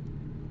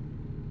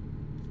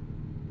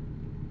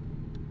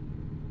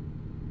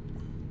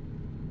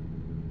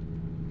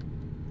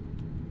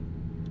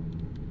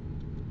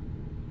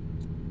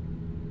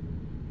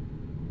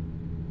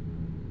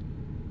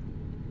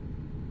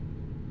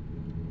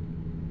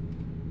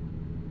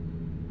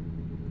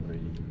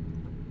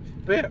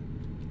 But yeah,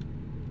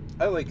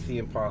 I like the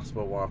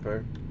Impossible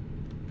Whopper.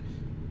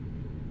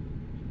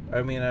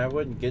 I mean, I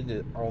wouldn't get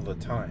it all the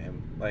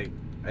time. Like,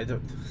 I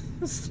don't.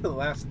 This is the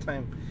last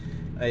time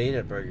I ate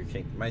at Burger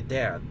King. My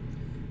dad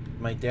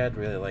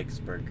really likes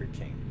Burger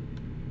King.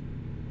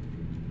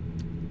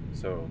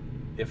 So,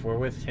 if we're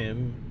with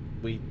him,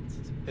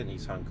 and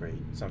he's hungry,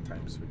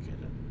 sometimes we get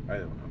it. I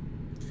don't know.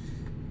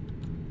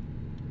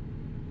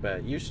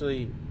 But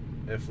usually,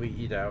 if we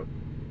eat out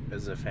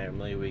as a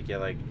family, we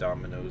get like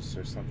Domino's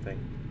or something.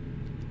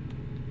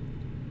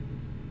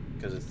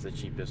 Because it's the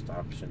cheapest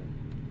option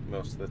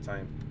most of the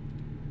time.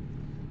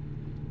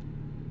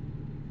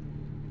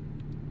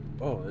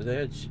 Oh,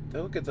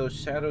 look at those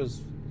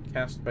shadows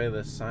cast by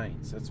the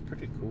signs. That's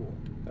pretty cool.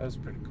 That was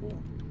pretty cool.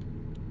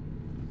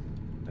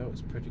 That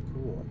was pretty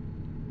cool.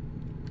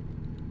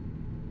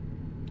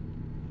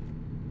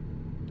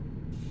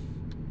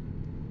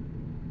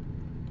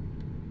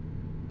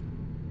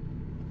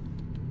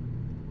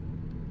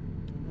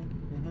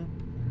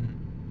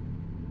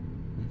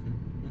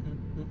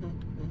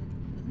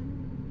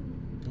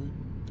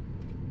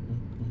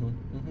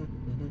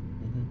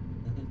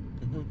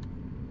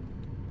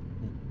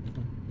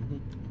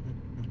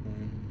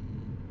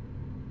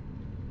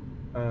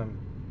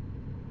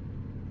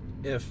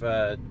 If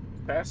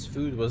fast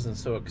food wasn't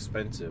so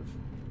expensive,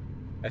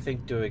 I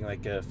think doing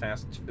like a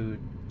fast food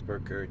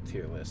burger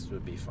tier list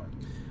would be fun.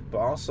 But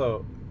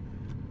also,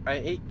 I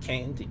ate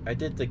candy. I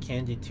did the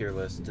candy tier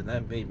list, and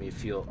that made me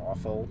feel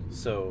awful.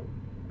 So,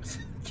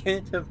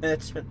 can't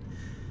imagine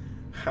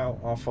how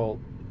awful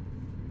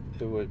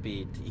it would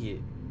be to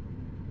eat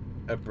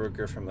a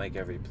burger from like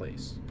every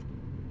place.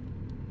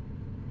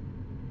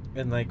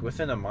 And like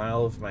within a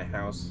mile of my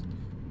house,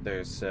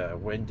 there's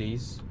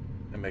Wendy's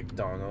and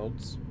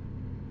McDonald's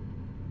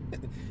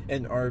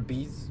and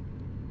Arby's,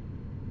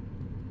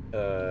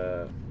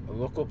 a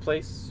local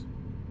place,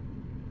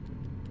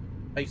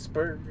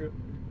 Iceberg.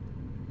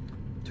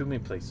 Too many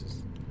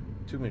places.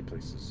 Too many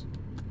places.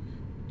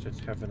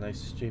 Just have a nice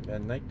stream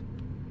at night.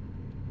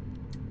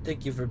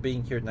 Thank you for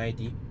being here,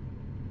 Nighty.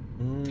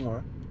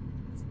 Mwah.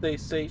 Stay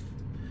safe.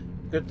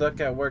 Good luck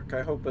at work.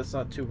 I hope it's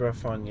not too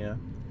rough on you.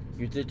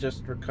 You did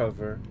just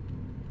recover.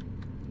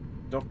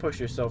 Don't push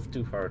yourself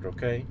too hard,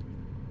 okay?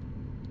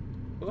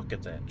 Look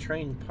at that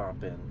train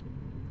pop in.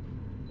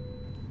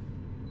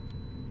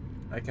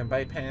 I can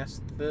bypass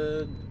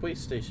the way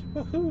station.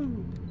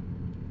 Woohoo!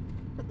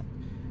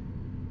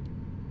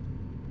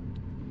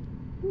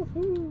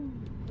 Woohoo!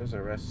 There's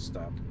a rest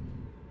stop.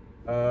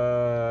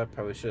 I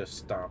probably should have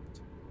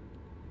stopped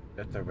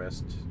at the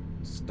rest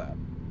stop.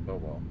 Oh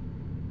well.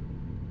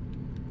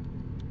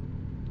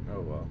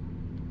 Oh well.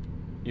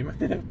 You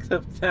might have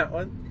clipped that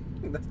one.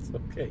 That's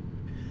okay.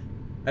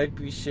 I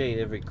appreciate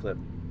every clip.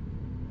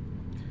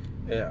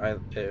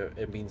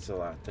 It means a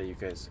lot that you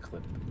guys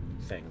clip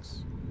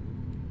things.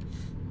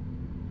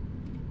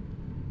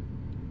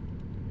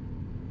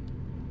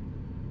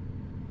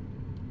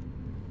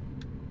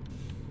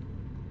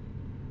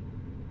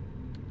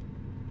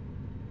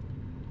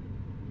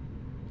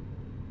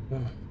 All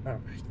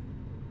right.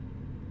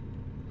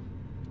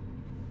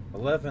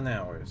 11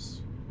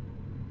 hours.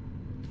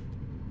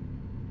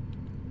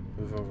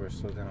 Move over,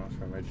 slow down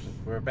for emergency.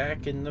 We're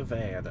back in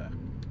Nevada.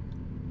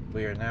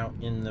 We are now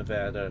in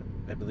Nevada.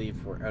 I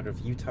believe we're out of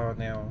Utah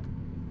now.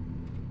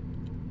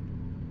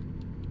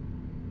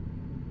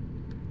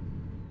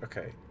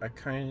 Okay, I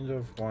kind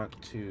of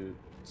want to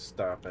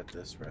stop at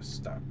this rest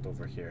stop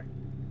over here.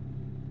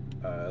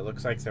 It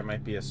looks like there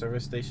might be a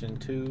service station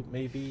too,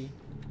 maybe.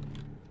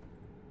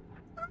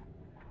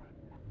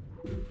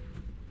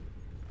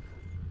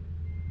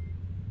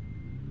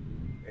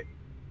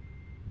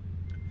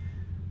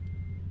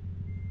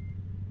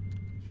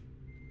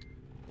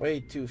 Way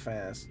too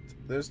fast.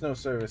 There's no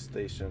service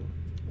station.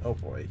 Oh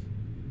boy.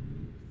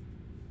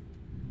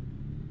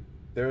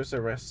 There's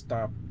a rest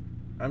stop.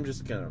 I'm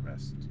just gonna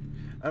rest.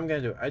 I'm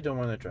gonna do it. I don't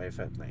want to drive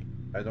at night.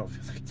 I don't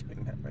feel like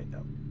doing that right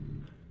now.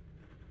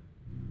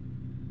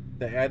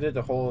 They added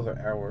a whole other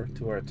hour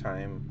to our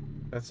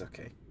time. That's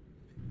okay.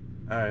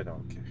 I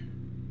don't care.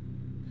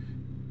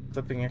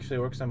 Clipping actually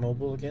works on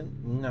mobile again?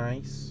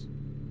 Nice.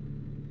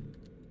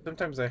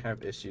 Sometimes I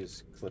have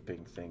issues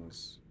clipping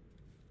things.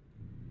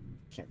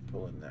 Can't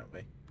pull in that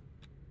way.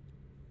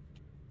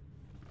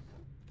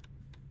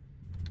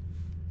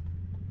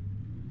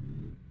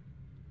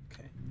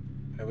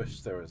 I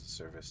wish there was a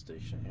service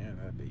station here.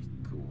 That'd be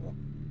cool.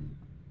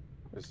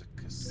 There's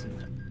a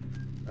casino.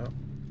 Oh,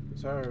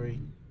 sorry.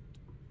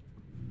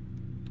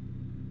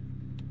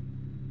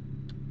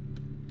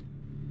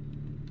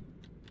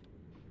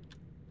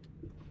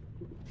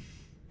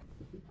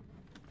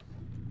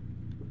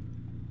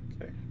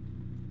 Okay.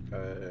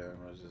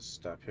 I'll just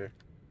stop here.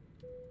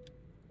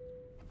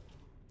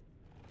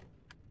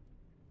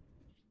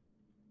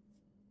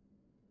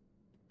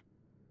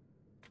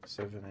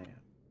 $7 a.m.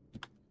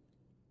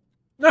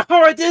 No,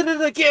 I did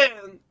it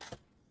again!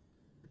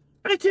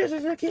 I did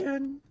it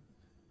again!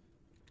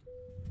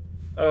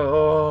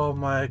 Oh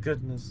my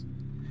goodness.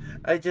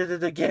 I did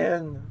it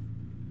again!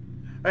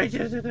 I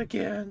did it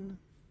again!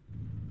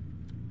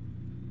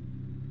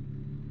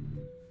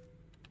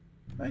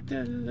 I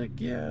did it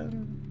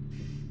again!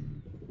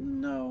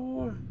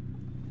 No!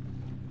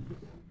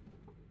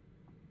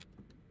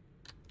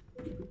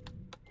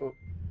 Oh.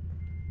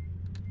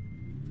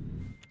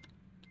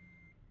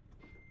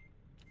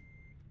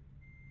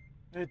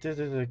 I did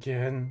it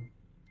again.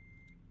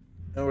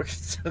 And we're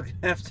still gonna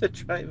have to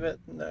drive at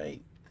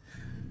night.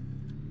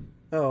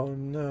 Oh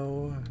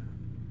no.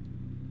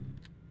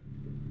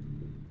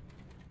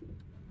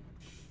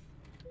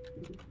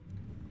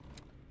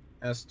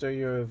 Esther,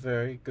 you're a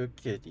very good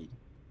kitty.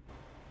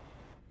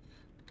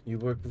 You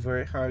work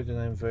very hard and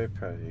I'm very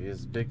proud of you.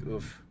 It's big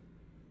oof.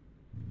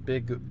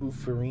 Big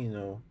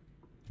ooferino.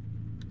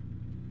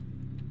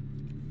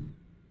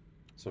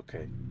 It's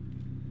okay.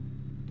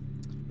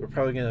 We're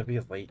probably gonna be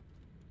late.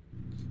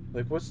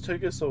 Like, what's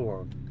taking so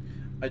long?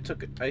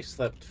 I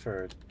slept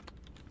for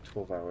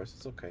 12 hours.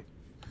 It's okay.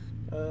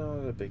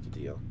 Not a big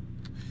deal.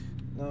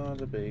 Not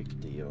a big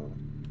deal.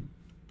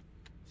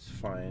 It's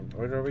fine.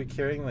 What are we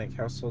carrying? Like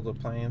household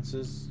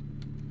appliances?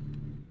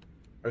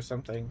 Or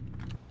something?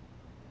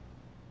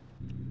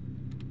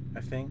 I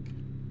think.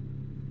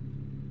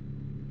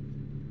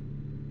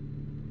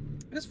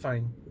 It's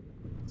fine.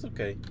 It's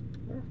okay.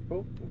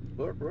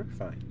 We're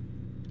fine.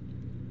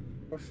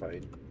 We're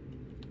fine.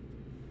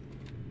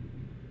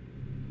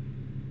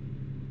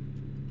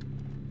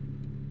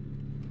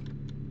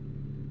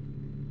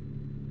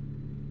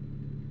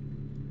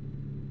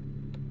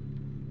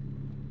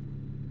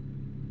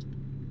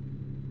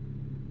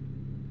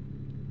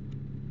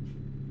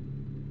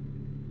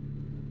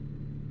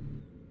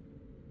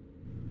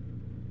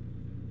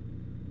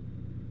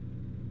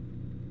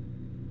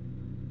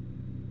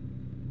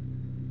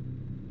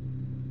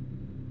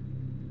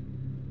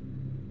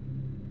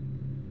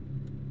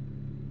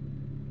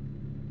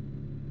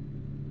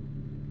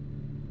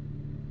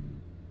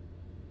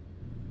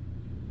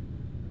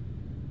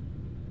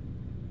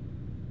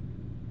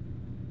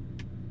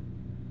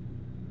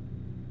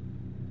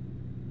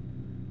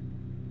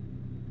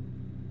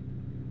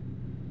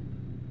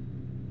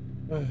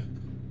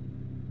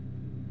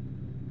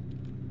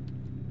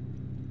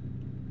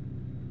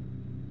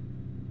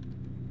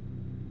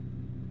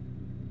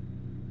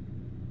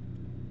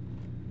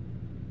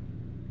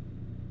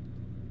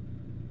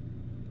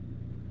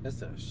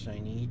 That's a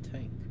shiny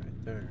tank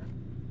right there.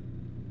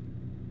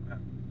 Wow.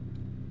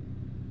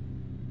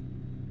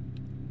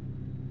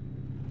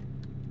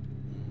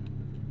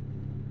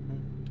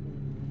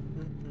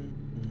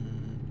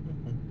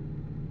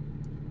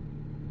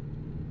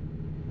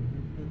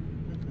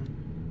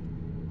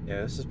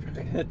 Yeah, this is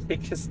probably gonna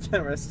take us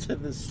the rest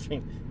of the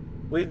stream.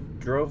 We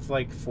drove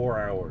like 4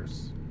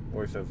 hours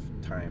worth of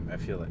time. It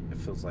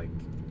feels like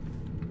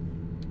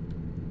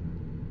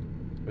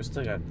we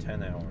still got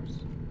 10 hours.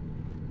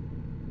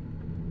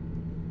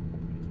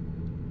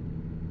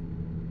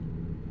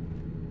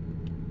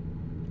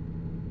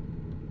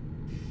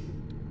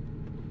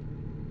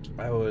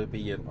 I would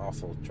be an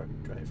awful truck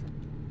driver,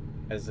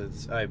 as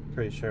I'm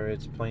pretty sure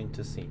it's plain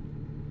to see.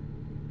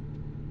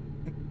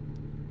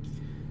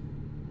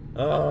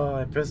 Oh,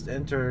 I pressed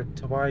enter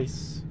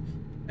twice.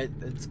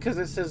 It's because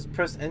it says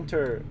press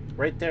enter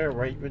right there,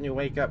 right when you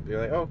wake up.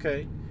 You're like,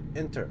 okay,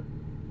 enter.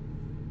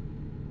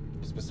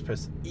 You're supposed to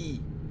press E.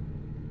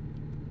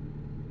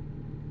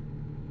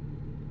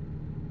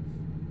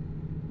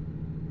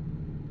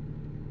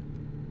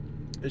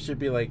 It should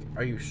be like,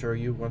 are you sure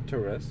you want to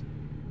rest?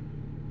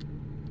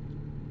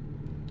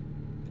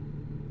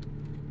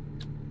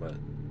 But,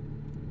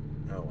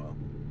 oh well.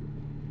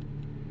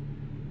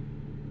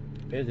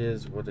 It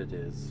is what it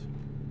is.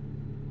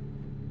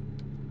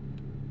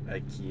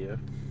 IKEA.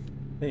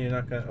 You're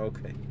not gonna,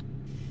 okay.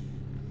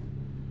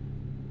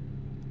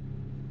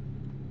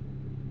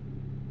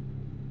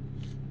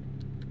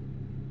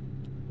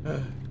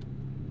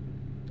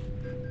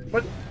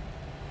 What?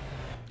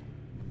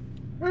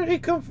 Where did he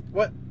come from?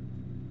 What?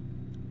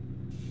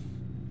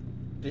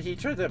 Did he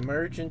try to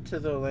merge into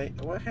the lane?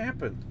 What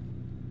happened?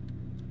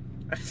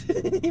 I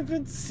didn't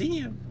even see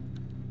him.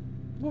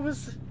 What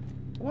was...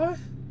 What?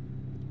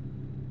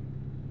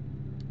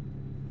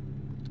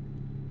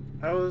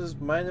 I was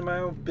minding my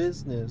own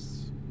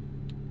business.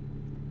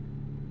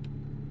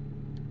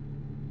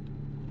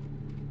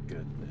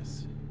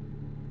 Goodness.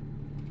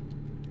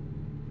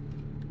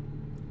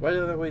 Why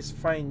do they always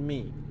find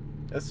me?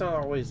 That's not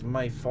always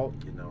my fault,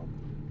 you know.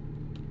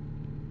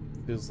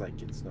 Feels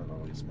like it's not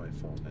always my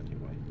fault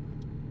anyway.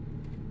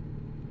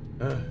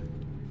 Ugh.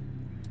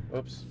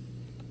 Oops.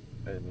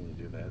 I didn't mean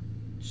to do that.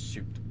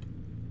 Shoot.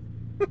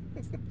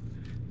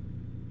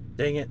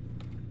 Dang it.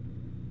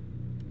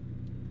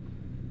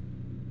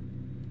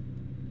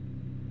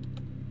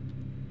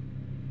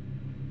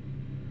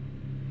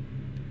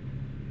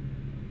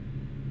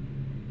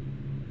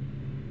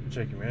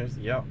 Checking mirrors?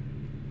 Yep.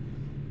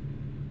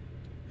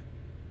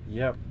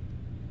 Yep.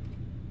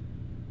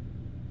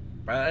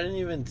 But I didn't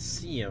even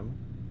see him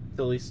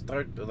till he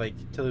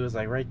till he was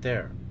like right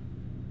there.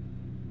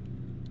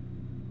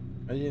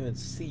 I didn't even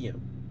see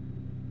him.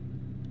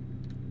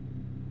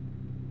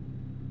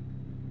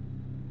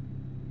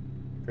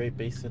 Great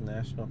Basin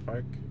National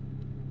Park.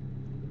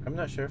 I'm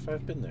not sure if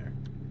I've been there.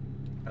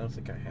 I don't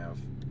think I have.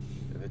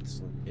 If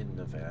it's in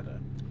Nevada.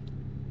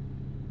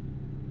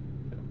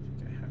 I don't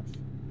think I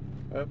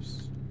have.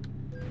 Oops.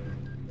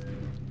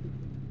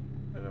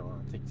 I don't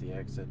want to take the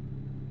exit.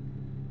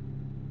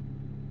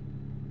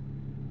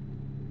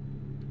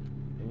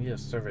 I need a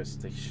service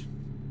station.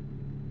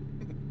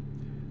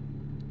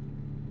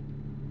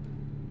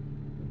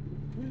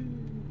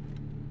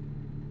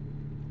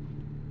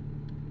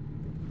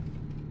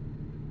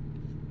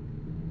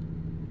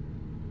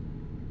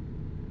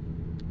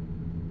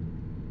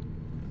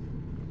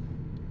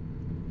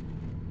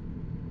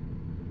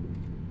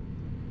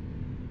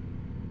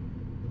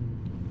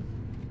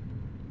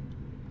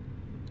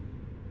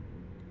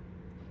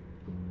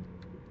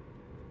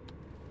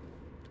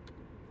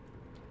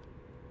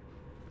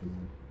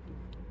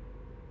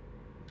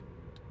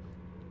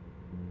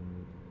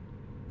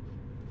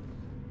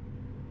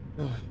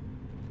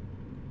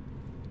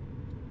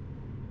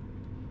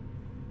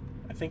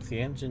 I think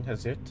the engine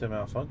has yet to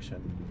malfunction.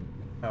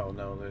 Oh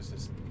no, there's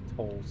this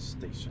toll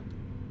station.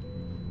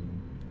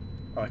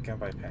 Oh, I can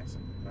bypass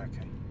it.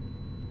 Okay.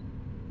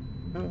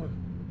 Oh.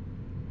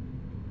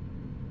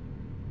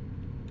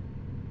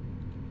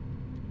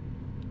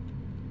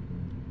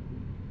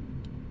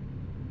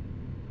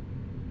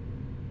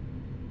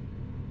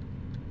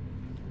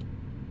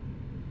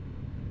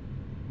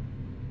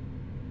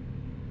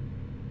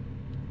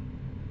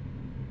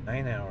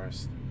 Nine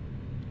hours.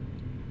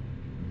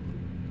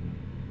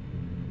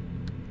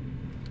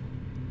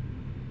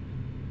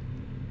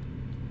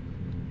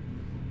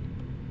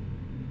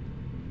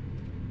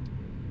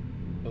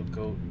 We'll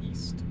go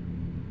east.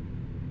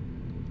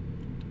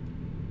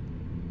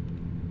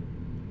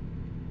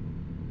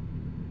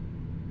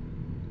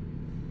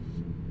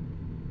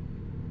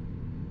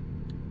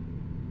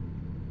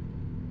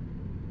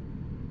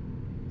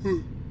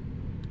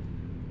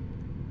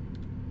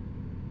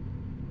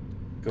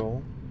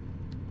 Go.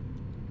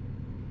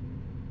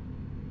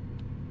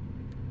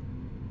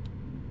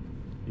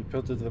 You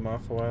peeled them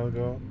off a while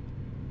ago?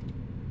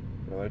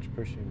 A large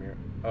pushing mirror.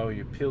 Oh,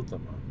 you peeled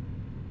them off.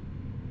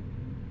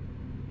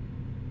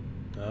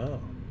 Oh.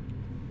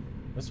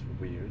 That's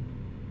weird.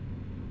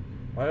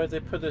 Why would they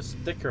put a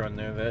sticker on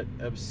there that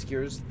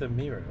obscures the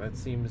mirror? That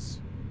seems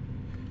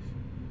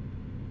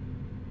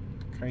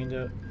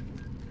kinda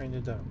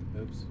dumb.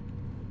 Oops.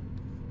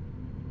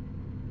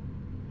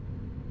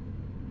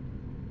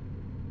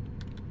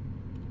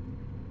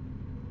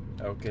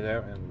 Oh, get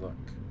out and look.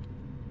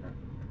 Oh,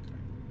 okay.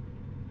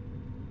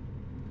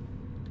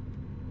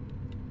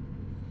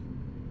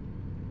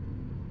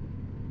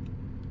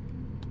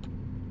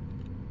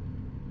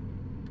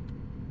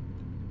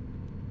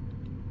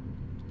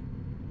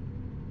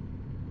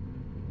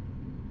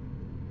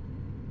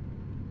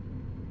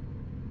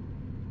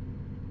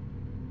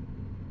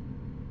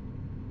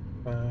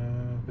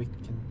 We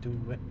can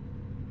do it.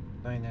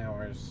 9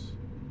 hours.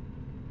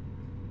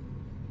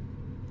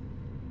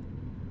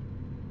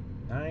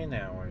 9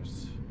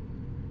 hours.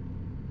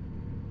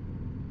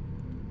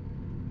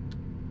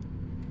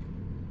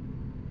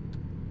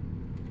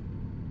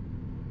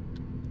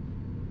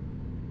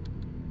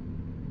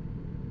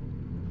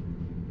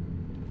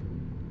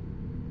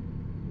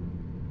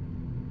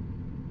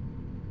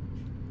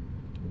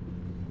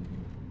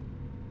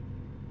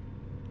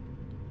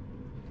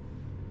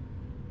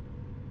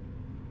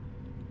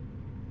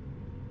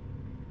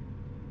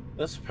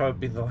 This will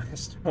probably be the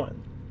last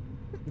one.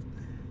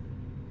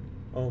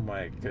 Oh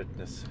my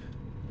goodness.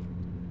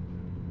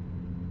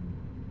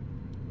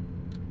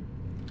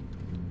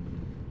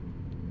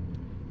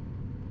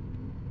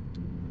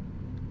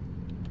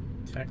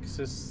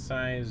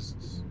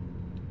 Texas-sized...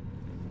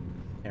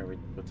 Can't read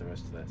what the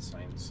rest of that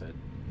sign said.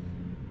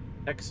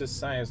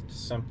 Texas-sized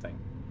something.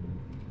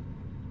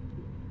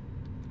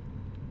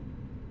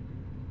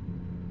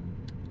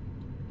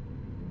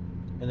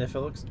 And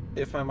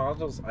if my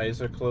model's eyes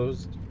are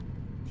closed,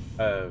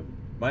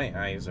 my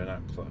eyes are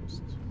not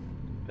closed.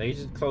 They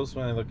just close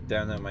when I look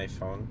down at my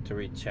phone to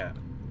read chat.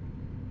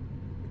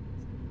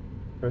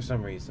 For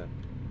some reason.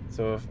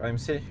 So if I'm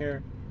sitting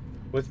here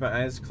with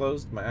my eyes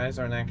closed, my eyes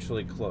aren't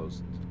actually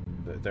closed.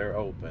 They're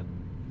open.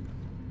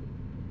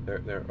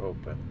 They're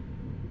open.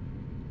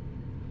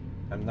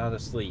 I'm not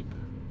asleep.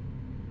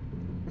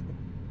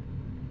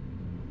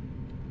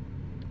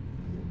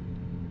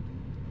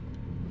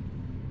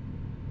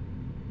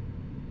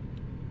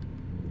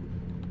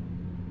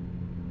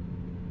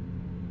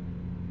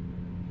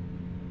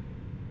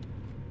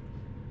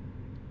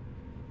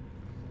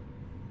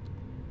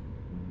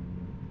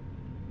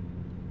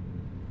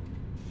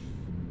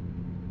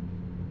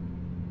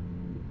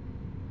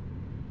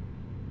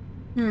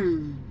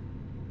 Hmm.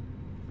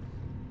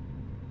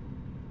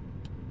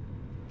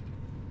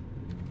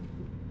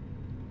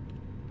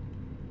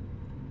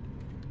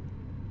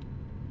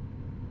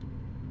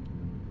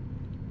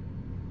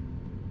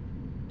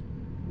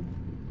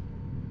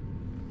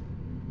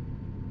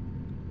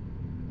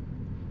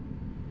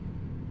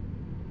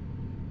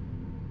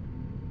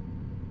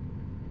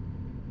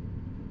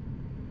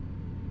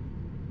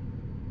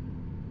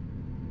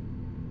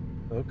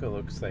 Loca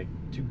looks like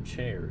two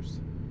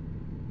chairs.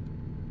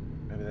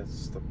 Maybe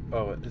that's the.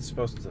 Oh, it's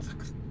supposed to.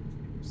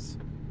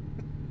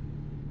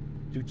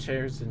 Two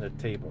chairs and a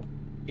table.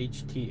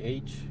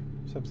 HTH?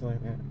 Something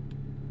like that.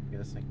 I'm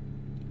guessing.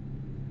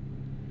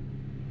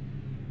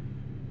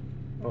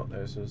 Oh,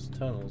 there's those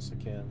tunnels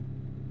again.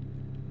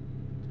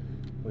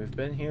 We've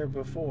been here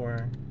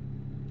before.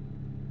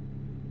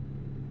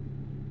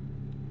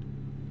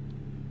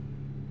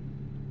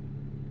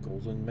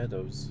 Golden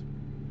Meadows.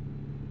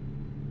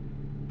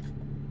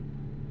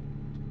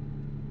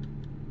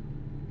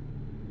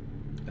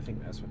 I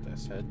think that's what that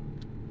said.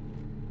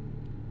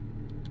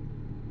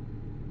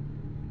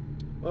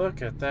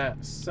 Look at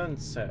that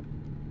sunset.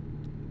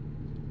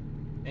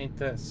 Ain't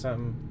that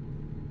something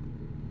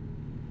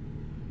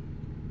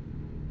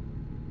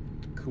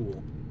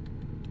cool?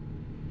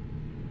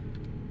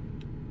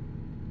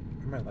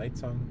 Are my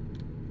lights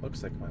on?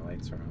 Looks like my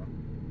lights are on.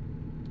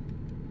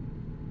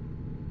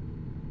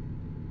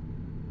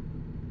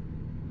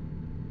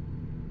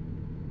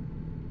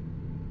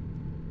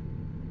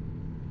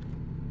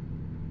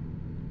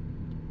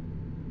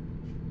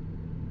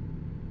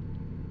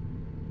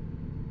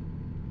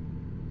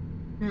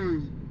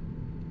 Hmm.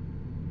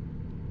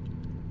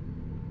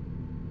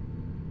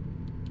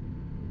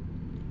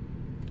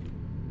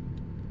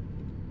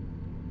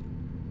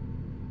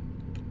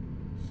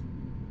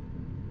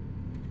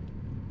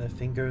 My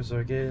fingers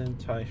are getting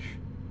tight.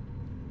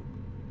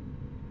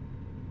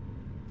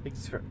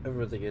 Takes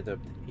forever to get up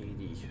to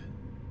 80.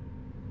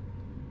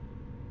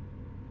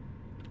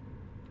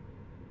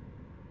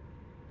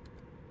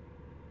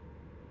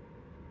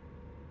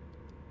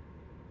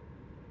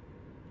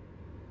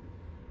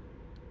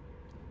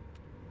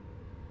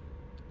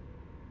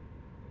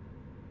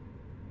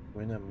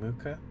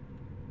 Winnemucca?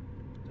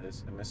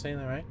 Am I saying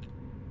that right?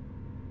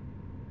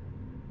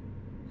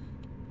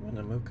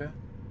 Winnemucca?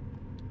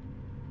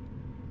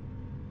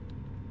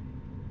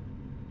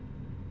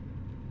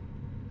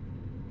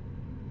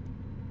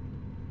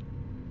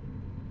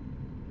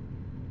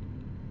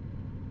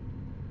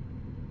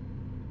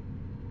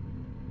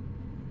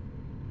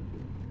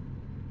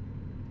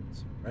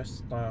 Some rest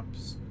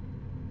stops.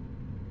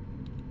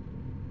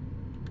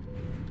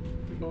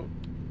 Oh.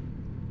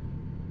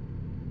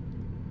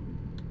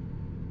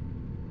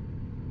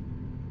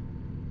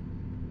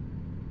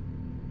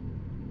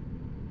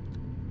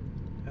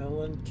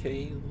 Ellen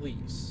K.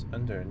 Lease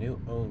under a new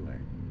owner.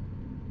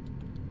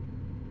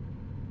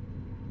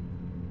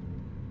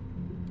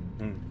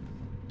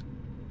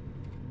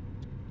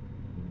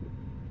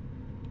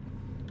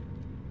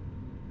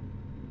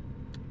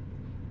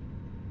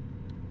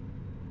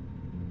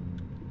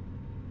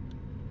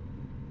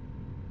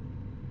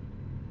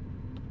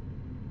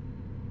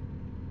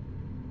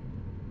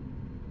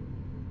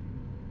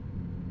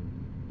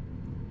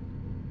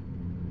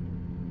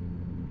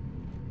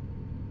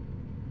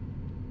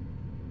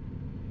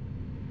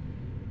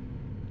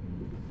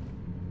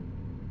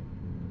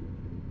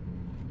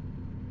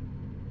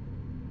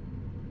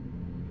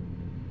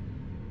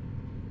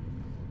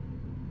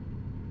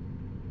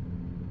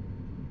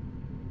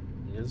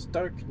 It's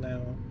dark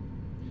now.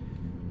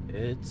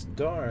 It's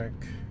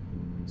dark.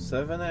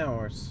 7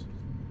 hours.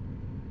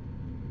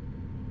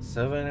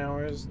 7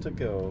 hours to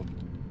go.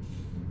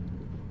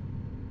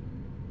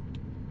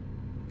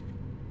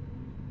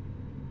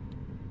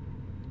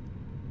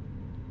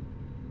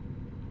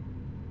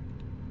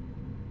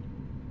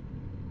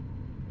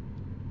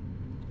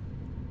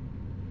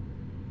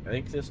 I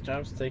think this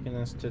job's taking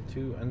us to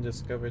 2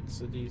 undiscovered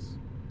cities.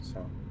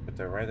 So, but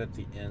they're right at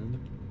the end.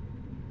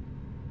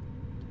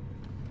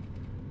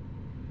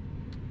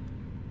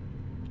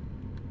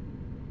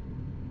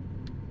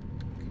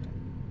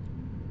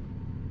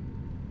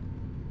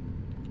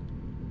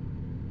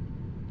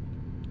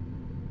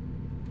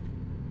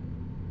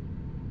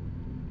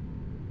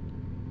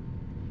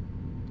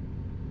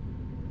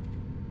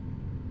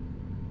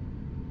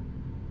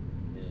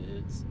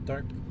 It's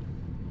dark.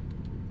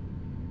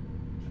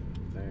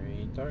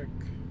 Very dark.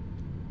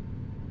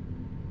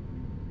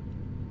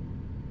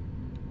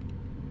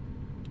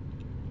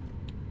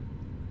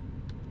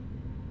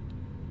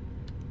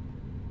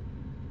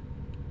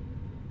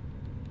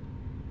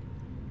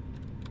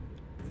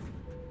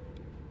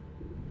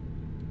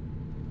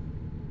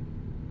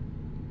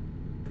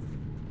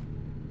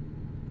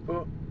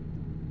 Oh.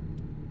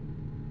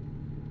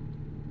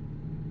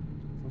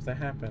 What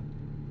happened?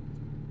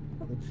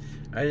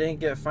 I didn't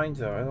get fined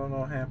though. I don't know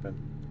what happened.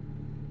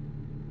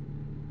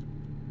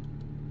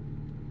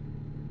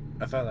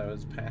 I thought I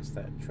was past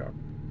that truck,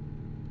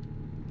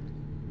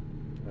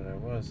 but I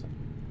wasn't.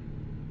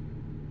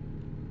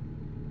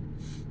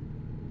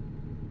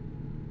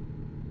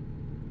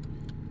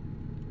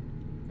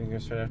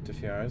 Fingers right after a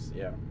few hours.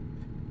 Yeah.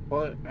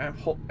 Well, I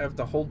have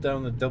to hold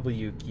down the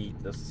W key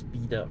to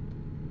speed up.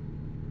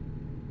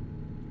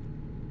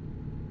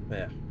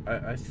 Yeah,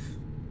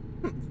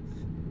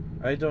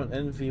 I don't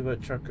envy what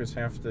truckers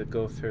have to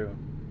go through,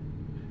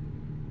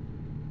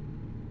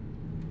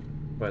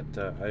 but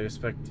I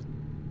respect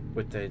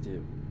what they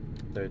do.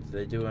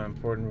 They do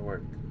important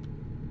work.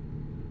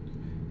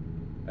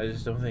 I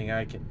just don't think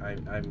I can.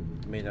 I'm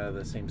made out of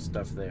the same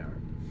stuff they are.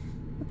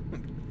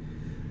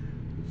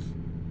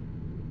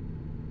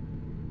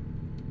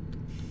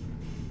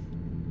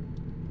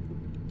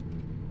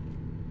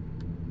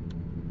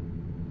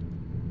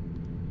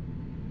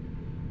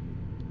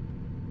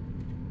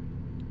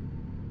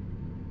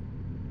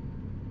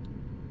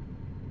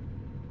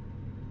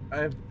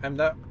 I'm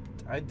not.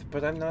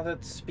 But I'm not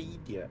at speed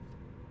yet.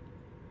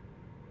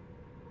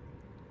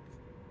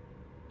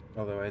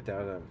 Although I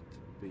doubt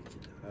it.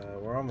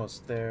 We're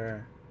almost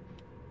there.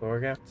 But we're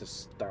gonna have to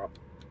stop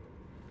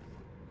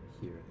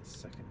here in a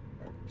second.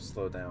 Or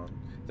slow down.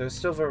 There's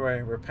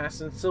Silverware. We're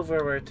passing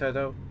Silverware,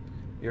 Tedo.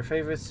 Your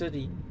favorite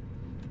city.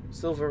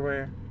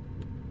 Silverware.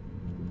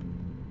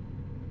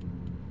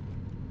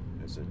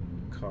 There's a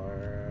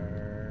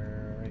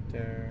car right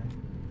there.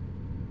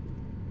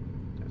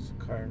 There's a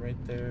car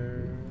right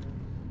there.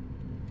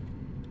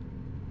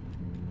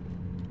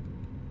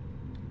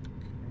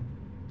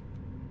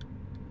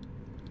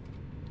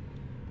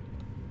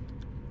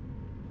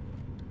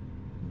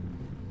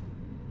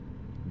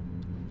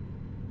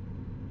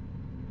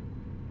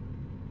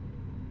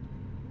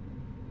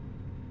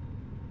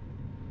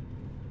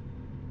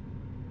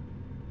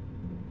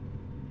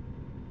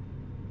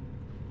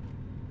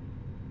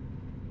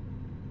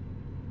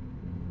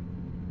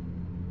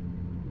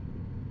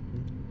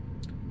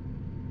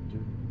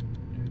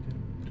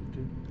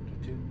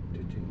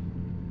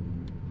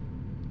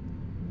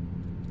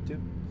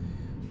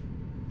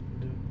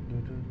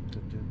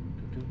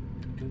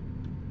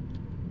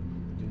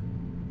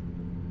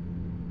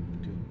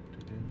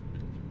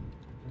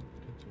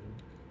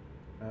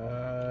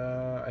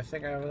 I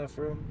think I have enough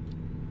room.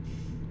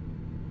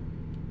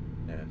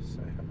 Yes,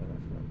 I have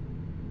enough room.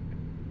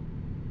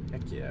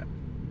 Heck yeah.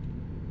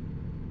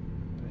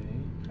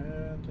 I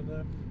had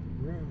enough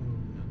room.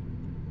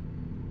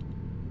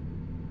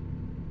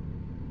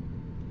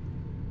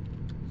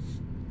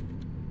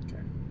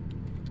 Okay.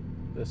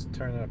 Let's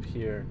turn up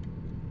here.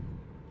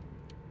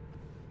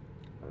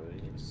 Oh,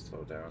 we need to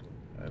slow down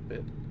a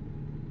bit.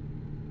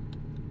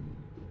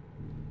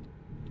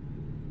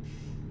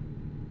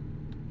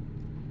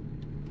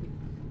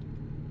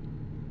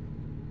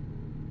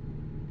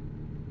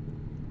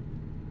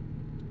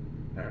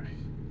 Alright.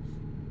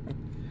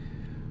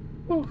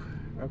 Whew,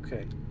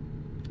 okay.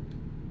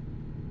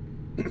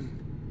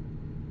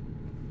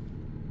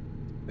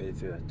 Made it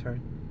through that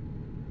turn.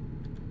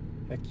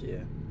 Heck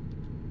yeah.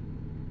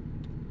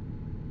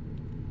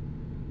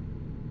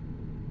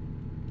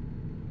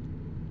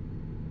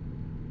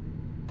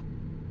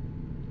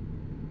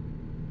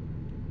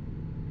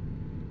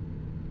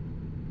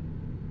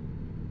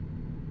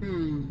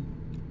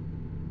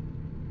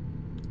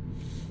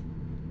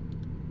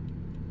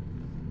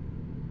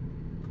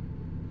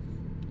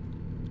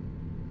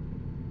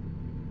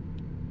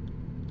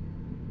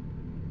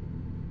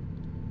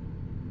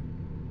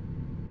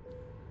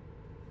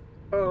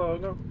 Oh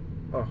no.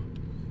 Oh.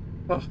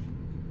 Oh.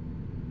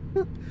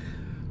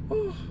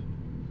 Oh.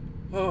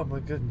 Oh my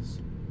goodness.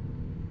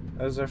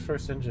 That was our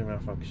first engine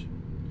malfunction.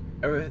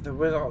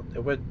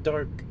 It went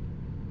dark.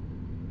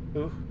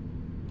 Ooh.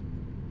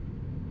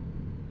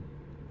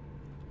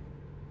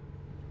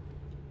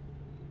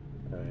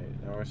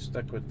 Alright, now we're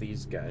stuck with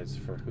these guys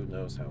for who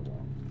knows how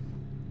long.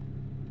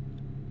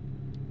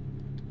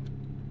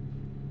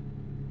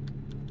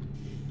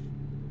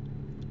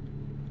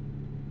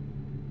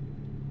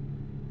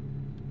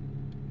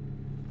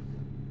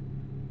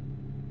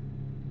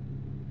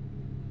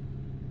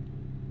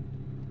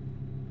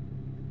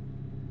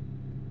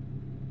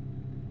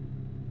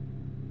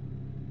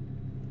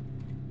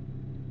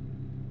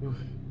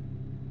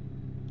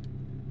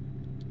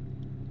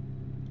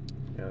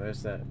 Yeah,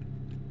 there's that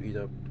beat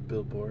up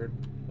billboard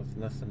with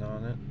nothing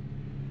on it.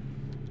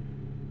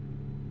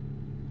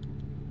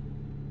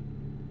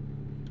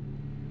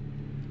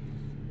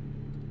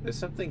 There's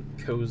something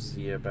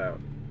cozy about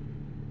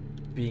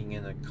being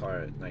in a car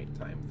at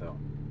nighttime, though.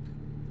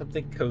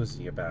 Something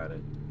cozy about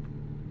it.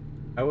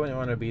 I wouldn't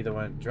want to be the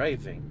one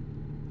driving,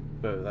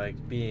 but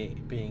like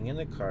being in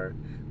a car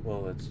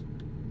while it's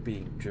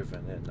being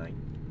driven at night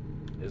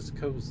is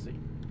cozy.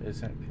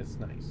 It's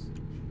nice.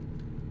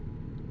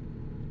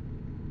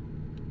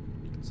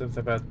 Something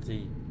about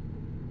the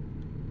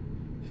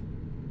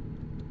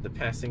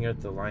passing out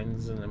the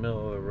lines in the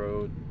middle of the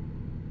road.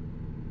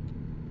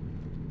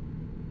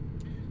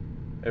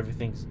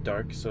 Everything's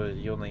dark, so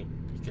you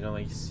can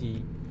only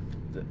see.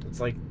 It's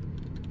like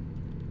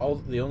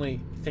the only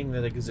thing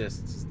that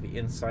exists is the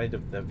inside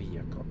of the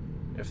vehicle,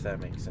 if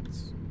that makes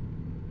sense.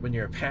 When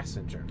you're a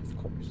passenger, of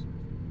course.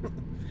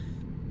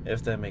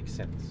 If that makes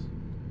sense.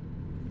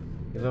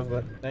 You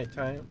love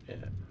nighttime? Yeah.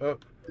 Oh,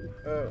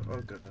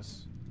 oh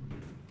goodness.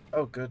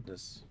 Oh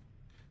goodness.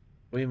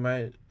 We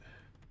might.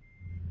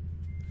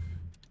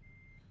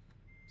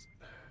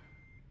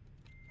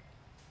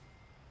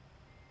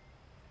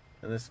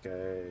 And this guy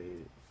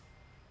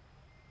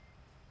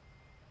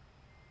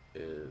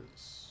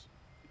is.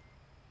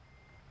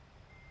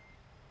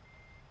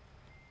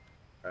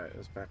 Alright,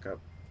 let's back up.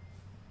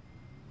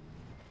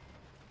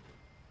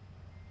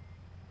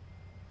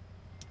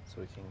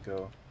 So we can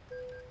go.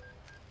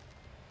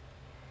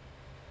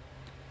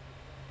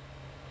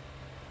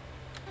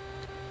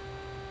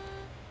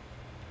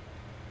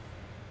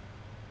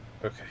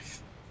 Okay.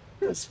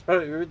 It's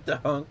probably rude to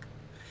honk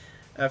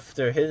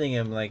after hitting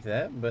him like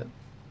that, but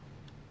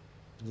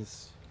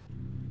it's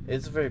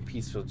a very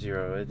peaceful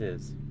Jiro, it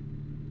is.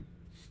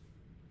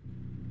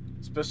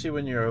 Especially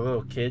when you're a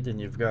little kid and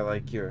you've got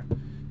like your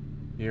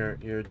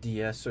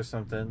DS or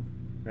something,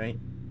 right?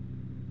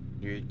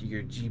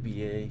 Your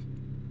GBA.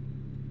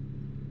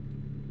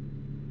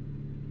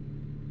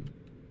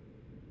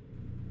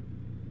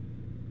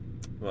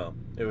 Well,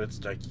 it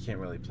would like you can't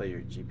really play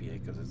your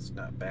GBA because it's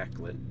not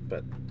backlit,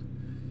 but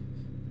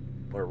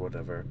or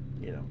whatever,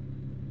 you know.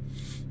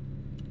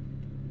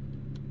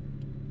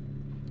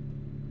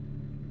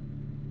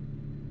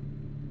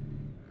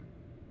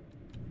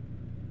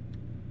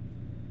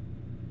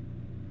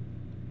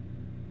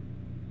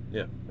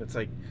 Yeah, it's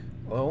like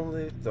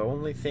the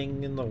only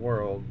thing in the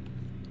world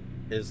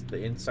is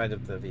the inside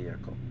of the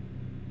vehicle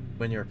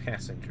when you're a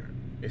passenger.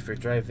 If you're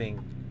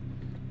driving,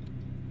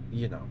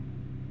 you know,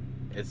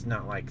 it's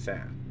not like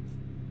that.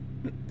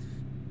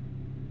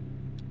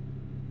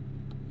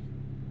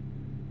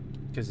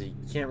 Because you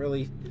can't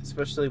really,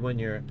 especially when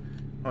you're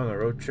on a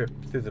road trip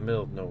through the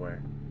middle of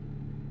nowhere.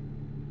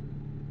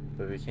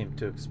 But it became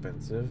too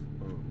expensive.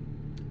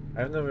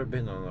 I've never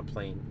been on a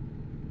plane.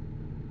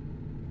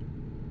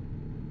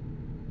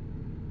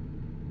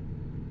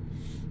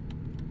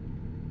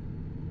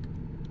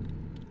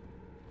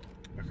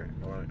 Okay,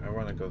 I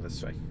want to go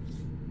this way.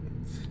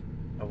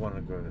 I want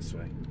to go this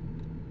way.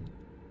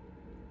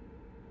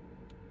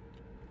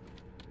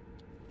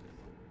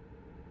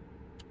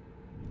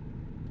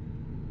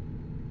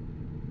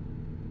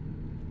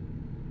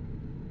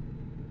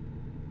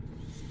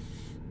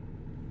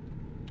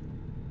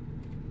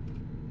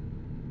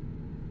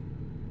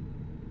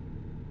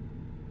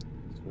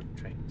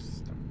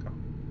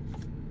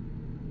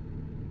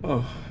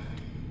 Oh,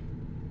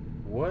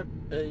 what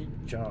a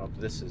job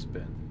this has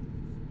been.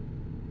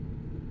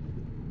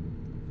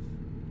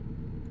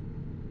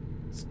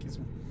 Excuse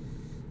me.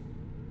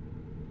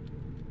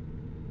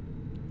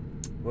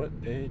 What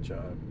a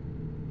job.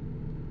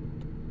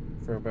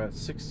 For about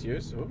 6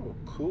 years. Oh,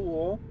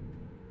 cool.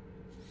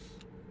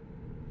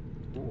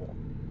 Cool.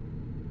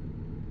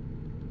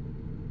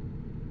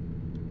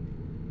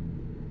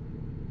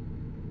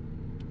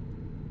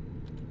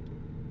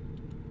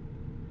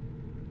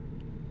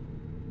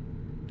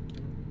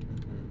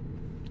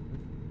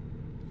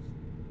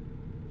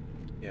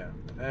 Yeah,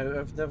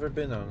 I've never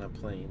been on a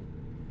plane.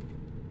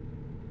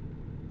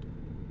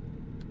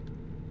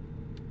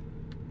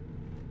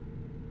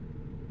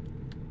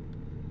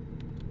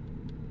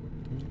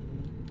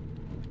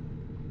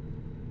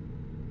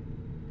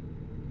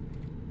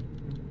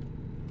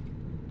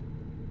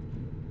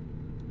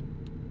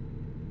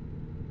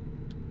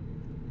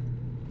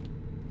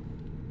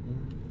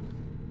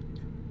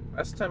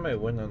 Last time I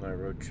went on a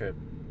road trip,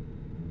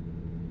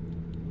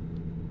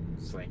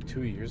 it's like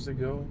 2 years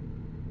ago,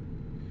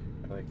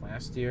 or like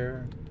last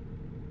year.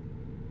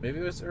 Maybe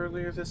it was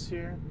earlier this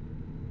year.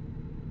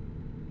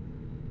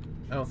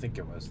 I don't think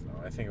it was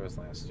though. I think it was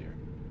last year.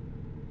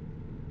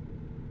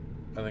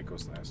 I think it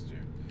was last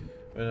year.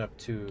 Went up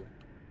to.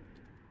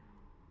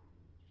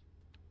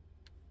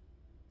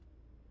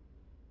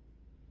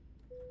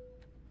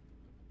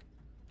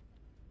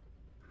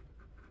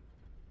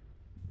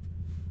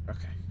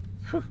 Okay.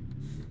 Whew.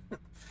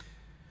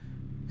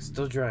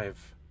 Still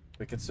drive.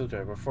 We can still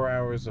drive. We're 4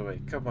 hours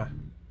away. Come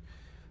on.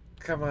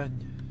 Come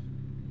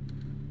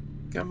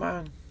on. Come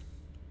on.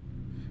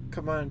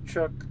 Come on,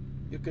 truck.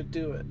 You could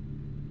do it.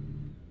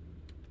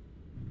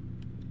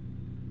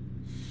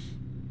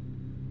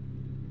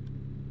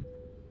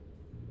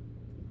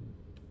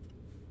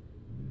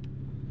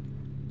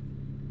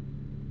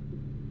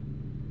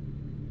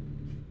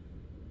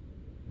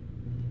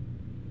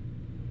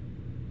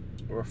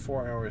 We're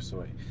 4 hours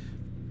away.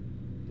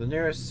 The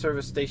nearest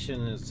service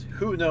station is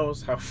who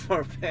knows how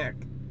far back.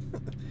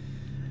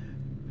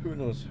 Who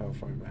knows how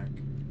far back.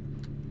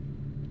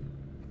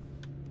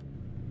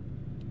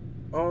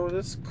 Oh,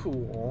 that's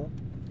cool.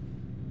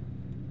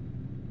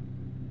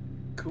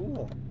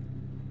 Cool.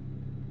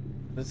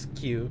 That's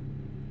cute.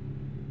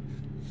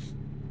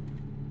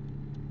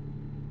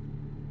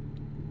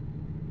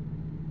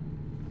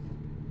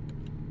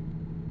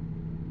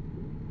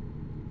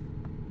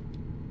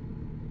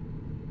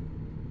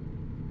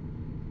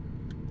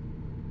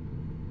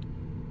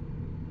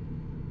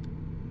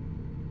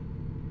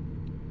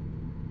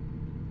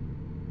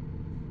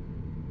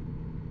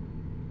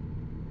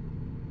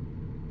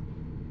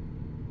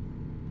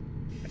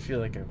 feel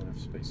like I won't have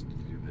space to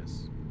do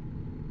this.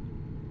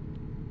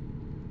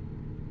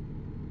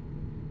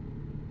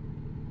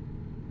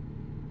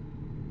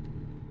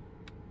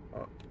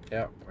 Oh,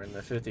 yeah, we're in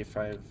the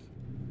 55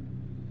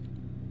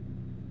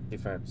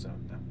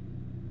 zone now.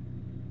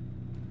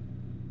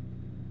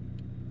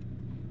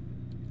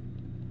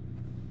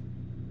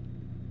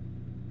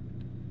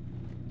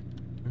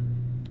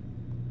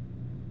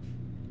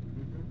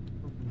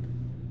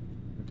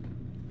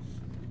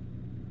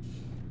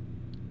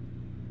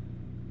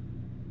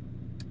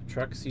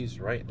 Truck sees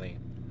right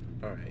lane.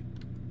 Alright.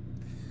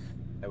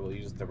 I will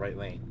use the right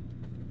lane.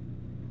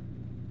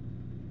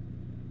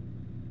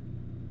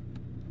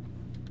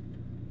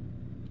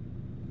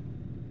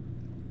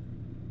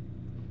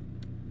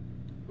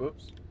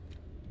 Whoops.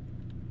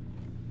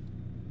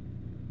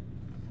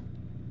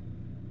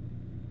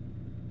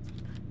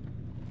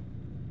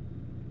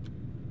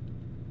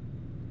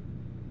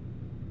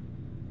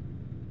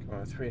 Come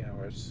on, 3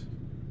 hours.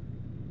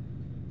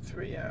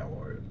 3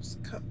 hours,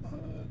 come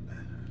on.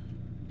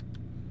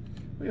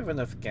 We have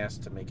enough gas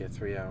to make it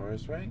 3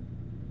 hours, right?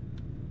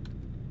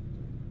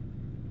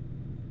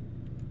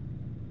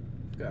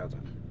 God.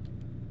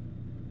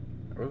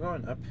 Are we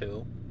going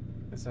uphill?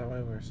 Is that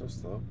why we're so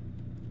slow?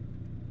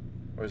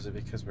 Or is it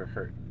because we're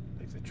hurt?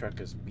 Like the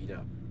truck is beat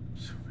up,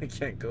 so we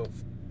can't go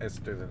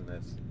faster than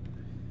this.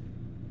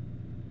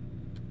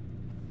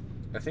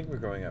 I think we're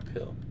going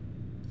uphill.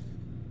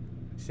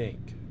 I think.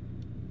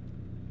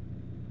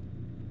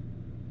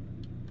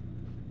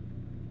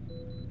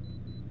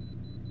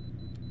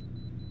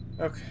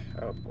 Okay,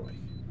 oh boy.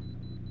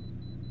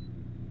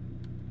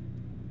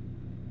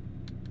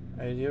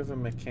 Do you have a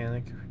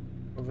mechanic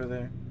over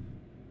there?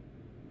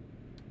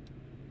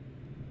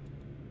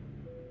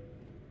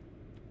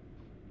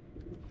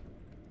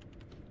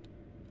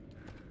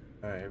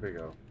 Alright, here we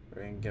go.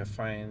 We're gonna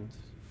find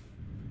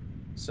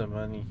some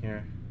money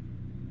here.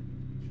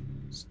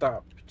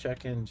 Stop,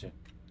 check engine.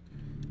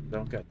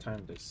 Don't got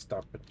time to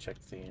stop and check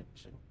the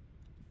engine.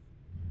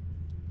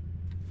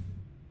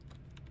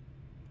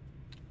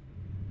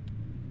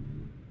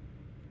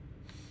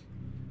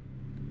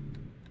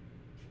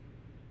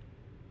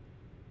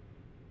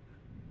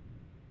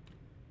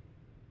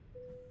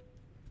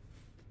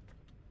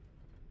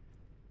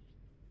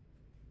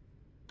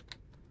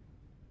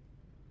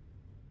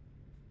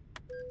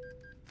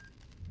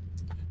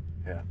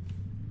 Yeah.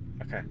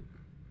 Okay.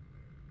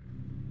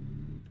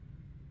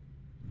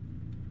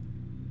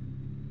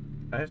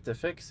 I have to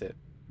fix it.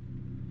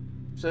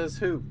 Says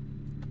who?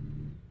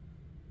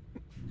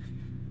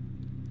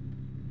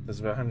 Does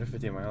about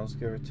 150 miles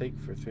give or take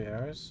for 3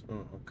 hours?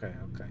 Oh, okay,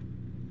 okay.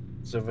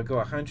 So if we go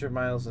 100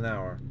 miles an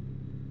hour,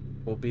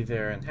 we'll be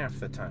there in half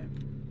the time.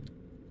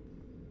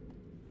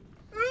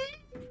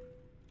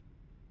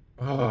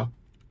 Oh.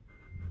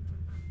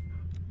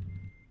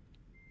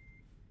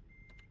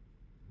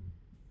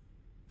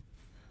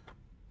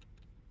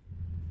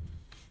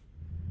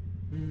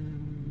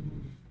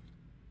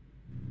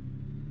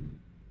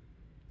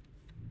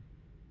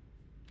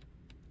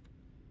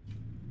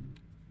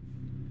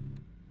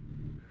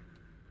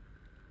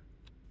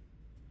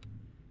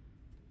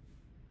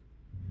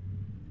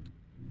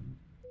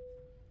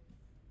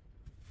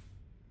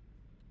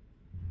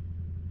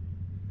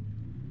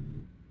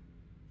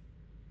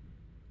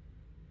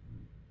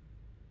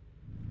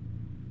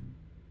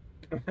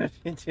 How do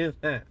you do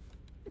that?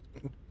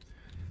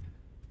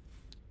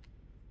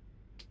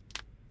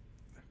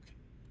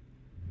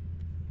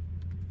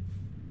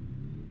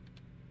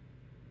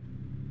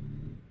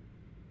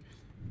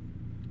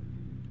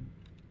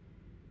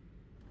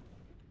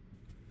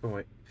 Oh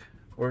wait,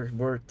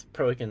 we're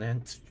probably gonna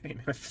end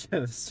stream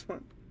after this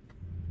one.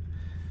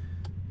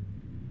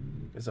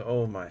 Cause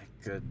oh my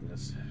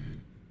goodness,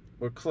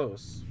 we're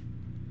close.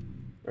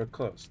 We're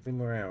close. 3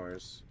 more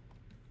hours.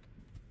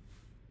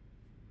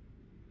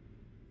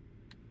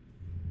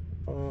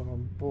 Oh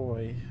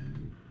boy.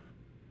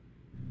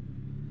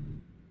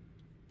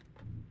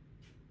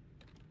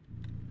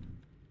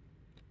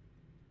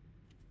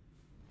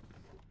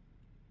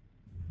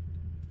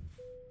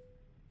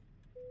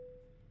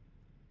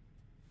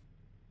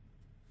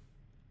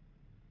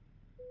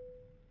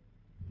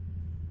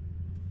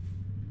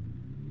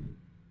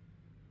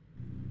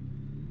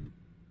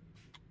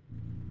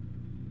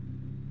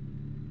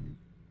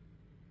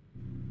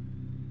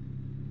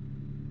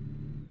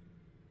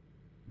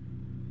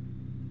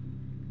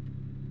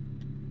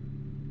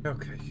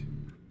 Okay.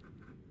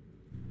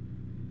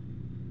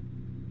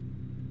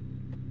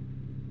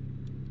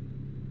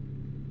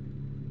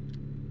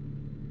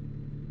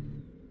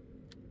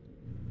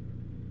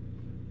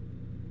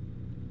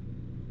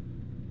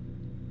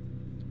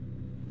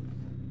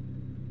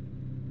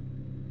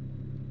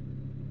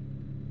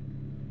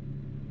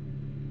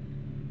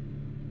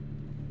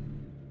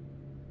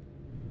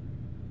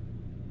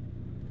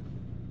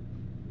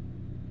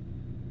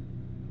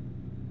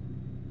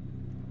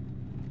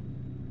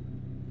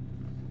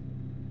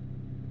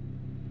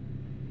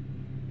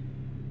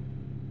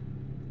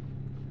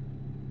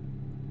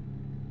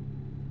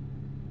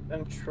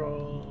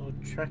 Central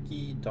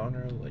Truckee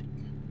Donner Lake.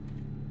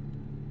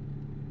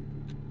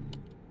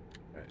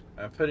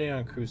 I'm putting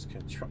on cruise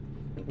control.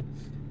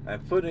 I'm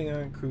putting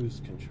on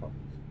cruise control.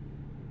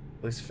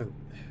 At least for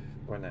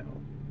now.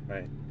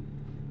 Right.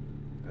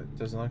 It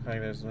doesn't look like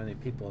there's many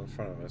people in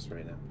front of us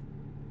right now.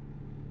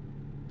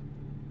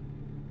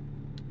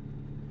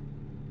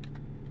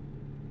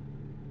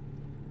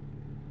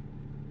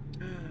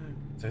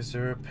 There's a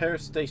repair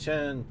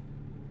station.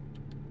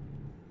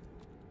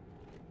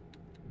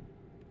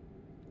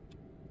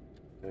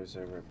 There's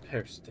a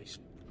repair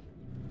station.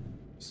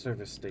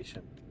 Service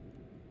station.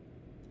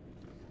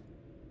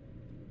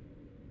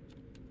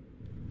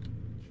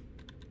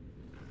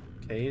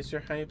 Okay, is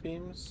your high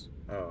beams?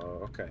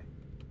 Oh, okay.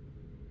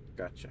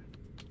 Gotcha.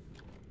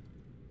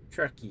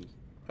 Truckee.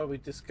 Oh, we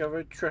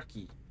discovered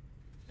Truckee.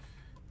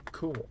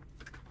 Cool.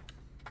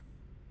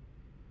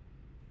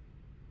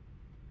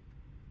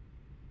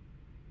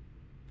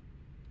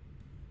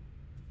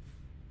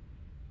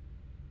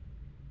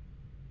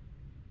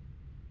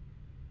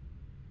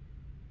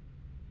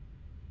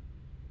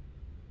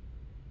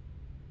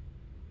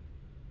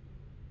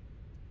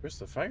 Where's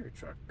the fire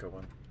truck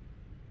going?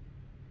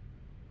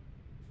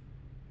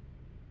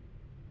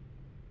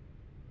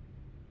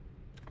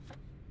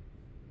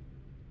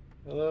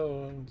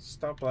 Hello,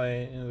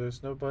 stoplight.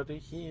 There's nobody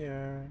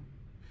here.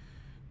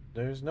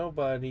 There's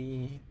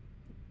nobody.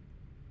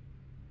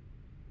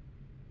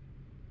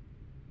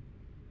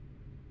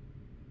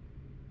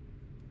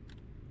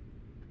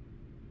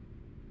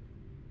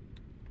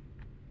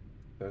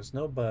 There's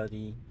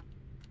nobody.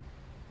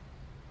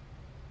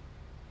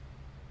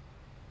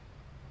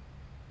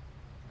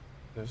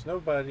 There's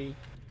nobody.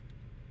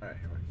 Alright,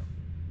 here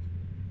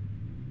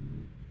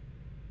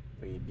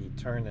we go. We be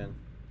turning.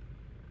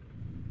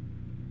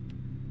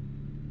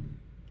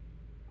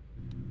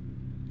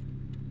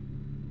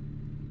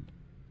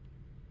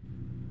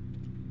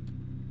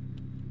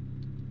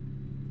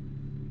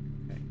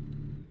 Okay.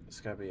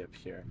 It's gotta be up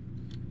here.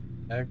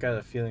 I've got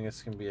a feeling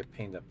it's gonna be a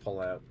pain to pull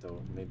out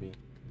though, maybe.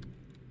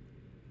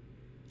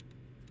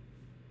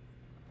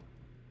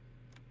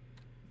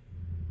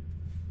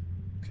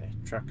 Okay,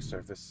 truck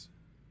service.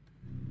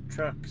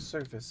 Truck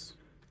service.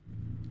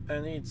 I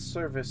need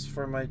service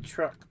for my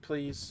truck,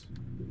 please.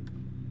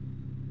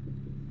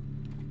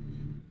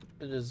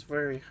 It is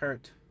very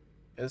hurt.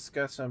 It's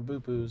got some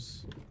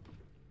boo-boos. Okay.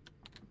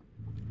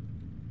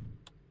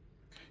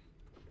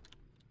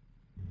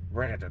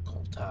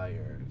 Radical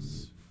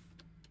tires.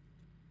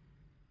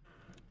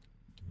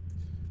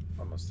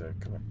 Almost there,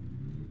 come on.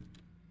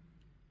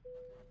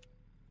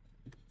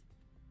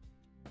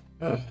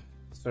 Ugh,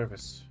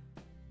 service.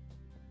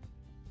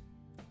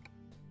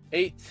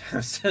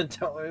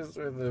 $8,000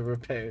 for the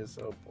repairs.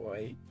 Oh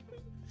boy.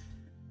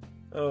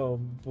 Oh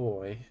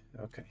boy.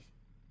 Okay.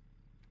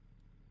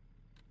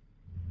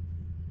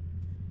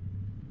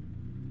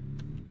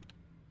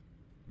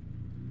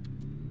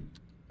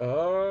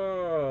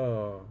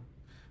 Oh,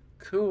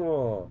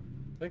 cool.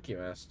 Thank you,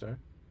 Master.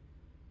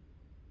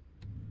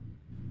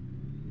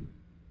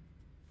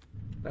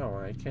 Now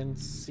I can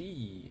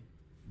see.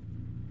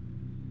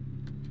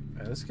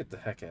 Alright, let's get the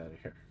heck out of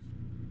here.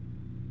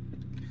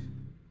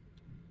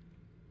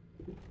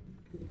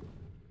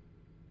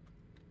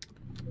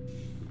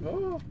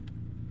 Oh.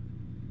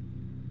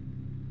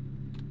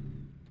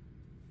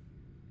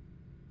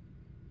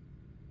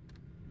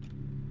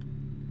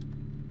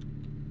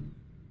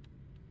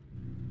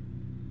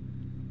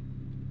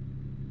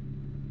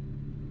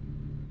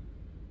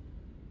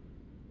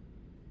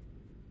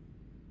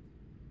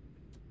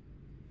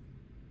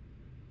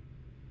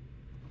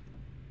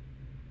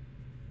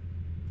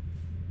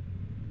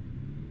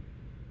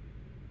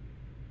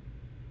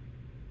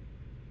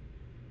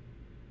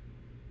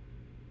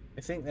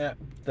 I think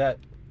that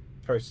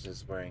person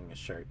is wearing a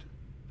shirt.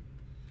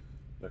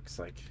 Looks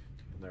like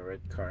in the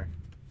red car.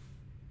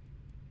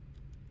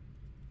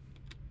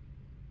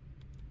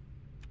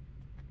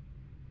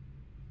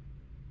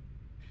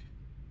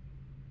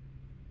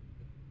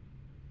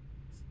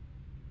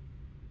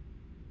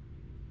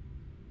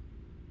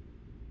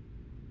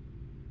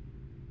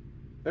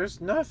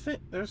 There's nothing.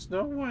 There's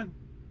no one.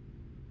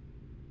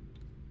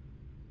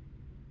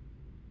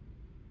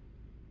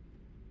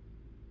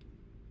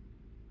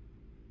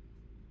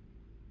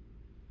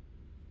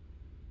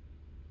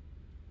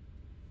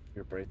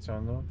 Your brakes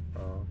on though?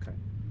 Oh, okay.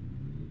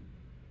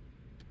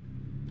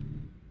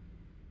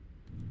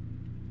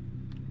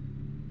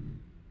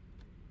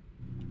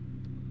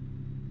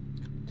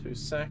 To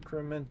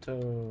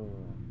Sacramento.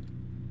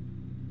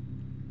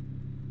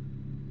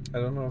 I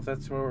don't know if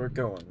that's where we're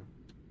going,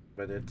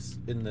 but it's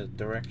in the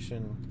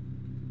direction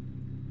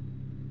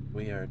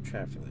we are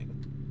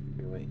traveling.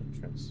 Freeway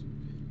entrance.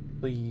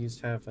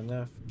 Please have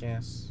enough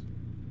gas.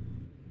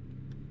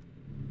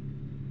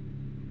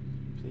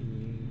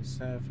 Please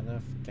have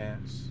enough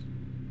gas.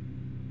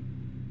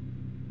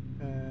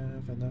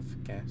 Have enough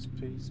gas,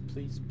 please,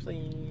 please,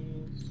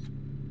 please.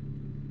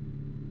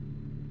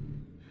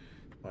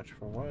 Watch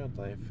for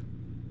wildlife.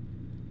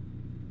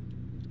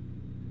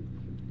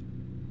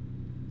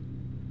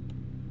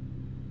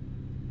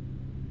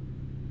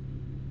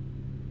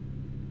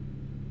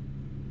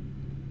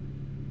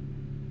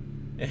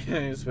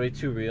 It's way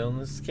too real in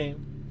this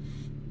game.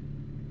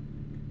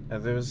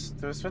 There was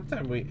one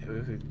time we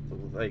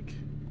like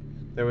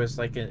there was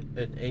like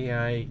an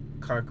AI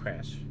car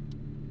crash.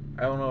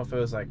 I don't know if it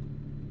was like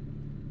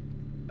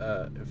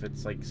if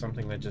it's like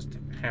something that just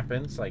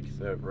happens, like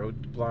the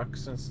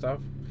roadblocks and stuff,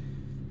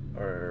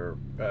 or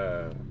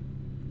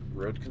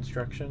road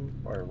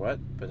construction or what,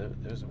 but it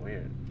was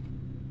weird.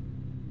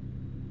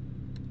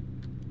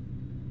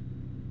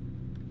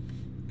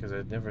 Because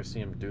I'd never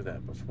seen him do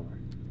that before.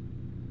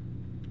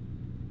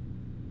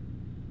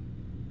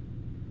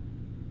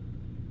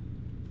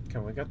 Okay,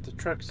 we got the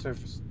truck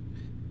surface.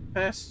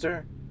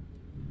 Faster!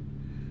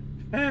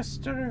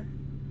 Faster!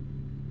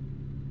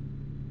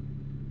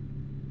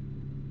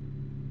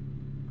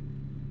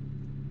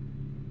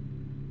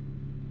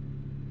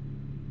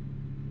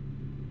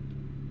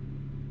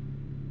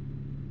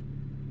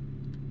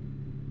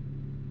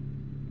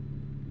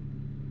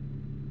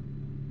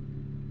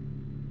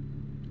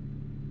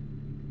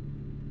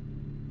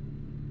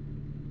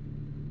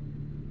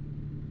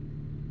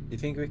 You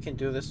think we can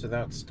do this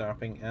without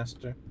stopping,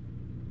 Aster?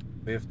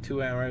 We have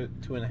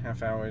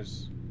 2.5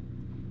 hours,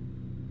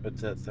 but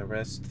the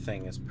rest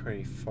thing is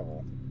pretty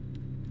full.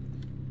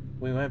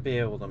 We might be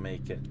able to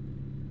make it.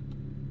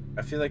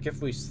 I feel like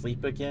if we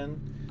sleep again,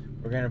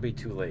 we're gonna be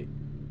too late.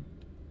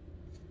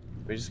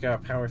 We just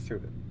gotta power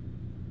through it.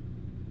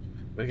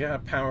 We gotta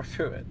power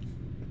through it.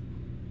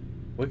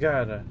 We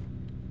gotta.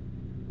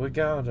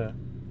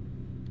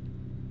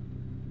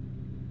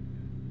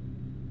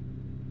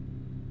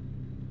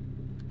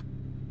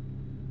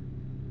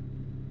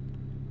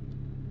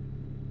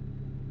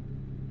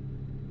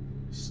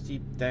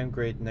 Steep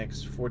downgrade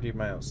next 40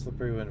 miles.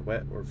 Slippery when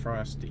wet or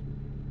frosty.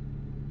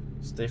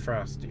 Stay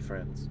frosty,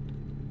 friends.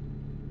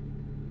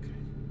 Okay.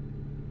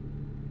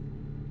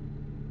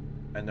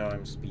 I know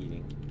I'm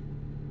speeding.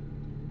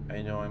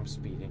 I know I'm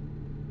speeding.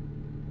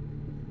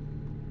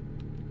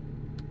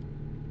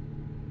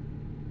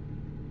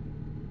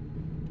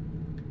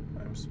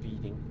 I'm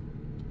speeding.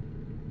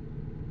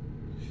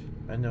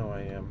 I know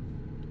I am.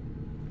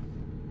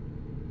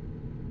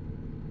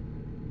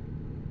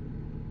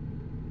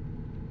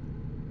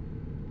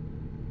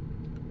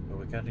 But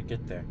we gotta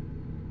get there.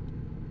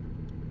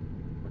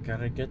 We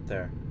gotta get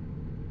there.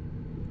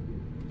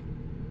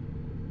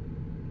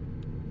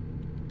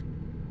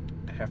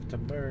 I have to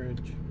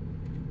merge.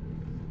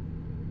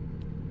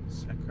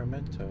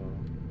 Sacramento.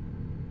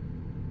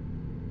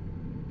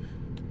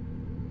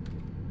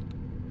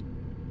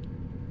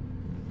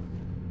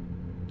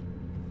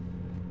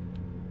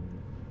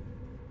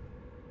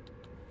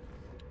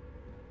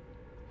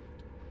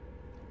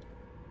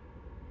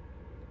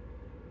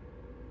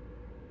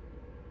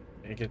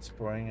 It gets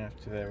boring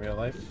after that real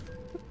life.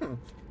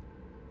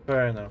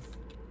 Fair enough.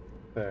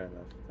 Fair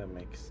enough. That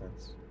makes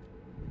sense.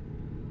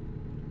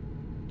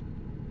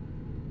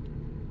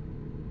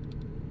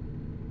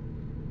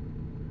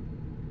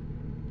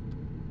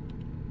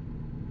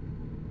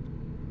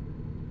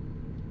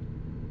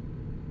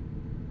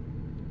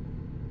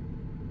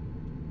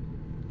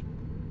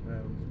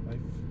 Life.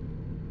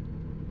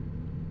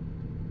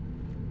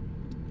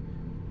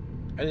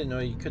 I didn't know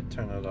you could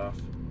turn it off.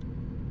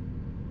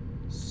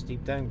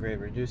 Steep downgrade,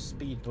 reduce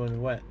speed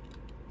when wet.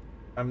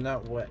 I'm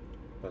not wet,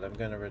 but I'm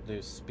gonna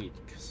reduce speed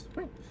because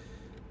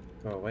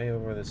go way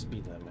over the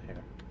speed limit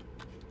here.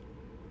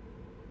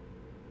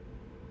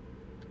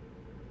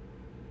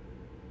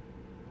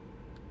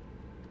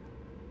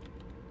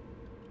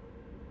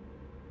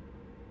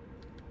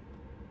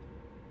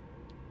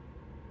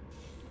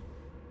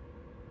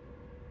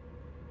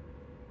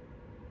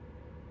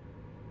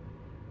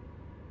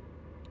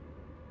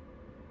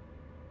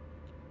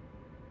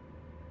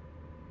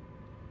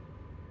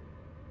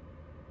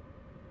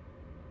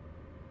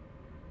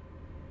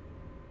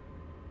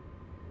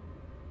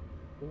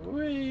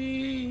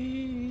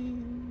 Whee!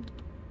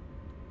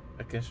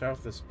 I can show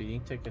off the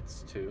speeding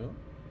tickets too.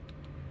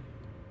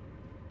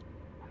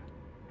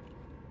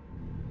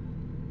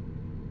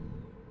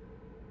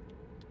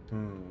 I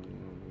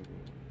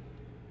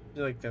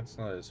feel like that's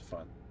not as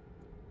fun.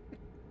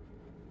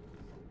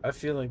 I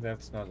feel like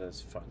that's not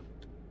as fun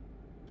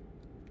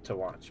to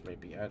watch,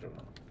 maybe. I don't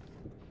know.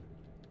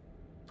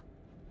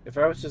 If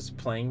I was just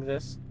playing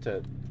this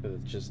to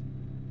just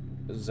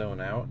zone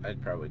out,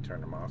 I'd probably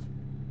turn them off.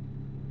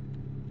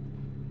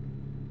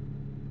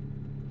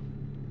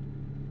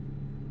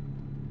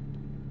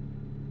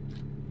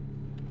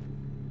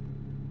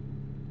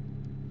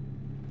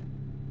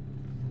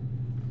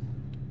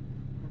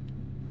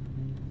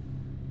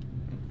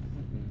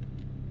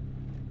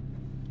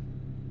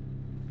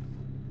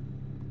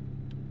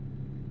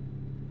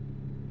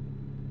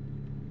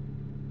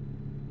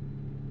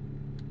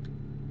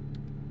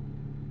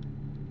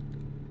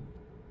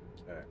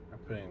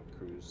 Putting on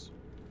cruise.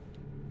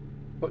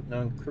 Putting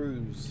on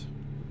cruise.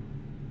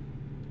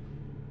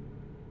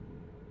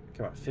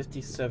 Come on,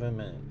 57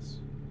 minutes.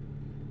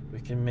 We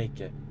can make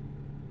it.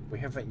 We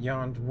haven't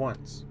yawned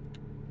once.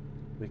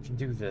 We can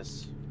do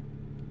this.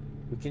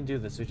 We can do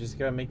this. We just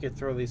gotta make it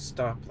through these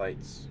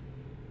stoplights.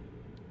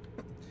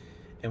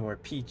 And we're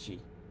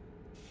peachy.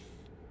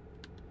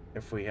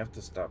 If we have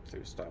to stop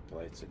through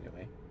stoplights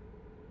anyway.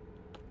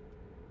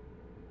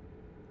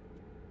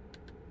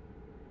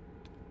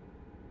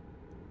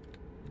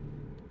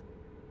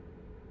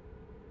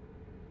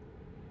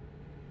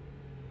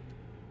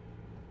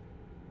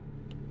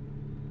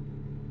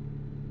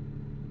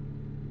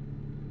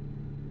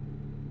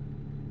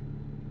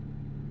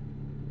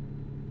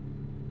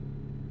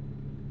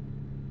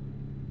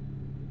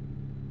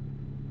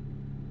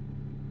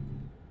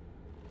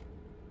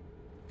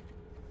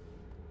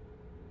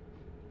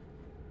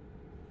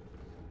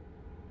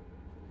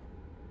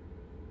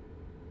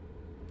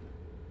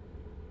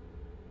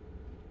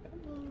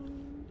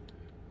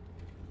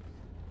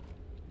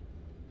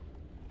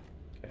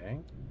 Okay.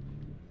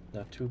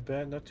 Not too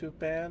bad, not too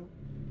bad.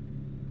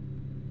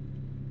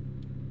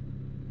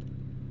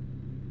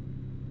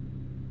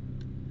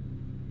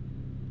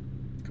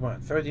 Come on,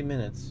 30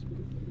 minutes.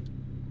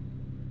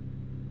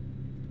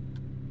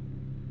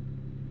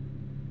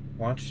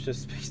 Launch to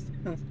space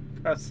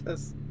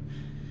process.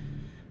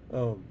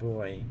 Oh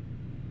boy.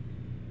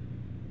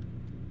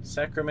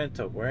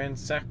 Sacramento. We're in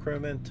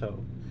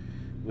Sacramento.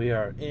 We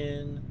are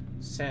in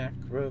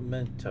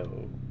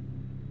Sacramento.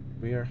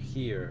 We are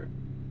here.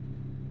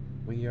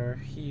 We are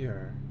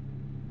here.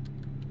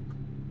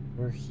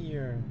 We're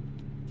here.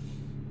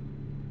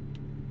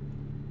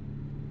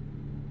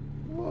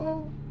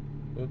 Whoa.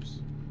 Oops.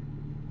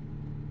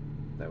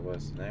 That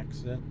was an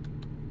accident.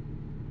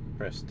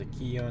 Press the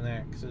key on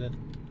accident.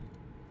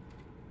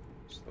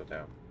 Slow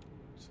down.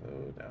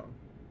 Slow down.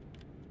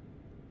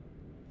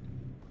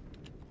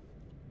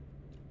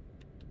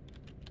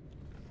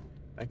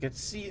 I could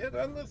see it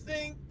on the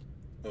thing.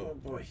 Oh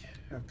boy.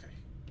 Okay.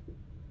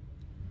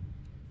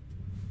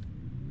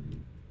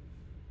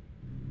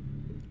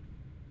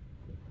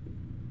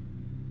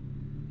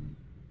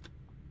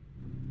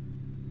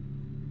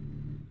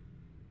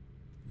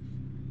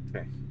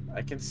 Okay.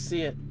 I can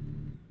see it.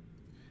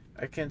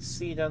 I can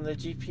see it on the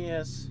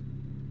GPS.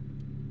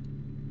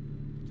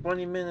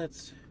 20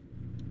 minutes.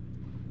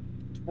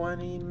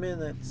 20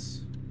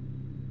 minutes.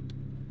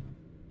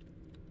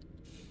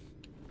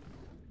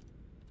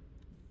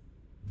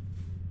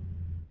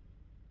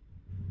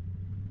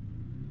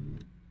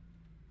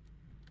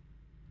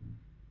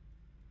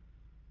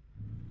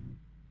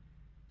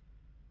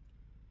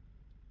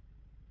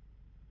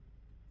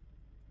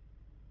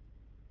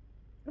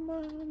 Come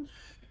on.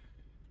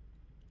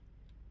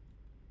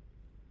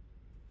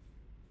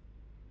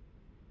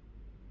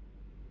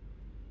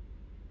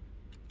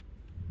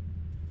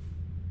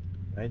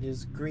 Light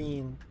is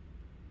green.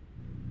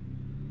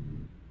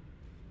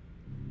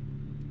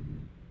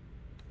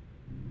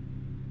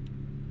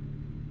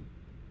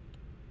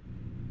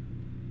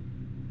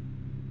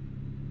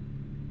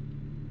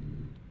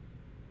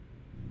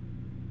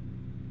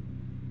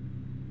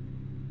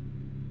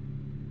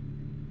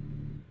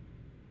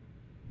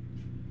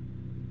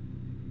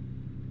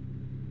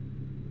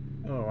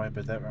 Oh, right,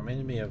 but that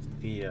reminded me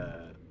of the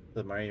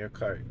Mario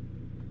Kart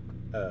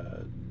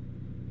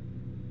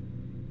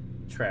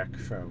track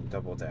from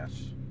Double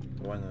Dash,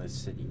 the one in the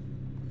city.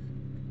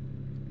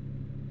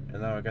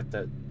 And now I got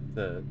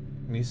the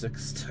music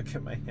stuck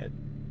in my head.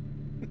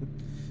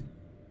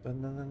 But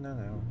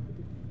no.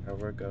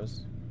 However it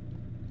goes.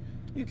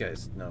 You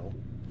guys know.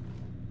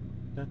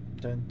 Dun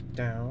dun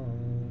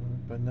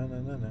down. But no.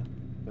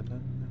 But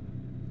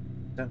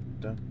dun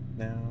dun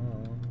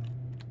down.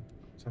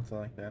 Something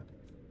like that.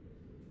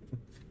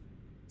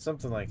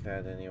 Something like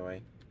that,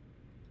 anyway.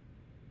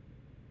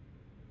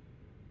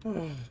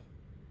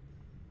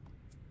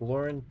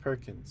 Lauren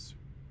Perkins.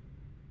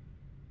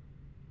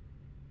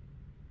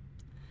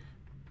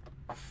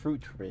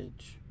 Fruit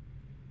Ridge.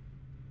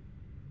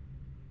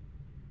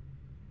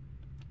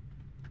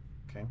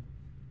 Okay.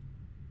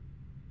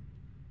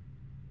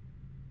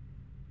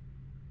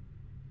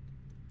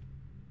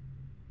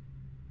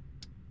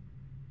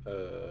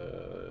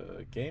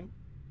 Game?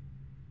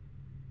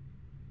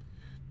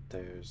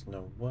 There's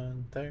no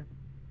one there.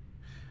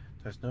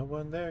 There's no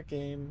one there,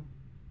 game.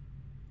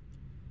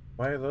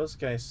 Why are those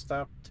guys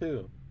stopped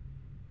too?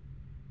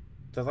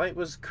 The light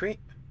was green.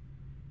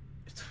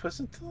 It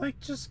wasn't the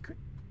light just green.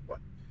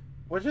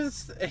 What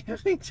is the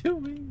AI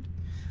doing?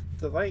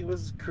 The light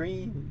was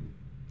green.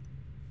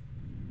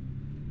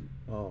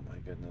 Oh my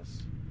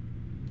goodness.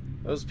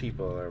 Those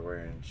people are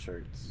wearing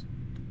shirts.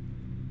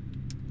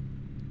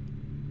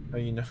 Oh,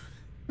 you know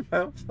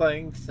about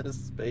flying to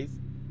space?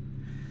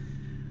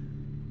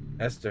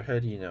 Esther, how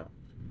do you know?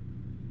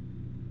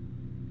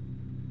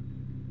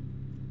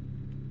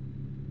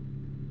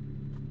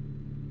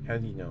 How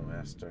do you know,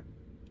 Esther?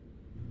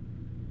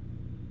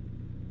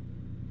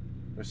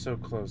 We're so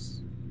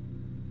close.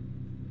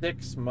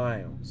 6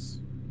 miles.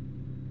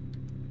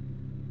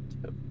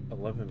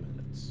 11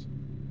 minutes.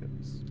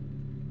 Goodness.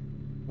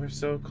 We're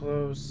so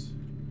close.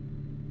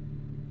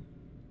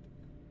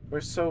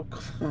 We're so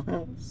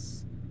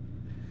close.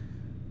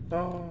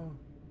 Oh.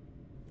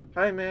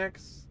 Hi,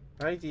 Max.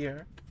 Hi,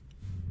 dear.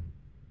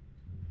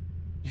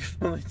 You've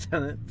only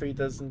done it 3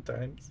 dozen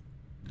times.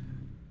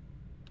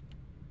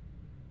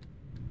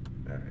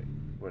 Alright,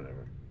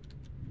 whatever.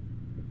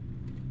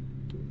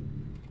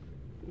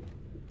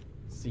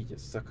 See you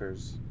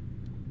suckers.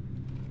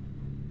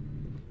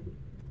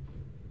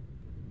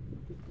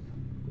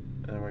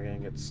 And then we're gonna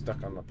get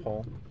stuck on the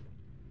pole.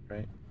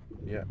 Right?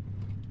 Yeah.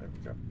 There we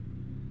go.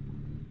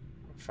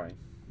 Fine.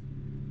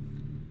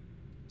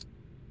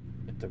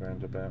 Hit the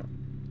roundabout.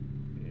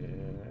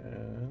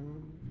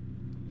 And...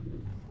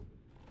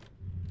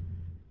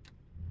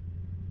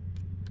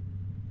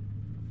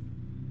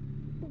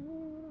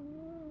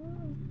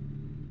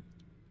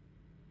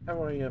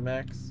 How are you,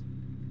 Max?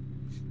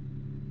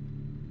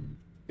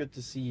 Good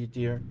to see you,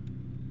 dear.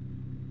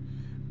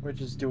 We're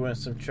just doing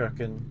some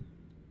trucking.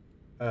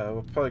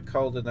 We'll probably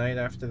call it a night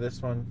after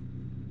this one.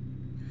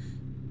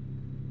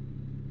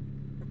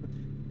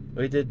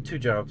 We did 2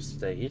 jobs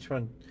today. Each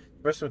one,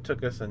 the first one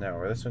took us an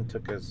hour. This one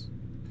took us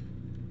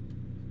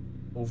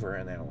over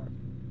an hour.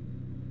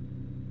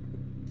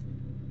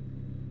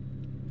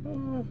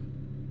 Oh.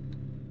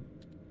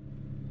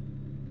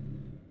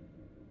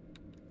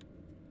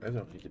 I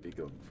don't need to be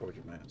going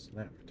 40 miles an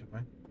hour, do I?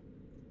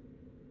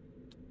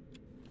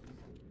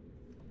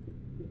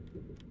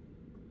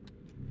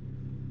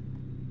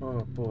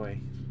 Oh boy.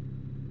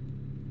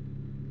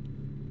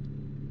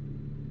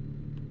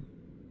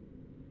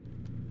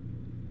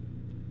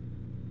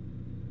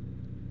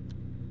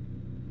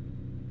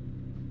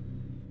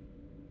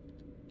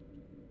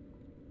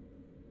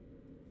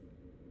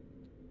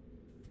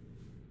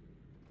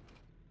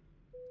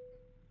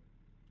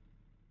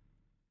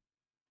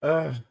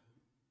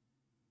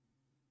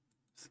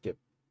 Skip.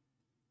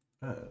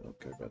 I don't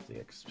care about the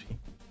XP.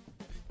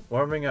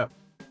 Warming up.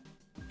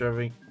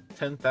 Driving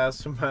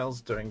 10,000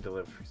 miles during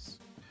deliveries.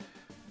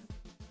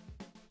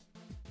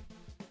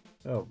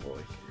 Oh boy.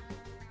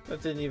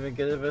 That didn't even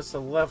give us a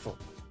level.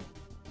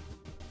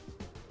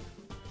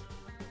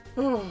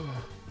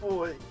 Oh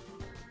boy.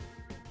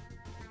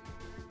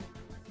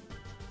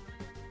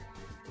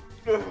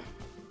 Ugh.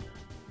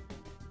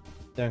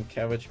 Down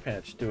Cabbage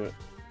Patch, do it.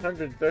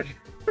 130.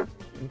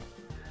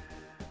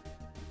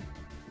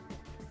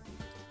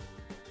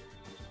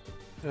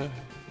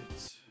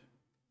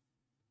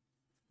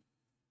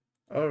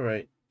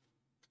 Alright.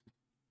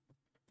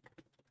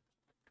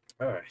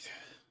 Alright.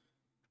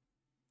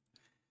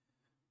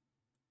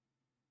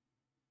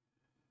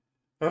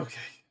 Okay.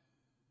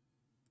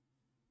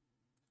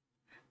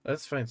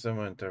 Let's find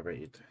someone to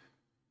raid.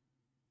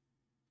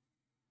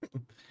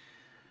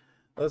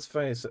 Let's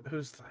find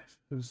who's live.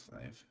 Who's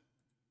live?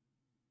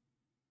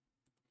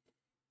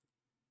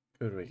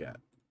 Who do we got?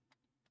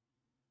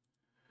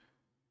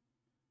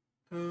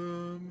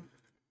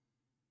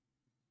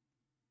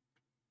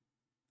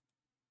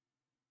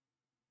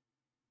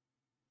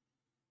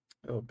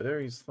 Oh,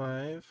 Barry's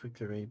live. We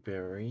could raid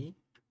Barry.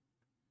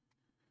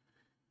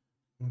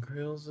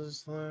 Grills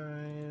is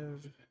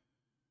live.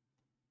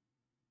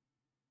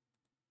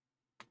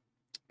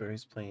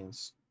 Barry's playing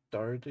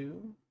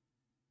Stardew.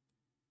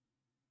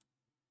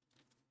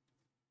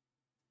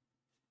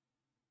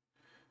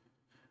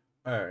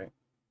 Alright.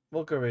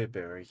 We'll go raid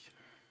Barry.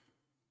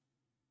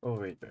 We'll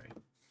raid Barry.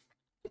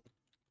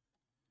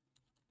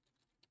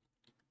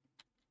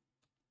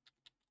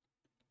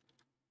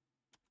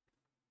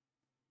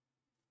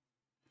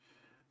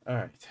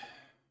 Alright.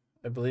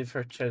 I believe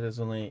her chat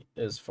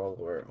is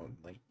follower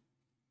only.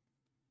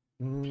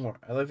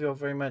 I love you all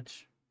very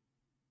much.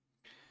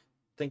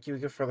 Thank you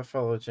for the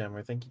follow,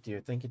 Jammer. Thank you, dear.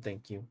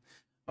 Thank you.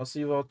 I'll see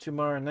you all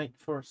tomorrow night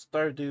for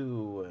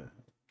Stardew.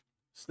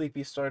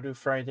 Sleepy Stardew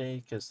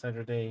Friday, because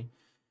Saturday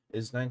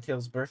is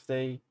Ninetales'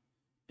 birthday.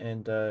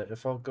 And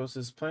if all goes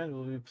as planned,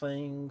 we'll be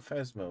playing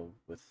Phasmo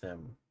with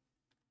them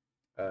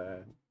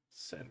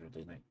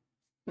Saturday night.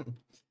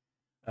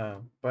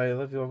 Bye. I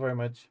love you all very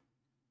much.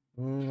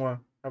 Mwah.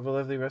 Have a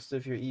lovely rest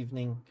of your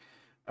evening.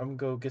 I'm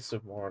gonna go get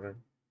some water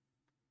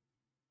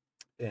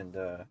and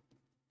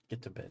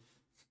get to bed.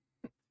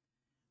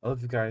 I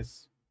love you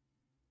guys.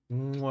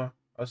 Mwah.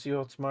 I'll see you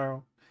all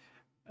tomorrow.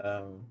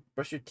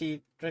 Brush your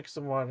teeth, drink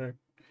some water,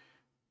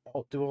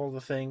 do all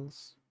the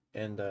things,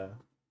 and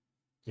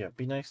yeah,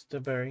 be nice to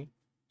Barry.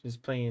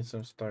 Just playing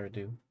some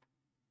Stardew.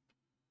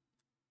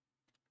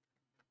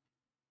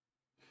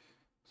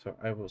 So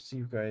I will see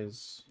you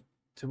guys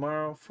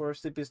tomorrow for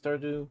Sleepy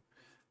Stardew.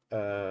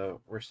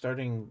 We're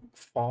starting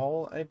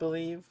fall, I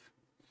believe.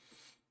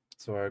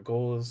 So our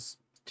goal is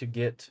to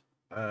get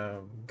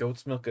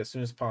goat's milk as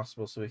soon as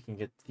possible so we can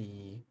get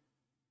the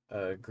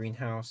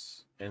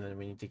greenhouse, and then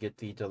we need to get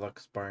the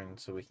deluxe barn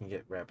so we can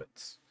get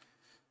rabbits.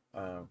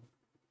 Yeah,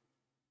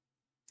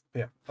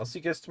 I'll see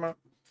you guys tomorrow.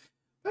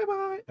 Bye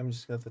bye. I'm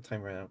just gonna let the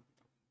timer run out.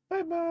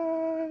 Bye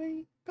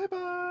bye. Bye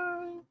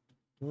bye.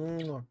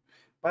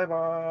 Bye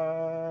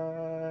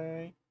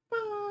bye.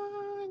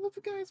 Bye. Love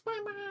you guys.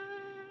 Bye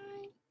bye.